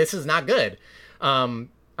 Like, this is not good. I'm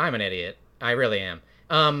an idiot. I really am.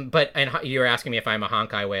 But and you were asking me if I'm a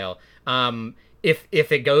Honkai whale.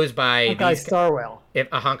 If it goes by Honkai these, Star Whale. if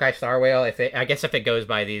a Honkai Star Whale, I guess if it goes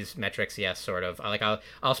by these metrics, yes, sort of. Like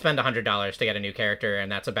I'll spend $100 to get a new character,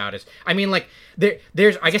 and that's about as. I mean, like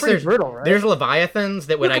there's I guess pretty there's brutal, right? there's Leviathans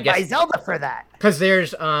that would You I could buy guess Zelda for that. because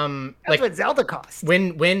there's That's like what Zelda costs.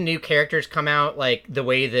 when new characters come out, like the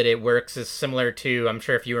way that it works is similar to, I'm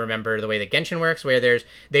sure if you remember the way that Genshin works, where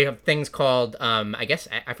they have things called I guess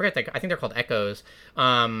I forget, I think they're called echoes,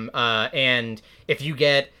 and if you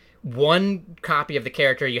get one copy of the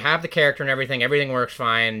character, you have the character and everything works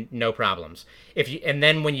fine, no problems. And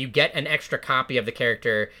then when you get an extra copy of the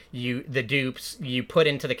character, the dupes you put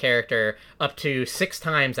into the character up to 6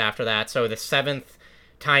 times after that. So the 7th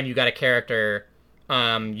time you got a character,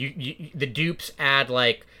 the dupes add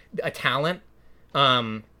like a talent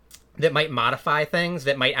that might modify things,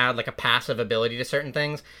 that might add like a passive ability to certain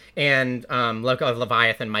things. And like a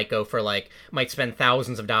Leviathan might spend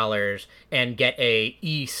thousands of dollars and get a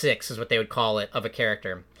E6 is what they would call it of a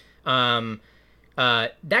character.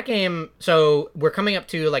 That game, so we're coming up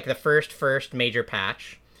to like the first major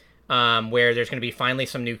patch, where there's going to be finally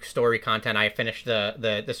some new story content. I finished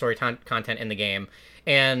the story content in the game,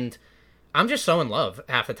 and I'm just so in love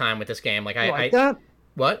half the time with this game. Like, You like that?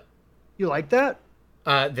 What? You like that?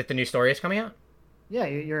 That the new story is coming out? Yeah,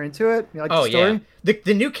 you're into it. You like Oh the story? yeah,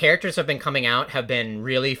 the new characters have been coming out have been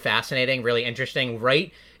really fascinating, really interesting,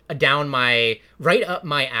 right up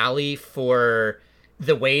my alley for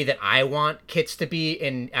the way that I want kits to be.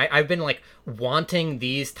 And I've been like wanting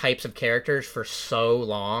these types of characters for so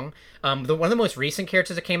long. One of the most recent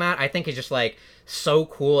characters that came out, I think, is just like so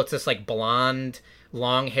cool. It's this like blonde,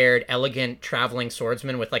 long-haired, elegant traveling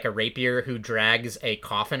swordsman with like a rapier who drags a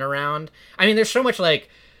coffin around. I mean, there's so much like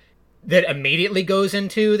that immediately goes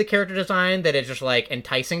into the character design that is just like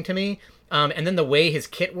enticing to me. And then the way his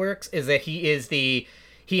kit works is that he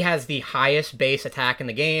has the highest base attack in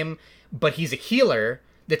the game, but he's a healer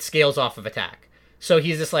that scales off of attack. So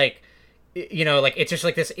he's just like, like it's just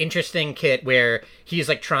like this interesting kit where he's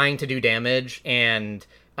like trying to do damage, and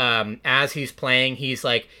as he's playing, he's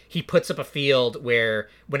like, he puts up a field where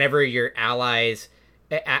whenever your allies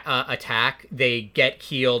attack, they get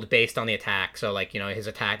healed based on the attack. So like, his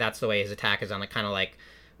attack, that's the way his attack is on, like kind of like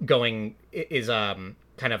going is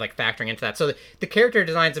kind of like factoring into that. So the character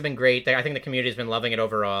designs have been great. I think the community has been loving it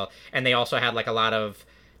overall, and they also had like a lot of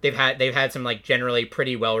they've had some like generally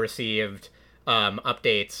pretty well received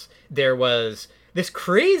updates. There was this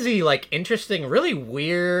crazy, like interesting, really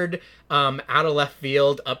weird out of left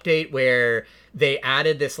field update where they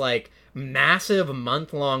added this like massive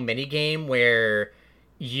month-long mini game where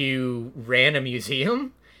you ran a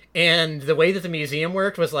museum, and the way that the museum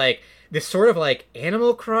worked was like this sort of like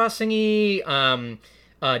Animal Crossing-y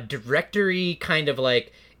directory kind of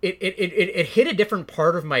like it hit a different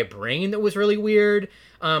part of my brain that was really weird.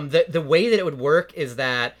 The way that it would work is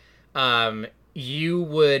that you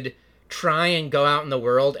would try and go out in the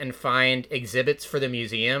world and find exhibits for the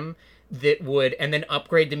museum and then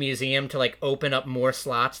upgrade the museum to like open up more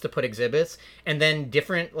slots to put exhibits, and then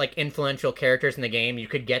different like influential characters in the game, you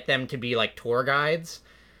could get them to be like tour guides.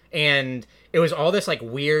 And it was all this like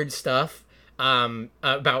weird stuff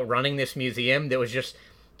about running this museum that was just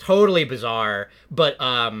totally bizarre, but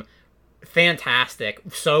fantastic,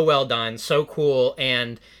 so well done, so cool.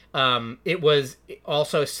 And it was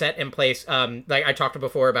also set in place, like I talked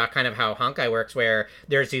before about kind of how Honkai works, where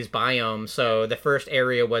there's these biomes. So the first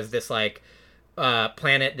area was this like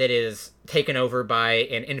planet that is taken over by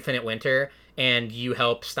an infinite winter, and you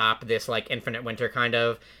help stop this like infinite winter kind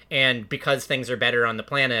of. And because things are better on the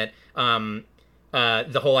planet,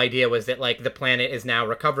 the whole idea was that like the planet is now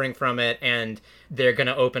recovering from it, and they're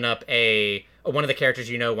gonna open up one of the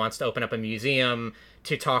characters wants to open up a museum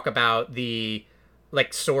to talk about the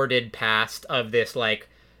like sordid past of this, like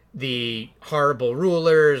the horrible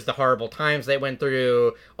rulers, the horrible times they went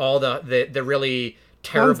through, all the really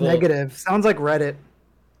terrible Sounds negative. Sounds like Reddit.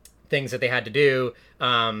 things that they had to do.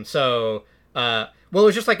 Well, it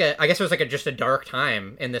was just like I guess it was like just a dark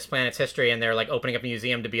time in this planet's history, and they're like opening up a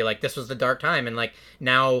museum to be like, this was the dark time, and like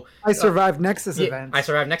now I survived Nexus events. I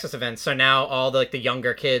survived Nexus events, so now all the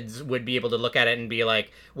younger kids would be able to look at it and be like,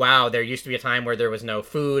 wow, there used to be a time where there was no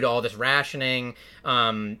food, all this rationing,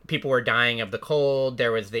 people were dying of the cold,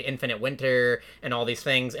 there was the infinite winter, and all these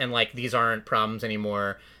things, and like these aren't problems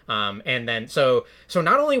anymore. And then so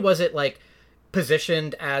not only was it like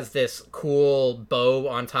positioned as this cool bow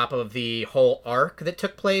on top of the whole arc that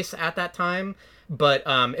took place at that time, but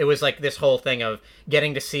it was like this whole thing of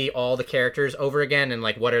getting to see all the characters over again, and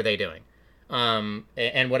like what are they doing,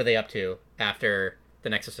 and what are they up to after the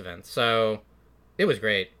Nexus events. So It was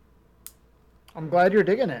great. I'm glad you're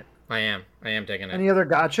digging it. I am digging it. Any other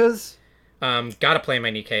gotchas? Gotta play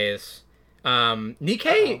my Nikkeis.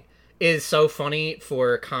 Nikkei Uh-oh. is so funny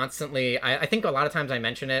for constantly. I think a lot of times I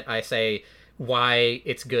mention it. I say why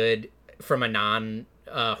it's good from a non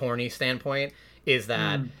horny standpoint is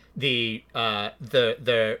that Mm.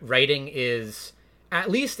 the writing is,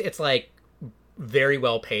 at least it's like very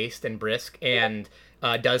well paced and brisk and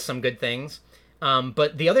does some good things.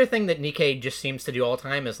 But the other thing that Nikkei just seems to do all the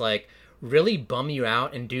time is like really bum you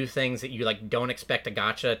out and do things that you like don't expect a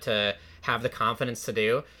gotcha to have the confidence to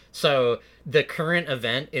do. So the current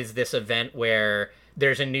event is this event where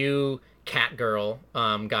there's a new cat girl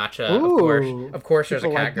gotcha. Ooh, Of course, there's a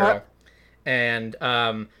people cat like girl, that. and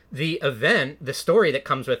the event, the story that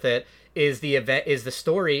comes with it is the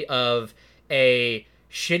story of a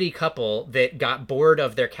shitty couple that got bored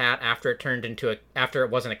of their cat after it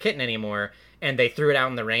wasn't a kitten anymore, and they threw it out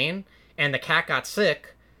in the rain, and the cat got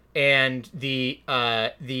sick, and the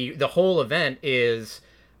whole event is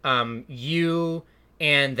you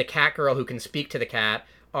and the cat girl who can speak to the cat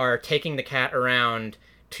are taking the cat around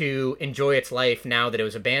to enjoy its life now that it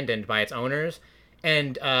was abandoned by its owners,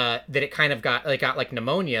 and that it kind of got like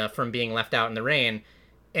pneumonia from being left out in the rain,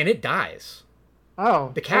 and it dies.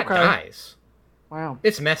 Oh, The cat okay. dies. Wow.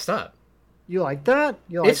 It's messed up. You like that?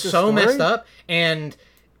 You like It's this so messed story? up, and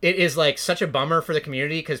it is like such a bummer for the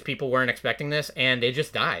community because people weren't expecting this, and it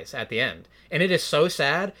just dies at the end, and it is so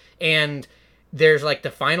sad. And there's like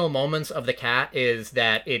the final moments of the cat is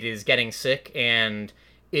that it is getting sick, and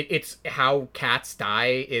it's how cats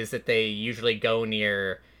die is that they usually go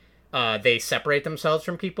near, they separate themselves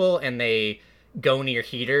from people, and they go near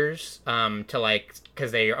heaters to like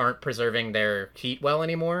because they aren't preserving their heat well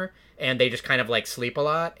anymore, and they just kind of like sleep a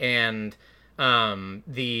lot, and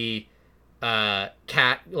the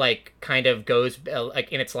cat like kind of goes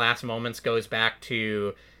like in its last moments goes back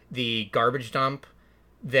to the garbage dump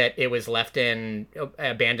that it was left in,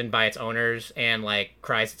 abandoned by its owners, and like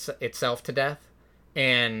cries itself to death.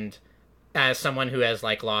 And as someone who has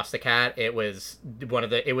like lost a cat, it was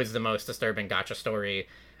the most disturbing gotcha story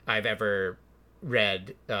I've ever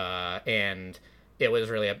read, and it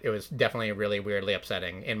was definitely really weirdly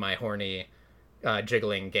upsetting in my horny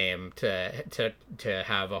jiggling game to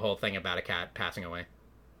have a whole thing about a cat passing away.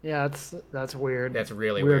 Yeah, that's weird. That's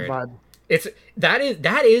really Weird weird. vibe. It's that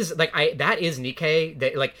is like I that is Nikkei.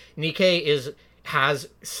 That like Nikkei is has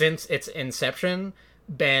since its inception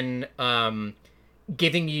been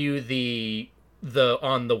giving you the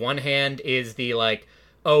on the one hand is the like,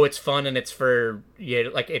 oh, it's fun and it's for, you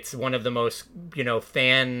know, like it's one of the most, you know,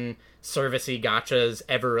 fan servicey gotchas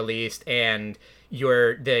ever released, and you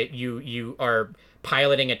are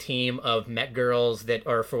piloting a team of mech girls that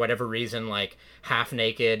are for whatever reason like half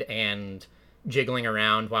naked and jiggling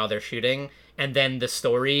around while they're shooting, and then the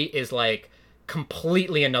story is like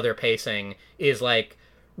completely another pacing, is like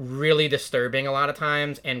really disturbing a lot of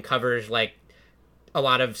times, and covers like a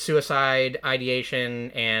lot of suicide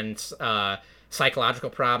ideation and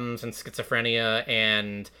psychological problems and schizophrenia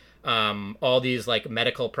and all these like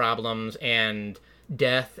medical problems and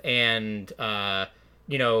death and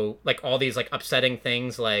you know, like all these like upsetting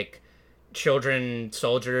things like children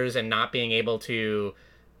soldiers and not being able to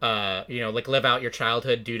you know, like live out your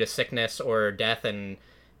childhood due to sickness or death. And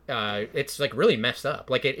it's like really messed up.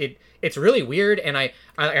 Like it's really weird, and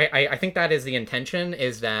I think that is the intention,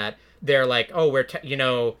 is that they're like, oh, you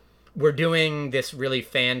know, we're doing this really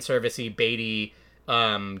fan servicey baity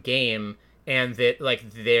game, and that like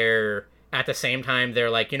they're at the same time they're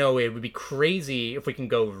like, you know, it would be crazy if we can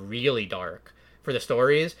go really dark for the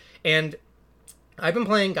stories. And I've been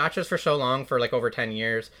playing gachas for so long, for like over 10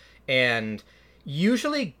 years, and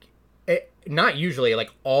usually, not usually, like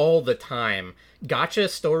all the time, gotcha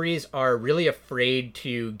stories are really afraid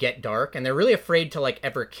to get dark, and they're really afraid to like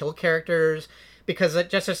ever kill characters, because it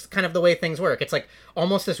just is kind of the way things work. It's like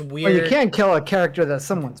almost this Well, you weird can't kill a character that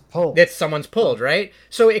someone's pulled. that someone's pulled, right?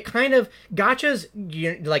 So it kind of gotchas,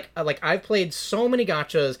 you like I've played so many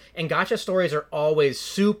gotchas, and gotcha stories are always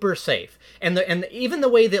super safe, and even the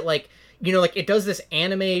way that like, you know, like it does this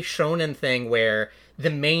anime shonen thing where the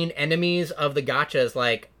main enemies of the gotchas,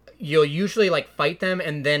 like you'll usually like fight them,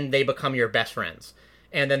 and then they become your best friends,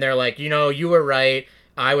 and then they're like, you know, you were right,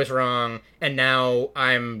 I was wrong, and now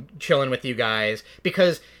I'm chilling with you guys,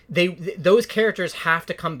 because those characters have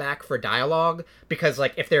to come back for dialogue, because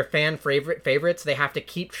like if they're fan favorites, they have to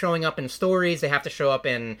keep showing up in stories, they have to show up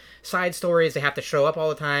in side stories, they have to show up all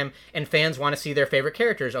the time, and fans want to see their favorite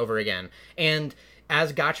characters over again. And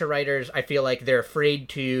as gotcha writers, I feel like they're afraid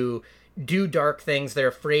to do dark things. They're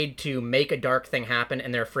afraid to make a dark thing happen,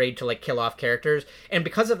 and they're afraid to like kill off characters. And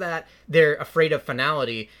because of that, they're afraid of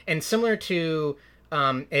finality. And similar to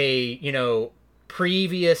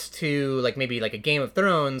previous to like maybe like a Game of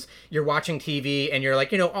Thrones, you're watching TV and you're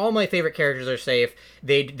like, all my favorite characters are safe.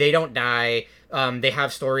 They don't die. They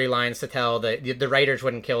have storylines to tell. The writers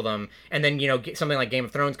wouldn't kill them. And then something like Game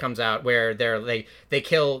of Thrones comes out where they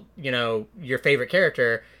kill your favorite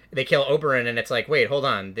character. They kill Oberyn, and it's like, wait, hold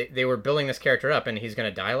on. They were building this character up, and he's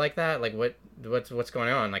gonna die like that? Like, what's going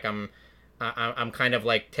on? Like, I'm kind of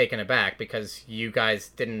like taken aback because you guys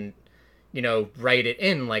didn't, write it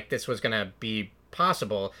in like this was gonna be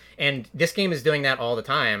possible. And this game is doing that all the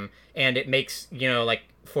time, and it makes like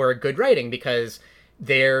for good writing because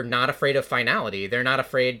they're not afraid of finality. They're not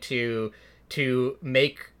afraid to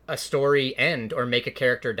make a story end or make a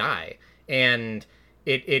character die, and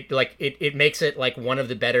it makes it like one of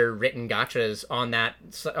the better written gachas on that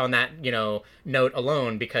note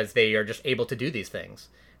alone, because they are just able to do these things.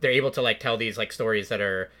 They're able to like tell these like stories that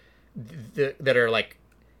are like,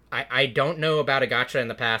 I don't know about a gacha in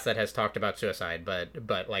the past that has talked about suicide,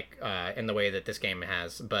 but like in the way that this game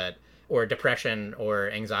has, or depression or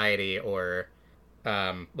anxiety or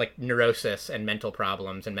like neurosis and mental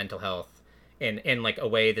problems and mental health in like a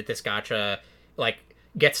way that this gacha like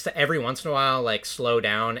gets to every once in a while like slow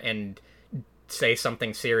down and say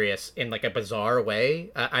something serious in like a bizarre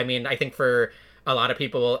way. I mean, I think for a lot of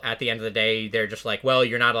people at the end of the day, they're just like, well,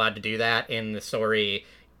 you're not allowed to do that in the story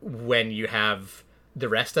when you have the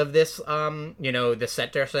rest of this the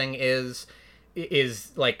set dressing is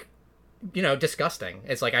like disgusting.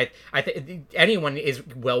 It's like I think anyone is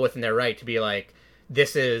well within their right to be like,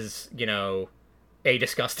 this is a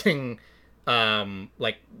disgusting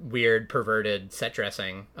like weird perverted set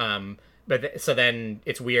dressing, so then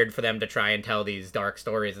it's weird for them to try and tell these dark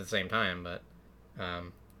stories at the same time. But I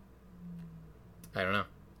don't know.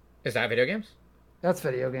 Is that video games? That's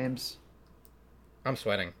video games. I'm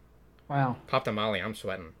sweating. Wow. Popped a Molly. I'm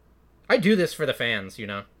sweating. I do this for the fans,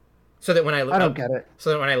 so that when I don't get it. So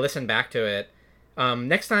that when I listen back to it,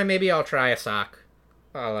 next time maybe I'll try a sock.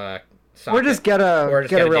 I'll sock or just get a real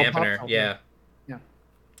dampener. Yeah. Yeah.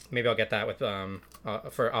 Maybe I'll get that with I'll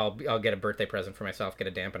get a birthday present for myself. Get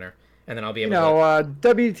a dampener, and then I'll be able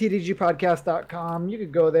WTDGpodcast.com. You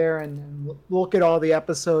could go there and look at all the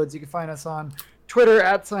episodes. You can find us on Twitter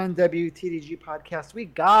 @WTDG Podcast. We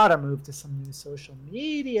gotta move to some new social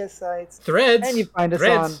media sites. Threads. And you find us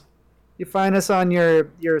on your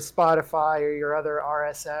Spotify or your other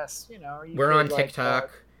RSS. We're on TikTok.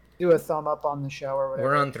 Do a thumb up on the show or whatever.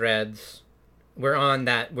 We're on Threads. We're on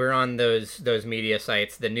those media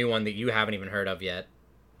sites. The new one that you haven't even heard of yet.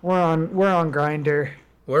 We're on Grindr.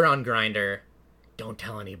 We're on Grindr. Don't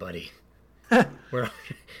tell anybody. That's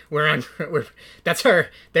our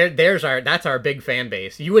big fan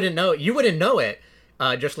base. You wouldn't know it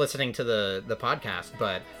just listening to the podcast,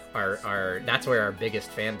 but our that's where our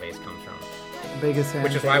biggest fan base comes from.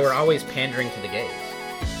 Which is why we're always pandering to the gays.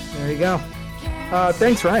 There you go.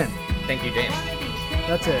 Thanks, Ryan. Thank you, James.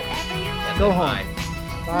 That's it. Go home.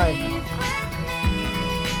 Bye. Bye.